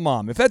single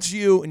mom. If that's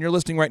you and you're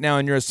listening right now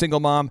and you're a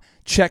single mom,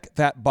 check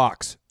that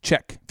box.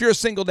 Check. If you're a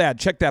single dad,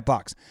 check that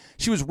box.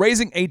 She was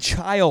raising a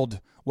child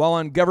while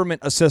on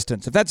government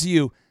assistance. If that's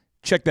you,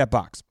 check that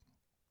box.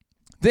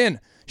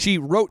 Then she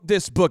wrote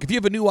this book. If you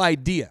have a new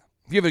idea,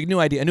 a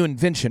new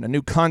invention, a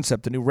new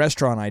concept, a new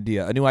restaurant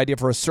idea, a new idea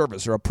for a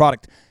service or a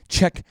product,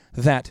 check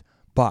that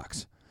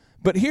box.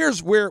 But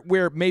here's where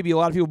maybe a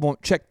lot of people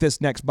won't check this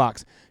next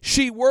box.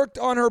 She worked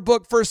on her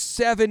book for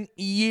 7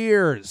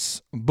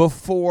 years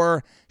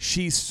before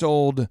she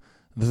sold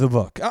the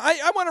book.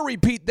 I want to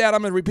repeat that.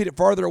 I'm going to repeat it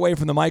farther away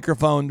from the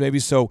microphone, maybe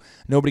so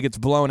nobody gets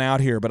blown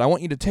out here. But I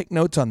want you to take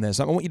notes on this.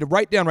 I want you to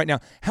write down right now,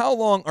 how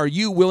long are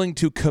you willing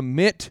to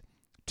commit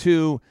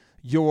to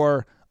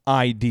your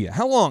idea?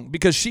 How long?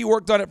 Because she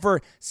worked on it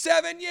for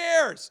 7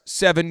 years.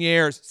 7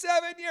 years.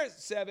 7 years.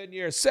 7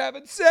 years.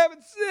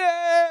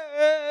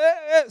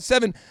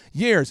 7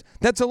 years.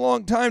 That's a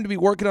long time to be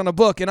working on a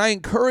book. And I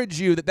encourage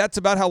you that that's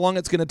about how long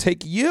it's going to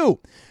take you.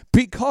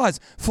 Because,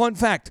 fun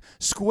fact,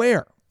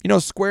 Square. You know,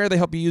 Square, they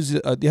help you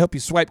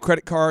swipe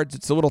credit cards.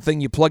 It's a little thing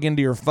you plug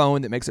into your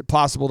phone that makes it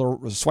possible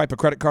to swipe a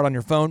credit card on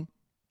your phone.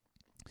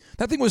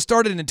 That thing was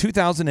started in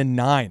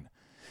 2009.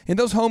 And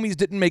those homies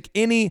didn't make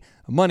any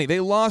money. They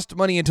lost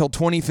money until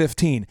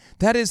 2015.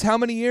 That is how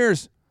many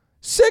years?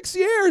 6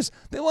 years.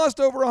 They lost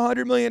over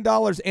 $100 million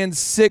in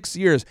 6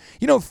 years.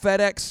 You know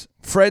FedEx,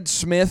 Fred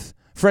Smith,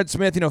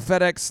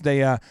 FedEx,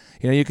 they,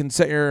 you can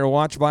set your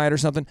watch by it or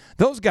something.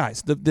 Those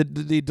guys, the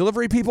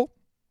delivery people,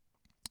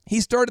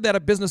 he started that a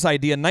business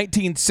idea in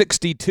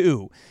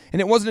 1962, and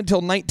it wasn't until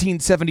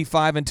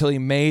 1975 until he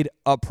made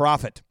a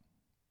profit.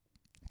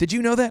 Did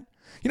you know that?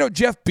 You know,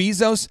 Jeff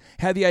Bezos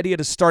had the idea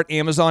to start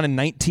Amazon in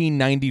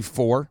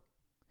 1994.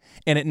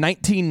 And in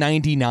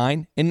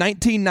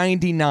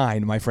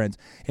 1999, my friends,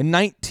 in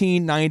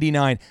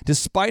 1999,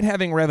 despite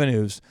having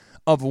revenues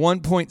of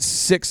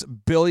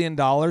 $1.6 billion,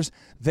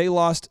 they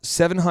lost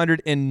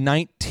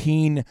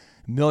 $719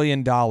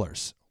 million.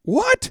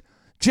 What?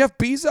 Jeff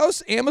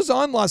Bezos,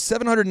 Amazon lost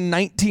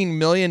 $719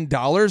 million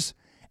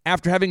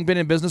after having been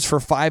in business for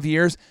 5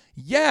 years?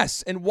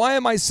 Yes. And why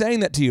am I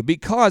saying that to you?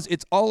 Because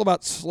it's all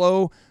about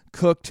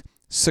slow-cooked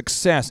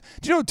success.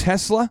 Do you know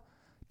Tesla?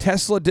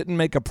 Tesla didn't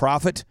make a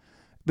profit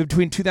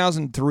between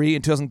 2003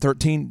 and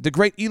 2013. The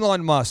great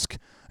Elon Musk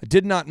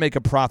did not make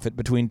a profit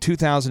between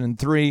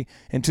 2003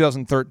 and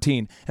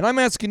 2013. And I'm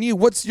asking you,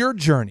 what's your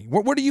journey?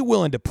 What are you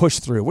willing to push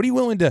through? What are you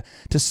willing to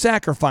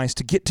sacrifice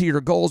to get to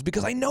your goals?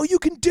 Because I know you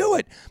can do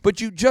it,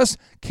 but you just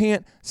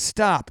can't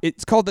stop.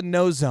 It's called the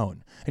no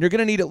zone. And you're going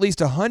to need at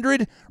least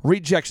 100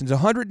 rejections,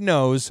 100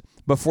 no's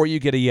before you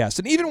get a yes.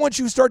 And even once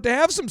you start to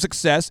have some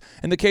success,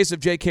 in the case of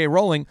J.K.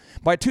 Rowling,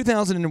 by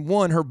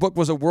 2001, her book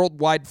was a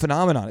worldwide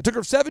phenomenon. It took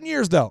her 7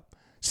 years, though.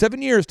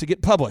 7 years to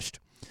get published.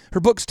 Her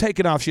book's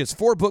taken off. She has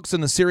 4 books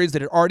in the series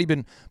that had already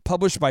been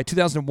published by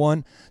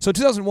 2001. So in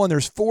 2001,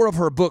 there's 4 of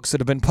her books that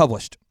have been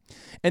published.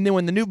 And then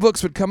when the new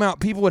books would come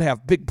out, people would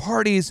have big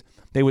parties.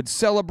 They would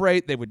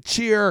celebrate. They would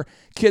cheer.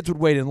 Kids would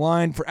wait in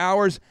line for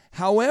hours.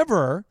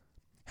 However,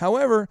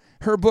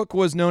 her book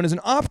was known as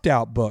an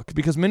opt-out book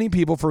because many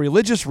people, for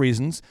religious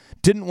reasons,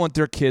 didn't want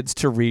their kids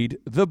to read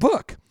the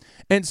book.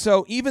 And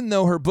so even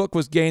though her book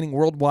was gaining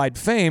worldwide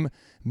fame,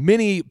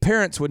 many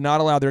parents would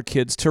not allow their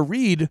kids to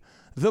read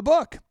the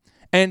book.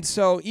 And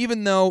so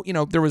even though,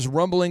 there was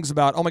rumblings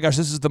about, oh my gosh,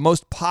 this is the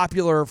most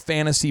popular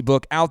fantasy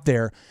book out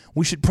there,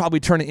 we should probably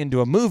turn it into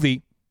a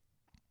movie,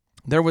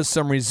 there was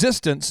some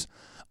resistance,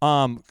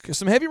 some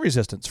heavy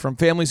resistance from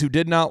families who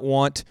did not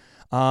want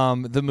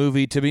the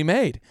movie to be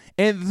made.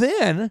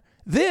 And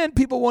then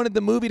people wanted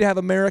the movie to have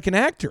American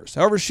actors.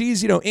 However,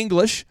 she's,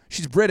 English,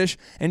 she's British,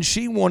 and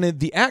she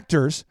wanted the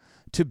actors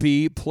to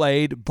be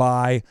played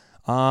by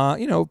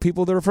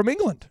people that are from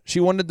England.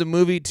 She wanted the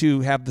movie to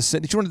have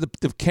she wanted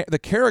the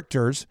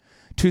characters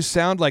to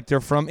sound like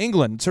they're from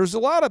England. So there's a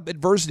lot of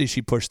adversity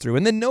she pushed through.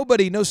 And then no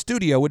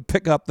studio would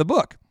pick up the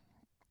book.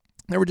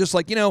 They were just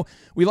like,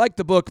 we like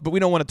the book, but we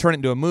don't want to turn it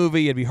into a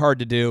movie. It'd be hard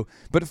to do.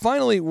 But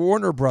finally,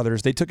 Warner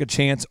Brothers, they took a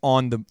chance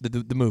on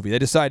the movie. They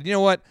decided, you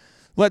know what?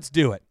 Let's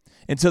do it.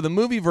 And so the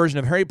movie version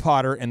of Harry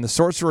Potter and the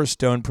Sorcerer's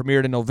Stone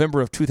premiered in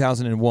November of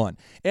 2001.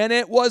 And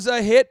it was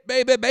a hit,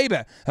 baby.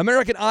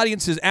 American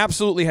audiences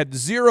absolutely had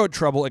zero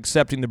trouble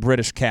accepting the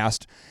British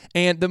cast.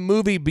 And the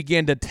movie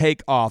began to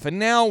take off. And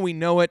now we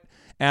know it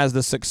as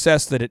the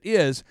success that it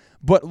is.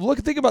 But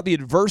think about the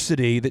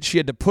adversity that she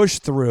had to push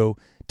through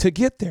to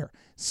get there.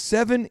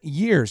 7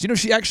 years.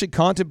 She actually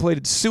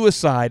contemplated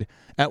suicide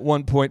at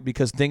one point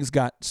because things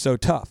got so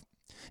tough.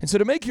 And so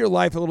to make your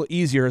life a little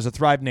easier as a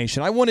Thrive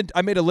Nation,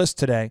 I made a list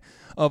today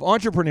of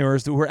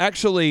entrepreneurs who were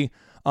actually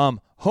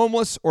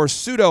homeless or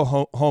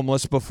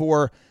pseudo-homeless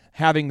before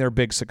having their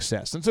big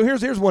success. And so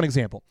here's one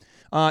example.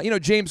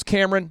 James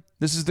Cameron,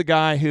 this is the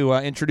guy who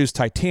introduced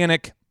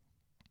Titanic,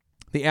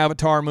 the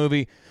Avatar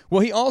movie.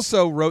 Well, he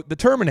also wrote The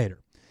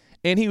Terminator,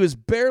 and he was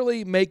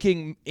barely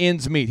making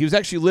ends meet. He was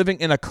actually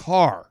living in a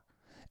car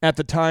at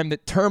the time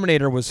that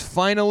Terminator was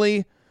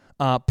finally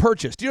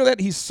purchased. You know that?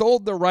 He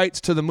sold the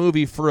rights to the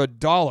movie for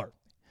 $1.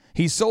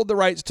 He sold the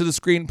rights to the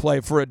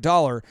screenplay for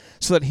 $1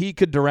 so that he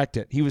could direct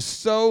it. He was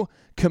so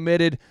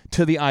committed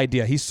to the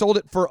idea. He sold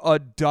it for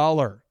 $1.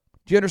 Do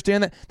you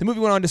understand that? The movie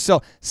went on to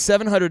sell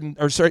went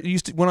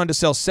on to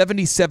sell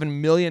 $77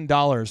 million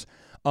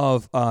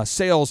of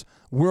sales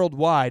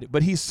worldwide,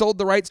 but he sold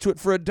the rights to it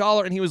for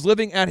 $1, and he was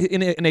living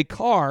in a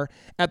car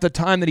at the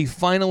time that he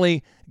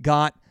finally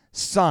got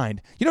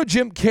signed.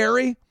 Jim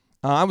Carrey?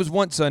 I was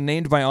once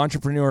named by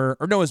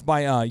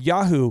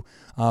Yahoo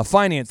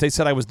Finance. They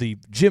said I was the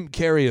Jim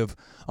Carrey of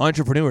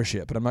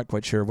entrepreneurship, but I'm not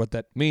quite sure what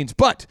that means.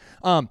 But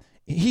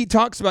he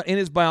talks about in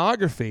his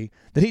biography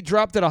that he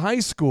dropped out of high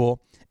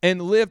school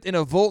and lived in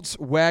a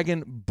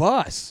Volkswagen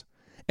bus.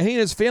 And he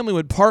and his family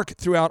would park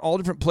throughout all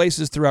different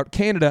places throughout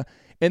Canada,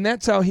 and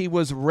that's how he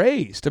was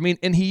raised.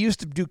 And he used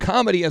to do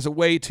comedy as a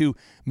way to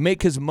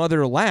make his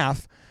mother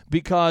laugh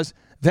because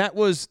that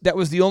was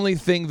the only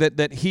thing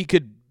that he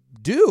could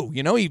do.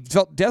 He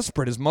felt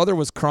desperate. His mother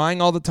was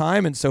crying all the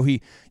time, and so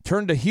he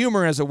turned to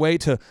humor as a way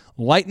to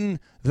lighten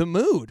the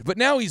mood. But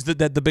now he's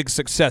the big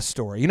success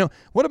story.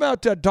 What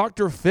about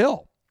Dr.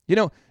 Phil?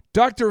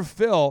 Dr.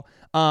 Phil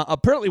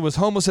apparently was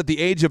homeless at the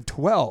age of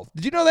 12.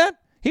 Did you know that?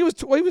 He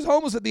was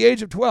homeless at the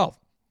age of 12.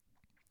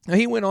 Now,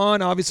 he went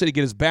on, obviously, to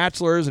get his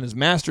bachelor's and his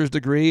master's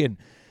degree and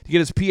to get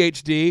his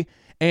PhD.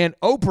 And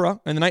Oprah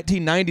in the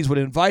 1990s would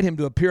invite him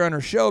to appear on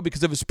her show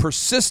because of his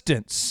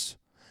persistence.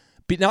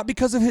 Not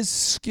because of his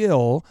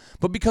skill,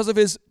 but because of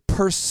his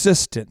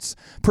persistence.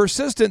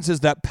 Persistence is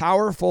that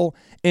powerful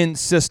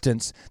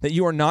insistence that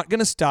you are not going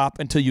to stop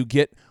until you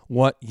get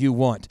what you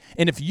want.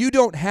 And if you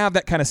don't have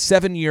that kind of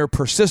 7-year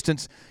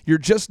persistence, you're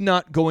just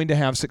not going to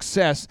have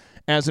success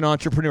as an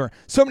entrepreneur.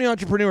 So many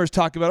entrepreneurs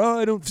talk about,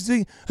 I don't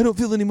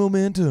feel any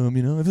momentum,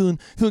 I'm feeling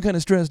kind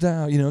of stressed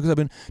out, because I've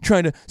been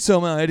trying to sell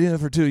my idea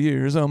for 2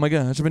 years. Oh my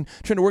gosh, I've been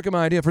trying to work on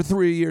my idea for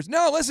 3 years.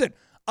 No, listen.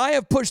 I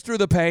have pushed through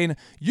the pain.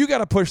 You got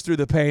to push through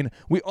the pain.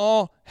 We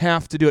all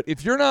have to do it.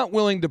 If you're not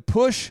willing to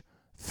push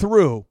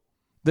through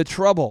the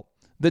trouble,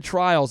 the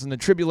trials, and the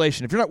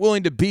tribulation, if you're not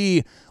willing to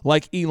be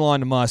like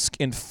Elon Musk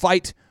and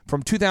fight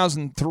from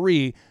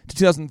 2003 to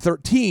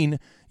 2013,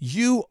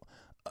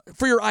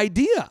 for your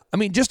idea.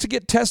 Just to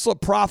get Tesla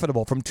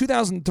profitable from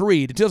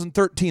 2003 to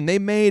 2013, they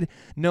made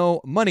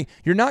no money.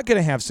 You're not going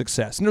to have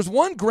success. And there's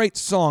one great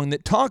song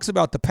that talks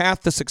about the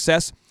path to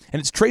success, and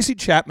it's Tracy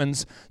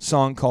Chapman's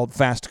song called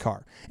Fast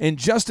Car. And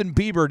Justin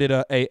Bieber did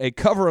a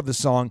cover of the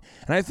song,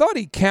 and I thought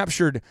he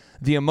captured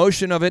the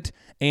emotion of it,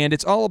 and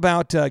it's all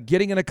about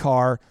getting in a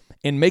car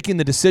and making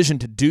the decision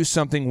to do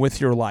something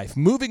with your life,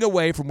 moving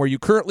away from where you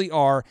currently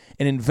are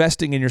and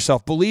investing in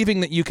yourself, believing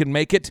that you can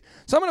make it.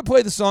 So I'm going to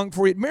play the song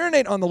for you.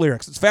 Marinate on the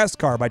lyrics. It's Fast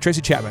Car by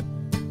Tracy Chapman.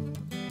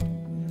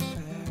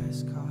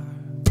 Fast car.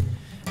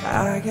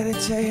 I gotta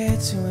take it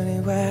to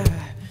anywhere.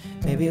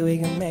 Maybe we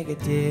can make a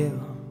deal.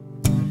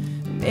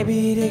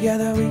 Maybe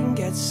together we can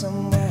get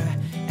somewhere.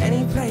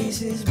 Any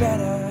place is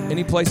better.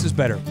 Any place is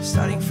better.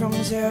 Starting from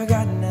zero,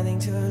 got nothing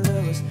to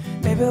lose.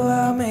 Maybe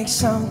we'll make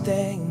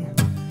something.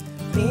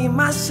 Me and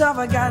myself,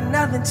 I got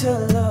nothing to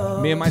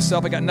lose. Me and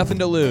myself, I got nothing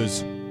to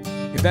lose.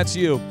 If that's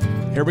you,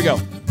 here we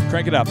go.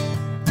 Crank it up.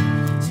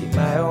 See,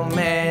 my old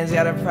man's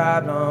got a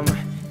problem.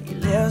 He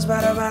lives by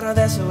the bottle,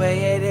 that's the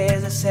way it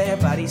is. I say,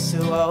 but he's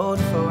too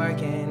old for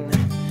working.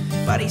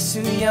 But he's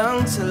too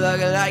young to look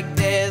like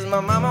this.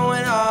 My mama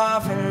went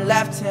off and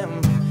left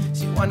him.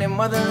 She wanted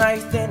more than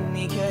life than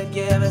he could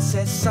give. I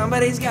said,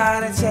 somebody's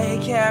gotta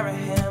take care of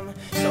him.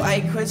 So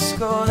I quit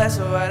school, that's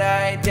what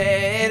I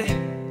did.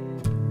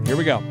 Here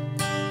we go.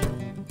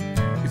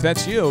 If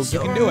that's you, you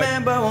can do it.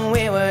 Remember when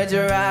we were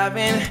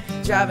driving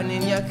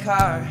in your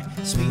car.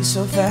 Speed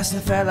so fast I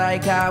felt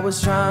like I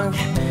was drunk.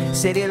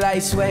 City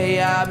lights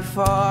way out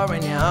before,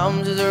 and your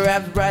arms just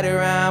wrapped right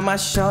around my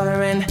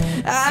shoulder. And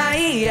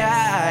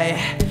I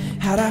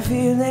had a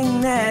feeling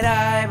that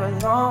I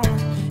belonged.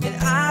 And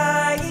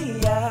I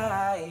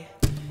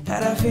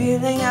had a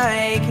feeling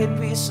I could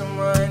be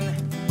someone,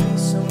 be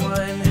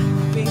someone,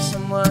 be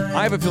someone.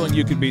 I have a feeling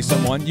you can be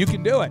someone. You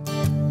can do it.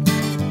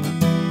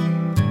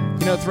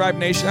 You know, Thrive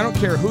Nation, I don't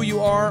care who you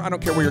are. I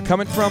don't care where you're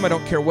coming from. I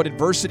don't care what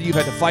adversity you've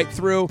had to fight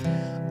through.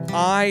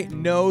 I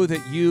know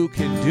that you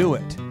can do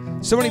it.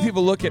 So many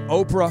people look at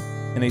Oprah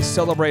and they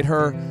celebrate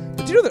her.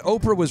 But do you know that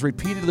Oprah was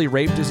repeatedly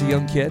raped as a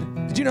young kid?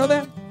 Did you know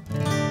that?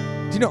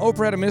 Did you know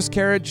Oprah had a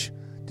miscarriage?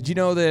 Did you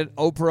know that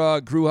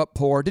Oprah grew up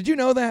poor? Did you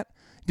know that?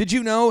 Did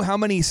you know how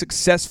many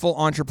successful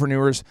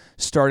entrepreneurs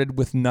started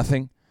with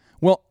nothing?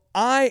 Well,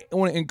 I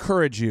want to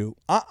encourage you.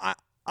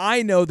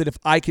 I know that if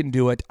I can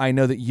do it, I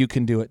know that you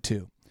can do it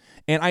too.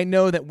 And I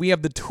know that we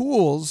have the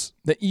tools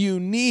that you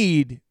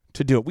need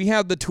to do it. We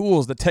have the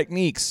tools, the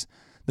techniques,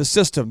 the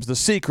systems, the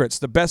secrets,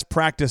 the best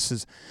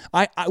practices.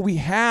 We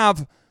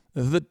have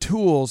the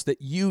tools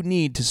that you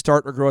need to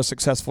start or grow a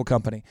successful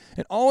company.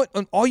 And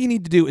all you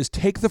need to do is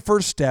take the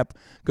first step.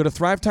 Go to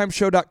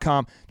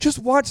thrivetimeshow.com. Just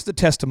watch the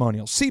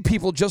testimonials. See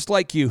people just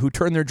like you who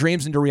turn their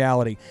dreams into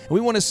reality. And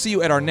we want to see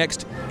you at our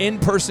next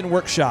in-person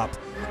workshop.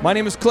 My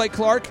name is Clay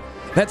Clark.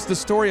 That's the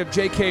story of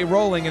J.K.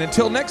 Rowling. And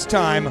until next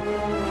time,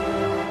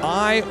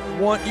 I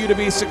want you to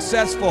be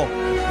successful.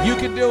 You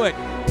can do it.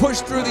 Push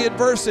through the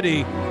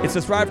adversity. It's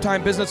the Thrive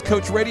Time Business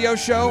Coach radio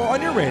show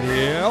on your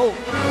radio.